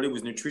is probably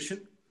with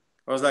nutrition.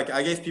 I was like,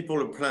 I gave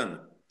people a plan.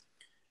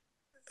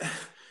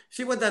 If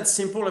it were that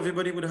simple,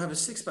 everybody would have a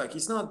six-pack.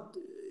 It's not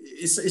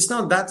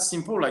that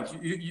simple. Like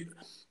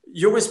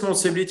your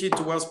responsibility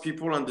towards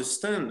people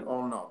understand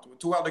or not.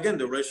 Toward, again,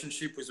 the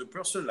relationship with the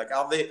person. Like,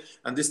 are they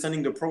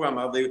understanding the program?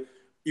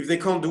 If they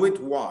can't do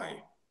it,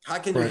 why? How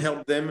can you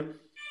help them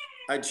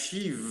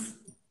achieve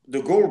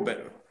the goal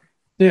better?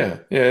 Yeah.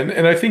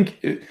 And I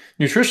think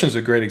nutrition is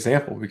a great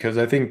example, because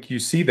I think you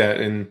see that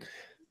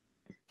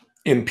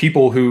in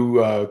people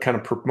who kind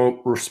of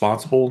promote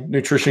responsible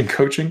nutrition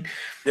coaching.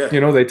 Yeah.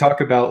 They talk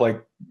about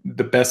like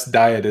the best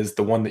diet is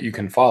the one that you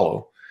can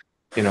follow,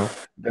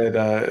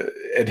 that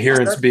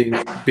adherence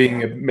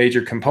being a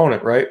major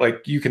component, right?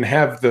 Like you can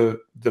have the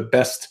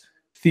best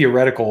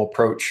theoretical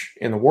approach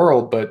in the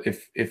world, but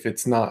if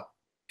it's not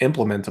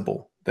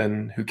implementable,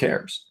 then who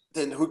cares?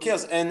 Then who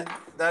cares? And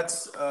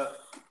that's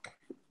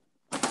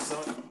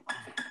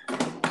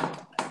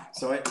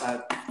sorry,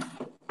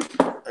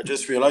 I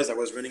just realized I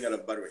was running out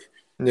of battery.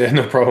 Yeah,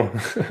 no problem.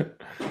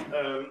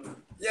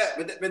 Yeah,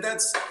 but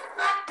that's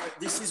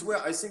this is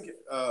where I think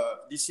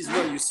this is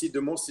where you see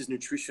the most is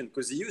nutrition,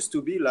 because it used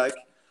to be like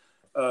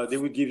they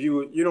would give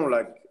you, you know,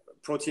 like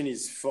protein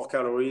is 4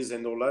 calories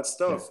and all that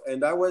stuff,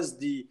 and that was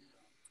the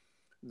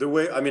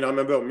way. I mean, I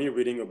remember me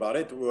reading about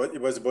it.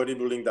 It was a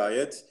bodybuilding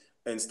diet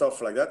and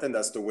stuff like that, and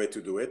that's the way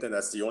to do it, and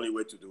that's the only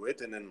way to do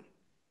it, and then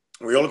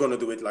we're all going to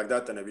do it like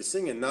that and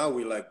everything. And now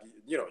we, like,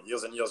 you know,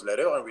 years and years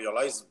later, and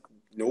realize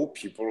no,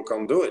 people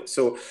can't do it.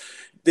 So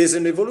there's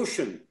an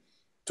evolution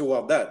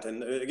toward that.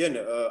 And again,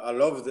 I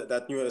love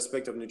that new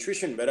aspect of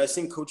nutrition, but I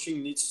think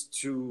coaching needs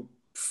to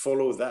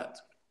follow that.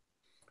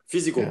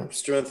 Physical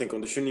strength and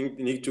conditioning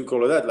need to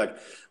follow that. Like,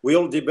 we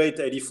all debate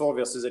 84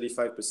 versus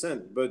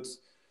 85%, but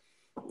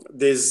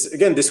there's,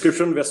 again,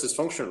 description versus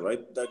function,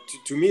 right? That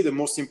to me, the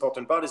most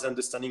important part is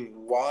understanding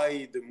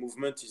why the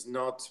movement is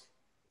not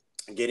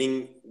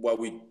getting what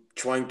we're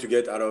trying to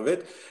get out of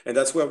it. And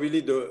that's where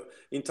really the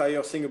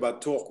entire thing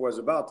about torque was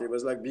about. It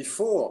was like,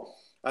 before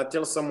I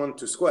tell someone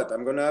to squat,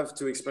 I'm going to have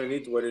to explain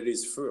it what it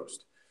is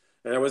first.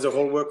 And that was the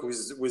whole work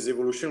with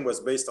evolution was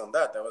based on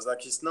that. I was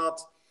like, it's not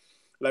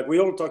like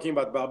we're all talking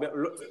about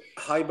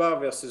high bar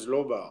versus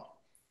low bar.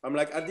 I'm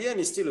like, at the end,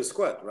 it's still a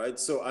squat, right?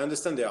 So I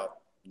understand there are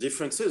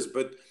differences,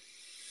 but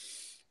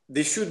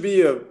there should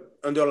be a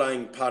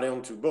underlying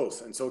pattern to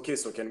both. And so, okay,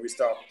 so can we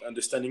start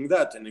understanding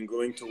that and then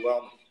going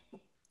toward?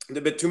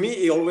 But to me,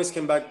 it always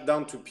came back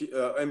down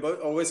to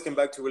always came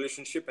back to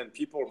relationship and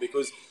people,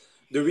 because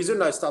the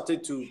reason I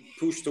started to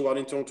push toward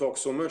internal torque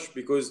so much,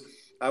 because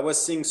I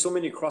was seeing so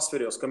many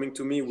CrossFitters coming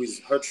to me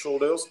with hurt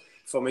shoulders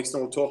from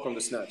external torque on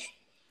the snatch.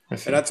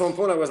 And at some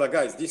point I was like,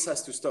 guys, this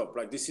has to stop.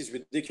 Like, this is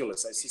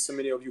ridiculous. I see so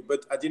many of you,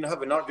 but I didn't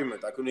have an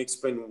argument. I couldn't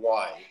explain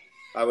why.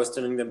 I was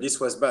telling them this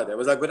was bad. I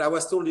was like, but I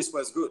was told this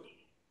was good.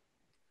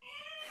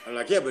 I'm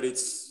like,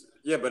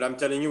 but I'm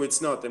telling you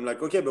it's not. I'm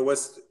like, okay, but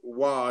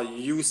why are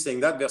you saying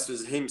that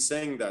versus him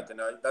saying that?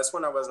 And that's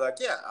when I was like,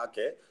 yeah,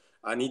 okay,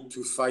 I need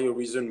to find a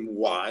reason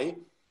why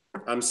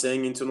I'm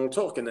saying internal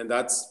torque. And then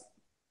that's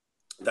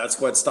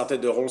what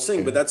started the whole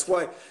thing. But that's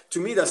why, to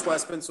me, that's why I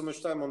spend so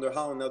much time on the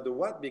how and not the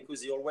what,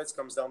 because it always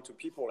comes down to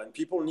people, and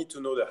people need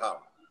to know the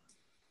how.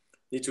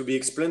 Need to be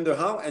explained the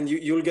how, and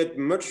you'll get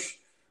much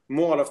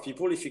more out of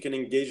people if you can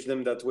engage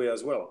them that way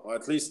as well. Or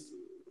at least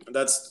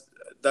that's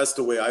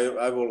the way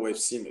I've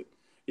always seen it.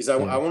 I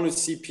want to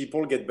see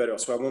people get better.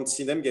 So I want to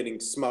see them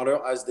getting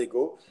smarter as they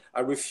go.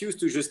 I refuse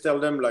to just tell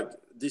them, like,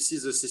 this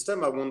is a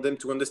system. I want them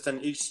to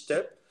understand each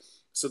step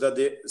so that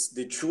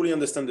they truly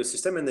understand the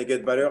system and they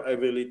get better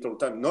every little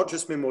time. Not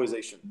just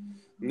memorization.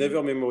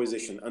 Never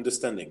memorization,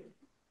 understanding.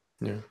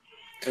 Yeah.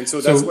 And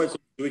so that's why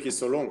the week is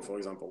so long, for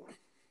example.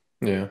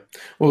 Yeah.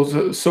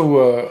 Well,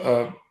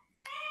 so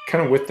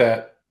kind of with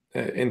that,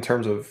 in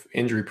terms of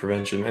injury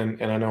prevention,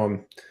 and I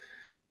know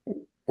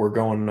we're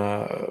going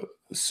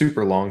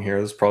super long here.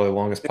 This is probably the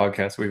longest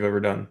podcast we've ever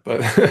done. But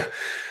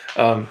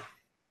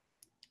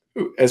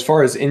as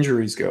far as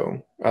injuries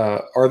go,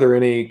 are there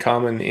any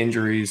common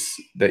injuries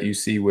that you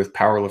see with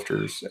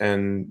powerlifters,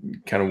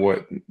 and kind of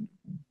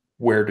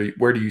where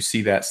do you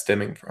see that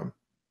stemming from?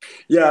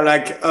 Yeah,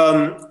 like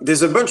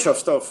there's a bunch of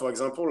stuff. For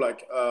example,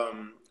 like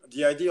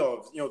the idea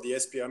of, you know, the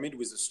S pyramid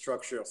with the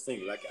structure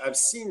thing. Like, I've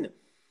seen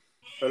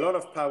a lot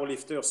of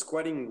powerlifters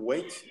squatting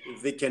weight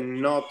they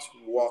cannot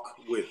walk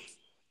with.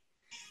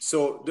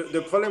 So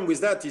the problem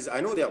with that is,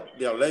 I know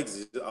their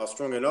legs are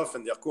strong enough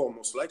and their core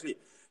most likely.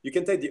 You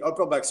can take the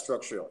upper back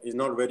structure is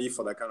not ready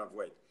for that kind of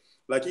weight.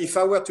 Like, if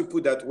I were to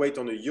put that weight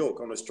on a yoke,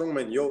 on a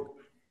strongman yoke,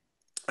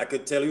 I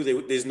could tell you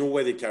there's no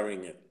way they're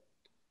carrying it.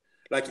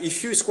 Like,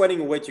 if you're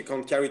squatting a weight you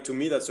can't carry, to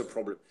me, that's a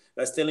problem.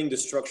 That's telling the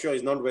structure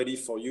is not ready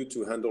for you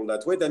to handle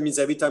that weight. That means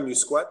every time you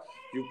squat,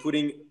 you're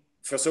putting,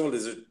 first of all,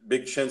 there's a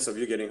big chance of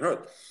you getting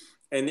hurt.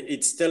 And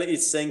it's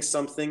saying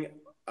something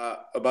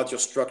about your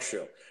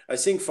structure. I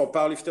think for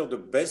powerlifter, the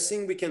best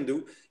thing we can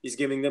do is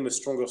giving them a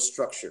stronger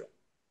structure.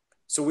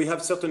 So we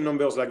have certain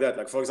numbers like that.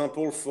 Like, for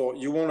example,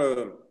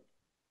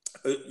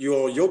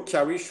 your yoke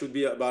carry should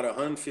be about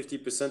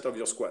 150% of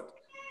your squat,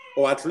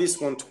 or at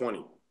least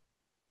 120.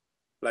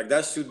 Like,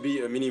 that should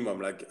be a minimum.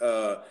 Like,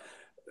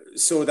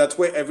 so that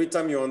way, every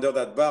time you're under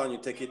that bar and you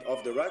take it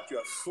off the rack, you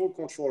have full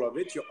control of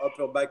it. Your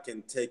upper back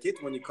can take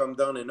it. When you come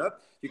down and up,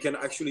 you can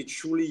actually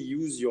truly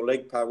use your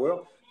leg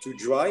power to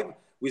drive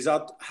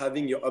without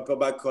having your upper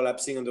back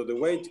collapsing under the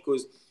weight,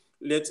 because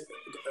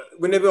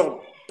we're never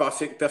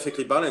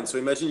perfectly balanced. So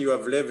imagine you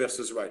have left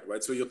versus right?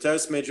 So your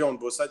teres major on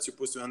both sides is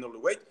supposed to handle the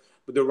weight,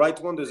 but the right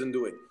one doesn't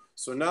do it.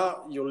 So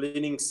now you're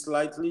leaning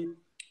slightly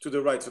to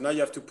the right. So now you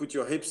have to put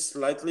your hips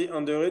slightly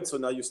under it. So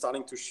now you're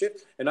starting to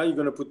shift, and now you're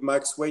going to put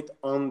max weight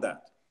on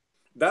that.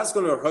 That's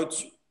going to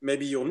hurt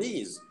maybe your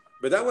knees,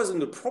 but that wasn't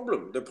the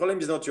problem. The problem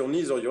is not your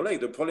knees or your leg.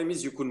 The problem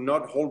is you could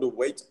not hold the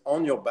weight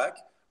on your back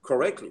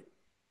correctly.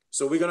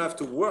 So we're going to have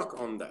to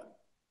work on that.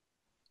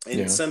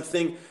 And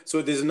something,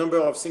 so there's a number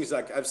of things.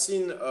 Like I've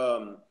seen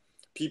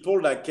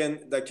people that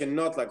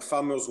cannot, like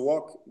farmers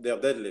walk their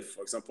deadlift,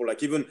 for example,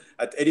 like even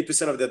at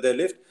 80% of their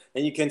deadlift,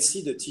 and you can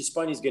see the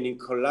T-spine is getting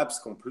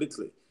collapsed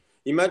completely.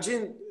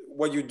 Imagine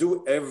what you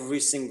do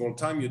every single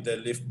time you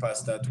deadlift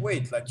past that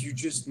weight, like you're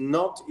just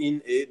not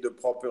in the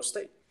proper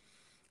state.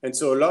 And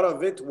so a lot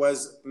of it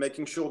was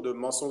making sure the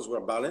muscles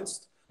were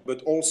balanced,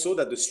 but also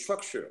that the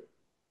structure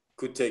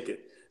could take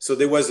it. So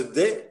there was a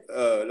day,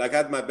 like I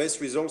had my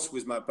best results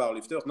with my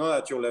powerlifters, not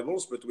at your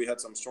levels, but we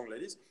had some strong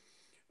ladies.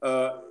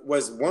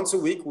 Was once a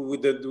week, we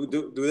would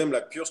do them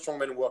like pure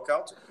strongman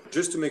workout,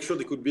 just to make sure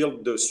they could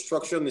build the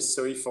structure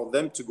necessary for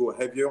them to go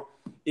heavier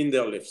in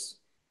their lifts.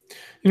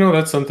 You know,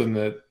 that's something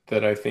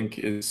that I think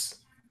is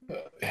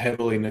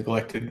heavily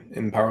neglected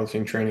in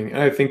powerlifting training.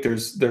 And I think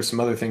there's some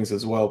other things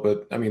as well,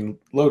 but I mean,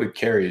 loaded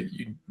carry,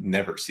 you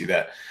never see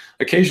that.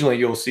 Occasionally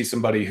you'll see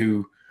somebody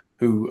who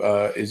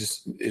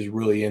is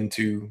really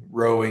into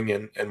rowing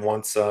and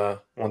wants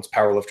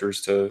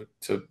powerlifters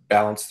to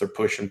balance their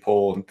push and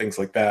pull and things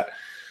like that.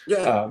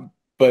 Yeah.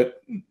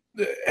 But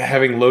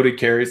having loaded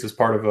carries as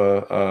part of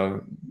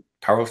a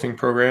powerlifting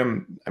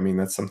program, I mean,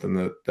 that's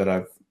something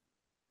that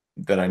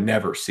I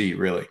never see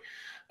really.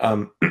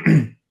 And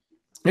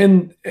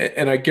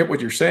I get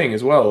what you're saying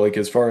as well. Like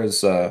as far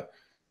as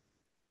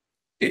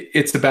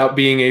it's about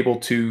being able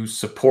to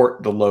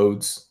support the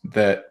loads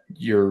that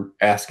you're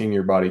asking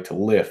your body to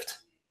lift,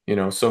 you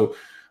know? So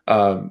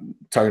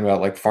talking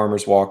about like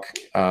farmer's walk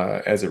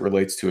as it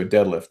relates to a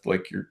deadlift,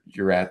 like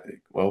you're at,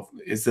 well,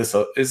 is this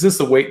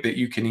a weight that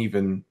you can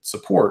even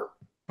support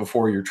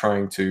before you're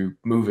trying to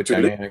move it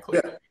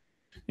dynamically?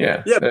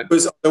 Yeah.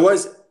 Because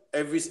otherwise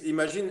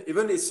imagine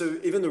even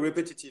the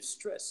repetitive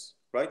stress,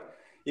 right?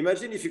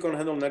 Imagine if you can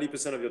handle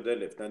 90% of your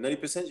deadlift. Now,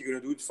 90%, you're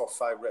going to do it for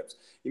 5 reps.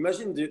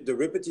 Imagine the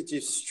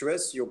repetitive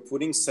stress you're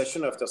putting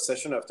session after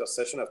session after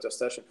session after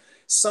session.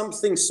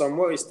 Something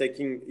somewhere is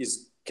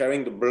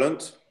carrying the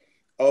brunt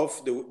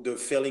of the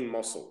failing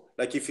muscle.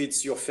 Like if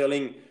it's your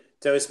failing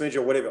teres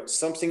major or whatever,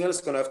 something else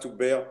is going to have to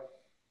bear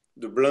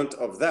the brunt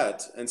of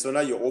that. And so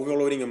now you're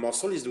overloading a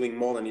muscle, is doing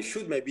more than it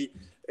should. Maybe,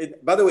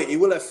 by the way, it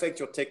will affect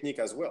your technique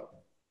as well.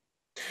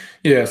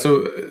 Yeah,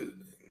 so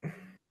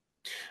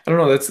I don't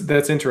know.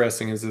 That's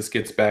interesting as this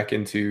gets back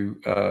into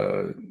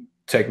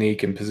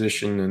technique and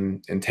position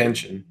and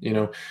intention. You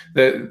know,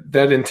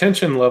 that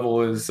intention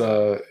level is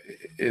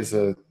it's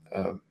a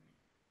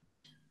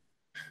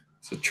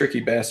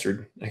tricky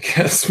bastard, I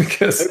guess,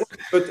 because.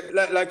 But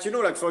like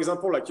for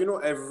example,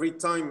 every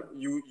time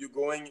you're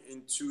going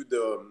into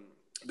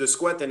the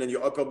squat and then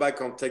your upper back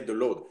can't take the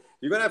load,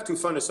 you're gonna have to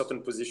find a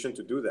certain position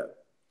to do that.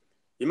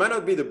 It might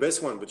not be the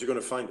best one, but you're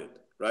gonna find it.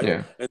 Right?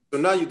 Yeah. And so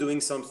now you're doing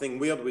something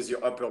weird with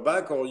your upper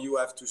back, or you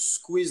have to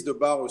squeeze the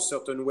bar a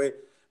certain way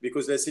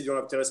because let's say you don't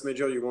have teres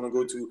major, you want to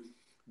go to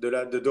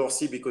the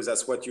dorsal because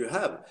that's what you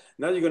have.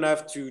 Now you're going to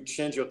have to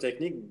change your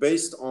technique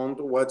based on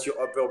what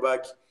your upper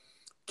back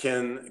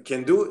can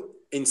do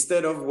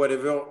instead of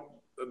whatever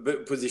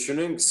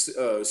positioning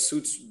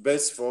suits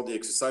best for the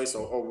exercise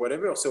or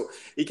whatever. So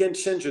it can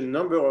change a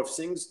number of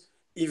things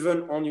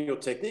even on your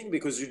technique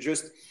because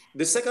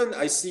the second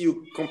I see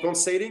you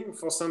compensating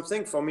for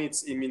something, for me,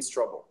 it means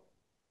trouble.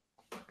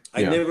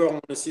 I never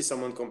want to see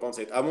someone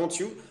compensate. I want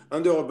you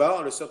under a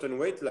bar at a certain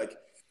weight, like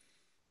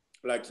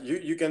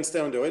you can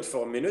stay under it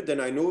for a minute.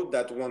 Then I know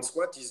that one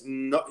squat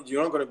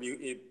you're not going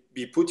to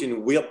be put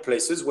in weird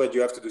places where you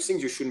have to do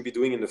things you shouldn't be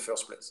doing in the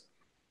first place.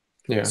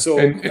 Yeah. So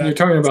and you're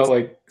talking about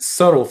like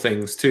subtle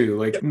things too,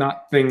 like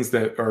not things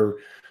that are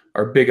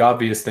big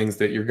obvious things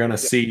that you're going to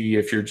see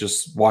if you're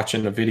just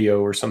watching a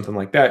video or something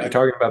like that. You're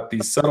talking about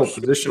these subtle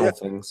positional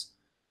things.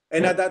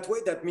 And at that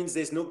weight, that means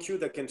there's no cue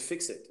that can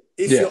fix it.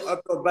 If your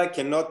upper back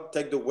cannot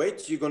take the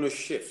weight, you're going to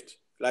shift.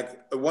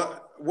 Like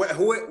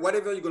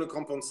whatever you're going to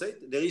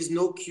compensate, there is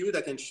no cue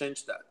that can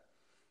change that.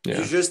 Yeah.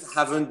 You just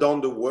haven't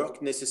done the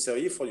work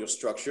necessary for your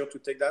structure to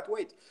take that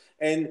weight.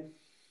 And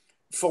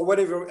for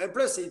whatever, and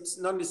plus it's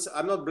not,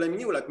 I'm not blaming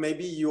you. Like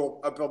maybe your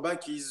upper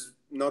back is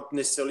not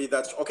necessarily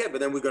that okay, but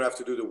then we're gonna have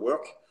to do the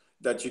work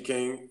that you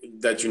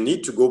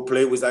need to go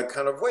play with that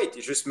kind of weight.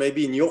 It's just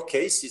maybe in your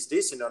case is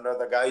this, in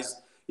another guy's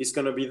it's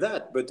gonna be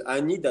that. But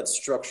I need that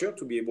structure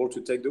to be able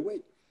to take the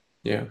weight.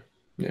 Yeah,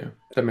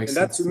 that makes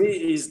sense. And that to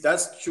me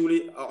that's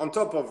truly on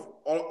top of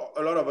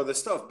a lot of other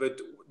stuff.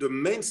 But the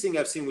main thing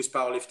I've seen with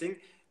powerlifting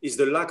is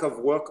the lack of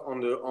work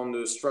on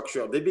the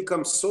structure. They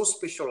become so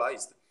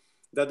specialized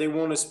that they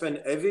want to spend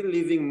every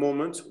living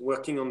moment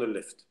working on the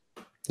lift.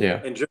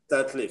 Yeah. And just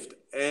that lift.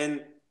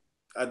 And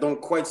I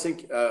don't quite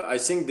think, I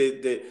think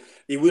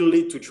it will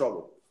lead to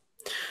trouble.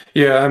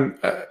 Yeah.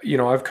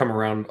 I've come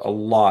around a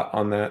lot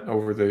on that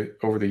over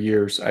the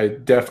years. I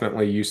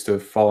definitely used to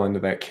fall into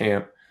that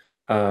camp.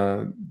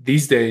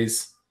 These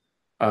days,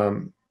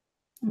 I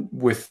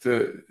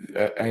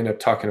end up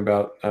talking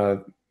about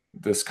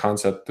this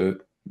concept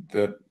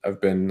that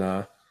I've been,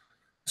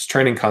 this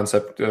training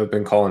concept I've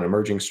been calling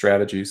emerging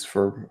strategies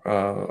for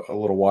a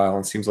little while,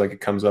 and it seems like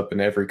it comes up in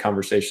every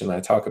conversation that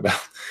I talk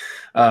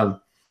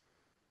about.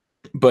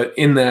 But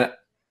in that,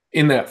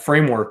 in that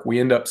framework, we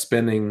end up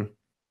spending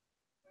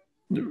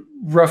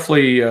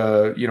roughly,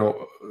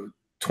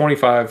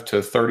 25 to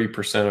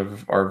 30%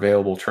 of our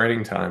available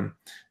training time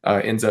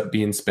ends up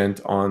being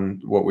spent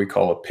on what we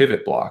call a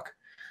pivot block,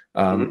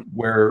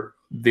 where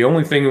the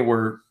only thing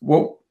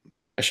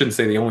I shouldn't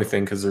say the only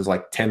thing because there's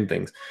like 10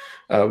 things.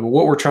 But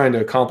what we're trying to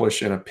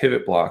accomplish in a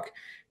pivot block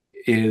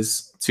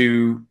is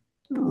to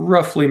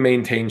roughly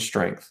maintain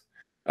strength,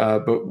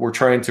 but we're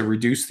trying to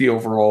reduce the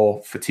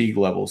overall fatigue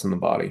levels in the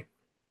body.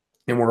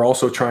 And we're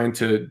also trying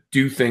to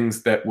do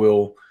things that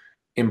will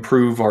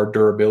improve our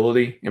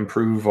durability,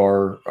 improve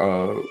our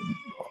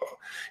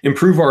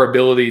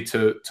ability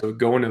to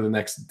go into the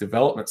next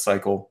development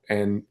cycle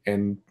and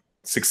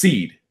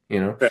succeed.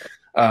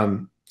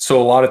 So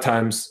a lot of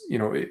times,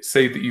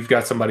 say that you've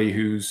got somebody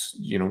who's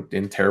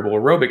in terrible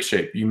aerobic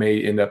shape, you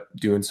may end up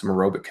doing some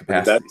aerobic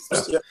capacity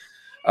stuff.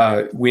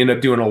 We end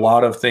up doing a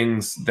lot of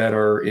things that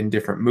are in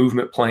different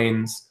movement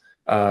planes,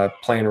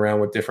 playing around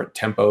with different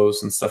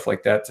tempos and stuff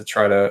like that to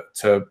try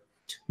to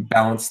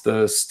balance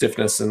the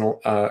stiffness and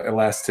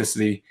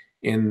elasticity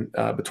in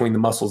between the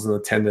muscles and the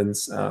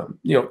tendons,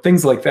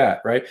 things like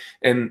that, right?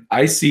 And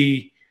I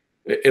see,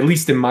 at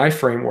least in my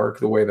framework,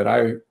 the way that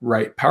I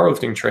write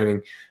powerlifting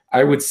training,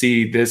 I would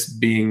see this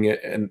being,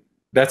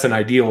 that's an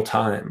ideal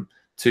time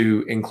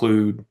to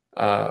include,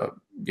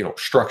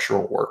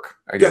 structural work,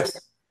 I guess.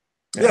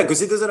 Yeah,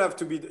 because it doesn't have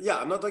to be.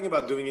 I'm not talking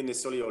about doing it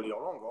necessarily all year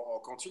long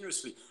or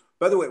continuously.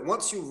 By the way,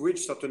 once you've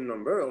reached certain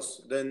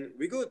numbers, then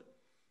we're good.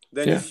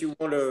 Then if you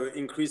want to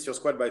increase your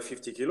squat by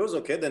 50 kilos,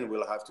 okay, then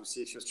we'll have to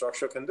see if your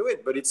structure can do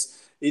it. But it's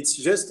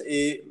just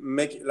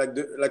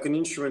like an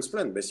insurance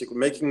plan, basically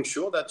making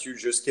sure that you're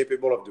just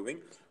capable of doing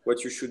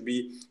what you should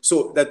be,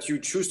 so that you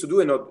choose to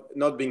do and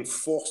not being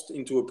forced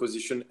into a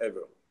position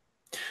ever.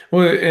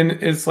 Well, and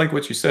it's like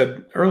what you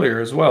said earlier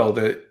as well,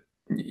 that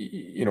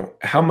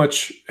how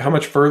much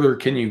further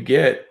can you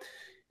get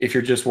if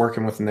you're just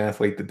working with an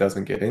athlete that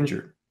doesn't get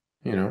injured?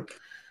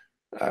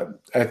 I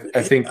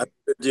think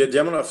the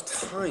amount of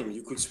time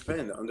you could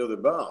spend under the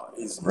bar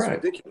is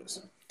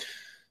ridiculous.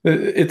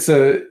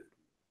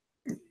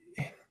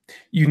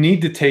 You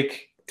need to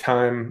take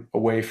time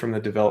away from the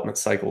development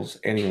cycles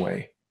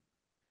anyway.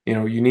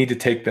 You need to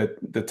take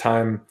the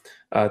time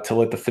to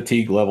let the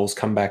fatigue levels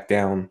come back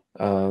down,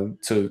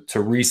 to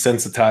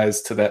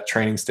resensitize to that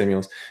training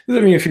stimulus. I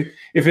mean,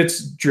 if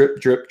it's drip,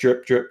 drip,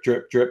 drip, drip,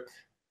 drip, drip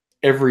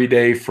every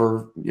day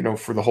for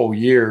the whole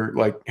year,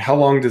 like how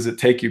long does it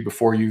take you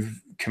before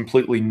you've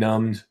completely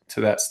numbed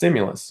to that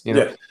stimulus?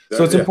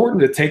 So it's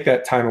important to take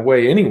that time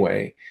away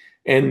anyway.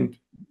 And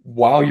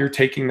while you're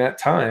taking that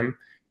time,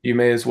 you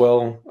may as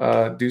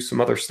well do some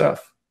other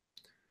stuff.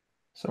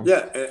 So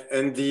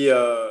and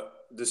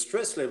the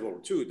stress level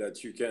too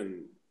that you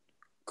can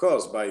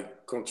cause by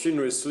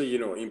continuously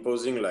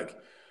imposing, like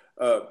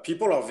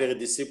people are very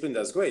disciplined,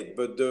 that's great,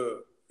 but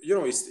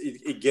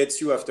it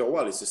gets you after a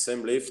while. It's the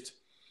same lift,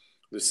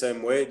 the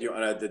same weight,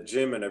 and at the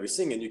gym and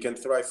everything, and you can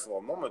thrive for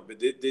a moment, but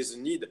there's a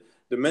need,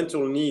 the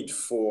mental need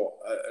for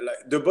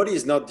like the body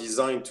is not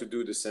designed to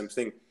do the same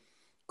thing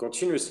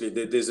continuously.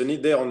 There's a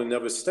need there on the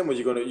nervous system where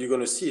you're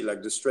gonna see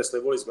like the stress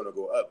level is gonna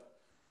go up.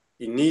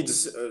 It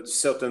needs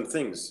certain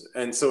things,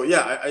 and so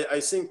I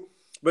think,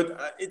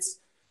 but it's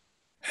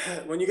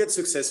when you get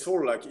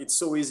successful, like it's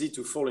so easy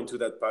to fall into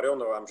that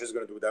pattern. Or I'm just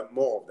gonna do that,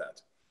 more of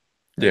that.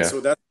 And so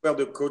that's where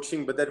the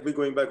coaching, but that we're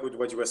going back with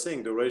what you were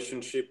saying, the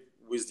relationship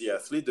with the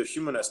athlete, the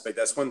human aspect.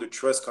 That's when the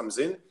trust comes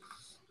in,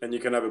 and you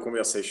can have a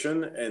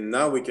conversation, and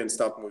now we can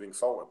start moving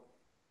forward.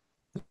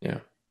 Yeah,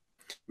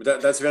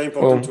 but that's very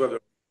important to have a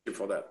relationship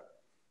for that.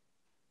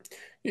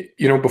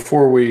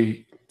 Before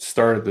we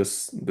started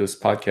this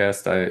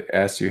podcast, I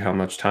asked you how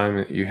much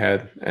time you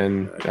had,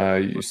 and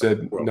you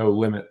said no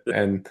limit,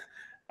 and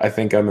I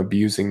think I'm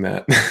abusing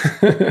that.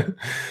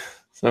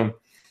 So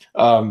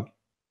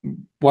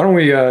why don't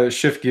we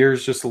shift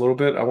gears just a little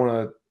bit? I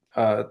want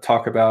to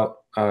talk about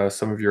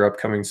some of your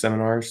upcoming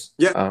seminars.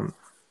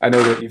 I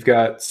know that you've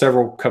got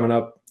several coming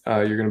up.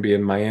 You're going to be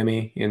in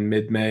Miami in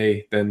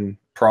mid-May, then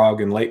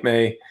Prague in late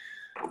May,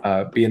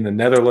 be in the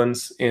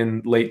Netherlands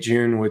in late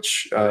June,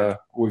 which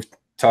we've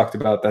talked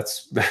about.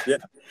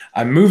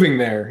 I'm moving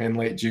there in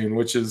late June,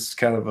 which is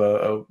kind of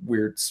a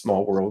weird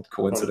small world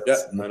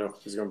coincidence. I know.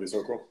 It's going to be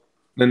so cool.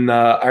 Then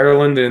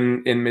Ireland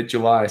in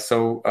mid-July.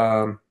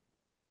 So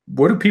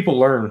what do people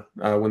learn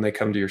when they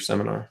come to your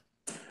seminar?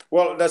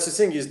 Well, that's the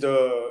thing, is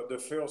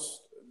the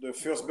first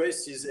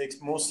base is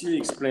mostly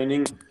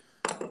explaining,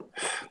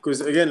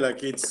 because again,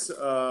 like it's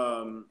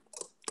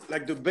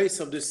like the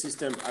base of the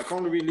system. I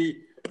can't really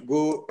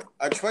go.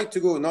 I try to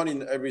go not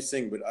in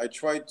everything, but I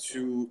try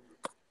to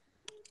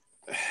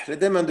let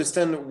them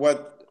understand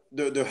what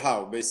the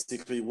how,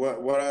 basically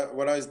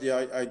what is the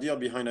idea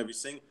behind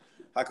everything.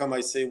 How come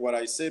I say what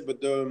I say?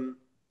 But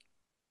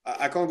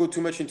I can't go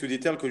too much into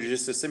detail because it's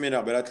just a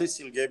seminar. But at least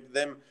it'll give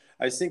them,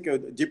 I think, a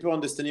deeper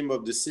understanding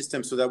of the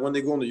system, so that when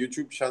they go on the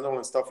YouTube channel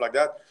and stuff like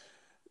that,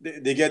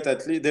 they get,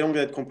 at least they don't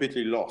get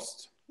completely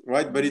lost,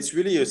 right? But it's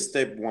really a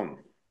step one.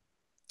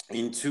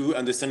 into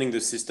understanding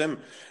the system.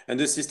 And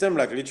the system,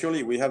 like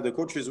literally, we have the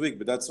coaches week,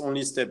 but that's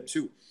only step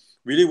 2.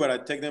 Really, what I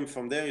take them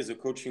from there is the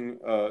coaching,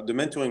 the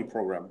mentoring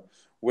program,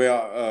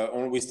 where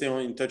we stay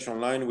in touch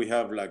online. We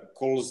have like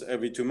calls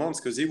every 2 months,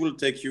 because it will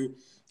take you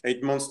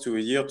 8 months to a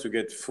year to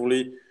get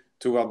fully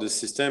toward the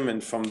system.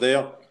 And from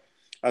there,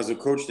 as a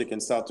coach, they can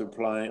start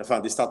applying.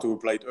 They start to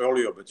apply it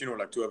earlier, but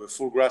like to have a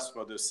full grasp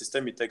of the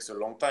system, it takes a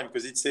long time,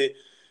 because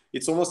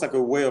it's almost like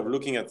a way of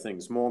looking at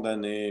things more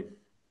than a.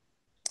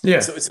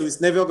 Yeah. So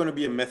it's never going to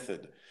be a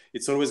method.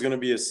 It's always going to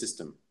be a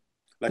system,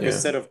 like a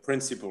set of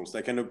principles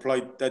that can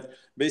apply, that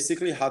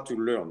basically how to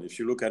learn. If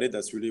you look at it,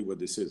 that's really what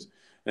this is.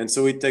 And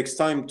so it takes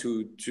time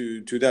to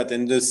that.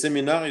 And the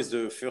seminar is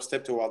the first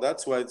step toward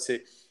that. So I'd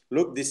say,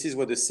 look, this is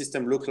what the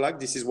system looks like.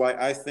 This is why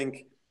I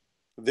think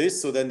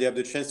this. So then they have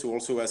the chance to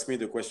also ask me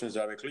the questions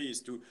directly,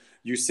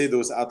 you say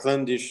those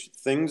outlandish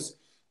things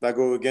that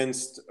go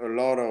against a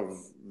lot of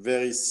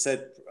very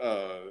set,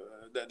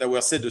 that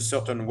were said a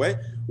certain way.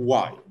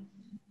 Why?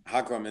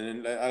 How come?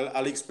 And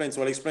I'll explain.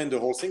 So I'll explain the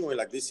whole thing. Where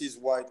like, this is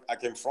where I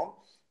came from.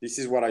 This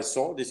is what I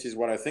saw. This is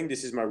what I think.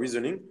 This is my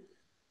reasoning.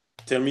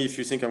 Tell me if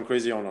you think I'm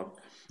crazy or not.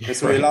 And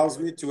so it allows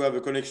me to have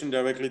a connection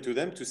directly to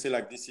them to say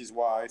like, this is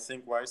why I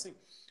think.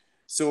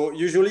 So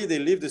usually they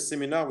leave the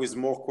seminar with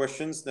more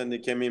questions than they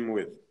came in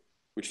with,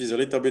 which is a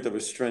little bit of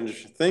a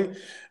strange thing.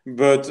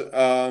 But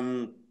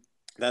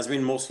that's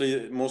been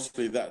mostly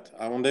that.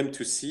 I want them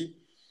to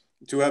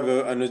have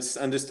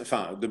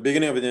the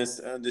beginning of an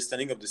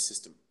understanding of the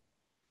system.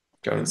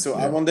 And so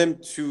I want them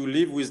to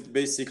live with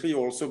basically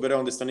also better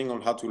understanding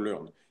on how to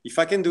learn. If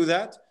I can do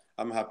that,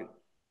 I'm happy.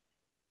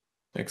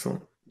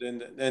 Excellent.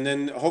 And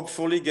then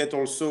hopefully get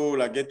to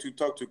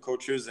talk to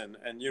coaches and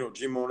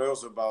gym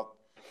owners about,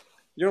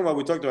 what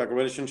we talked about,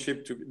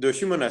 relationship to the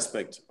human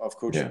aspect of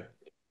coaching,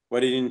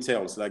 what it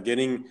entails, like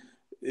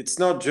it's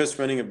not just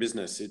running a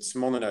business. It's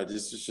more than that.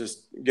 It's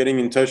just getting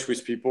in touch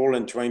with people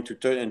and trying to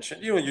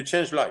you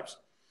change lives.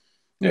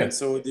 Yeah. And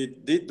so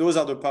those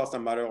are the parts that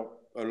matter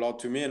a lot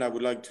to me, and I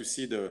would like to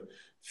see the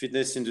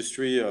fitness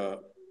industry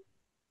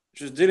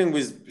just dealing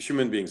with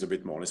human beings a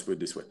bit more. Let's put it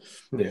this way.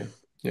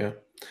 Yeah.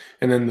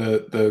 And then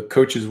the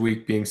coaches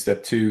week being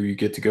step 2, you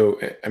get to go.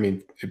 I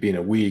mean, it being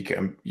a week,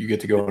 you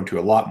get to go into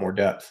a lot more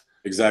depth.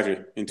 Exactly,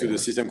 into the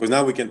system, because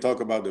now we can talk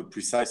about the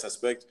precise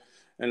aspect,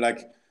 and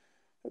like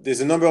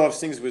there's a number of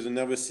things with the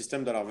nervous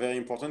system that are very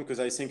important,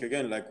 because I think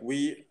again, like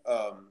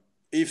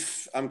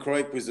if I'm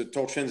correct with the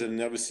torsions and the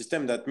nervous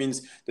system, that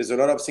means there's a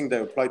lot of things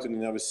that apply to the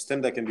nervous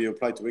system that can be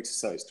applied to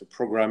exercise, to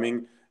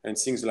programming and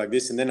things like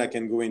this. And then I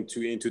can go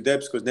into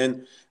depth, because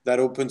then that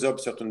opens up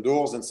certain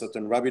doors and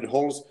certain rabbit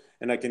holes,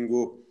 and I can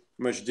go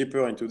much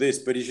deeper into this.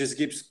 But it just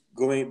keeps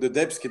going, the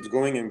depth keeps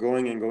going and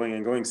going and going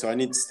and going. So I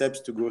need steps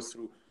to go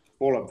through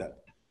all of that.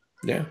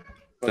 Yeah.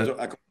 But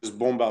I can't just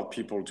bombard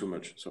people too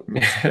much. So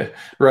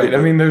right. I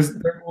mean,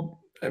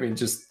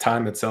 just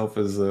time itself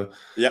is a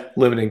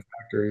limiting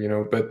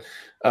factor, but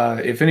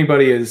if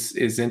anybody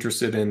is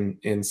interested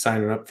in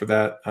signing up for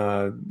that,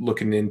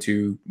 looking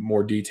into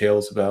more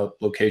details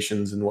about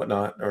locations and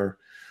whatnot, or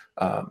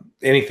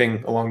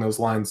anything along those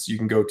lines, you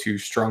can go to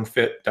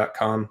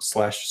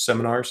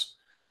strongfit.com/seminars,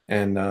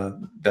 and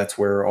that's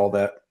where all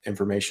that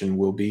information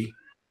will be.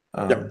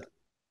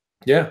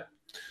 Yeah.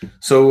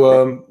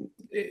 So,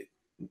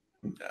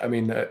 I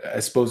mean, I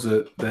suppose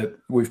that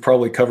we've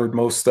probably covered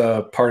most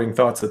parting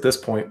thoughts at this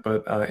point,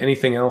 but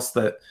anything else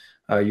that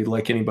you'd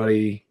like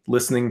anybody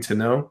listening to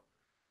know?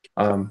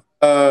 I'm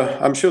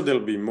sure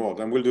there'll be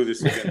more, and we'll do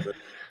this again.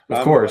 But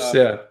of course,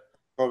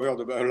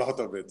 covered a lot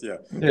of it,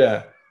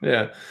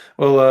 yeah.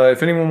 Well,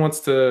 if anyone wants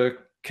to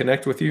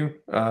connect with you,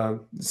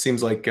 it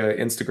seems like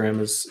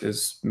Instagram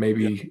is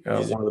maybe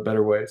one of the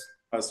better ways.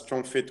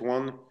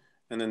 StrongFit1,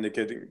 and then they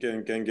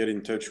can get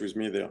in touch with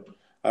me there.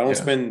 I don't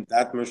spend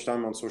that much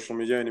time on social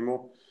media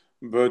anymore,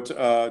 but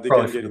they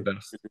probably can get in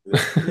touch with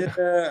me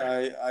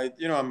there.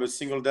 I'm a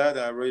single dad.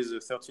 I raise a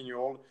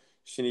 13-year-old.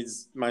 She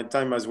needs my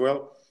time as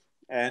well,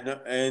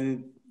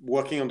 and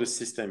working on the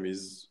system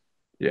is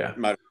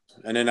matters.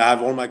 And then I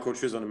have all my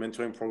coaches on the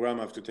mentoring program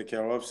I have to take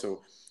care of.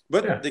 So,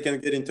 but they can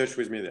get in touch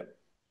with me there.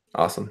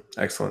 Awesome.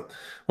 Excellent.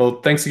 Well,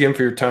 thanks again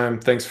for your time.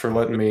 Thanks for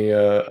letting me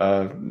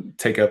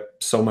take up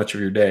so much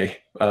of your day.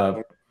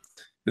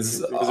 This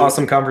is an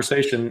awesome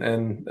conversation,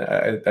 and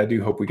I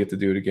do hope we get to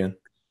do it again.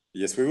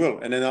 Yes, we will.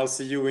 And then I'll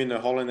see you in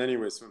Holland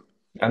anyway soon.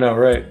 I know,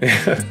 right?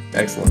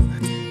 Excellent.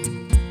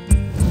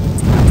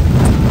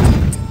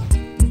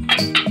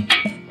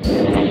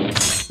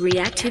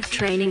 Reactive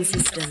Training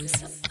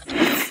Systems.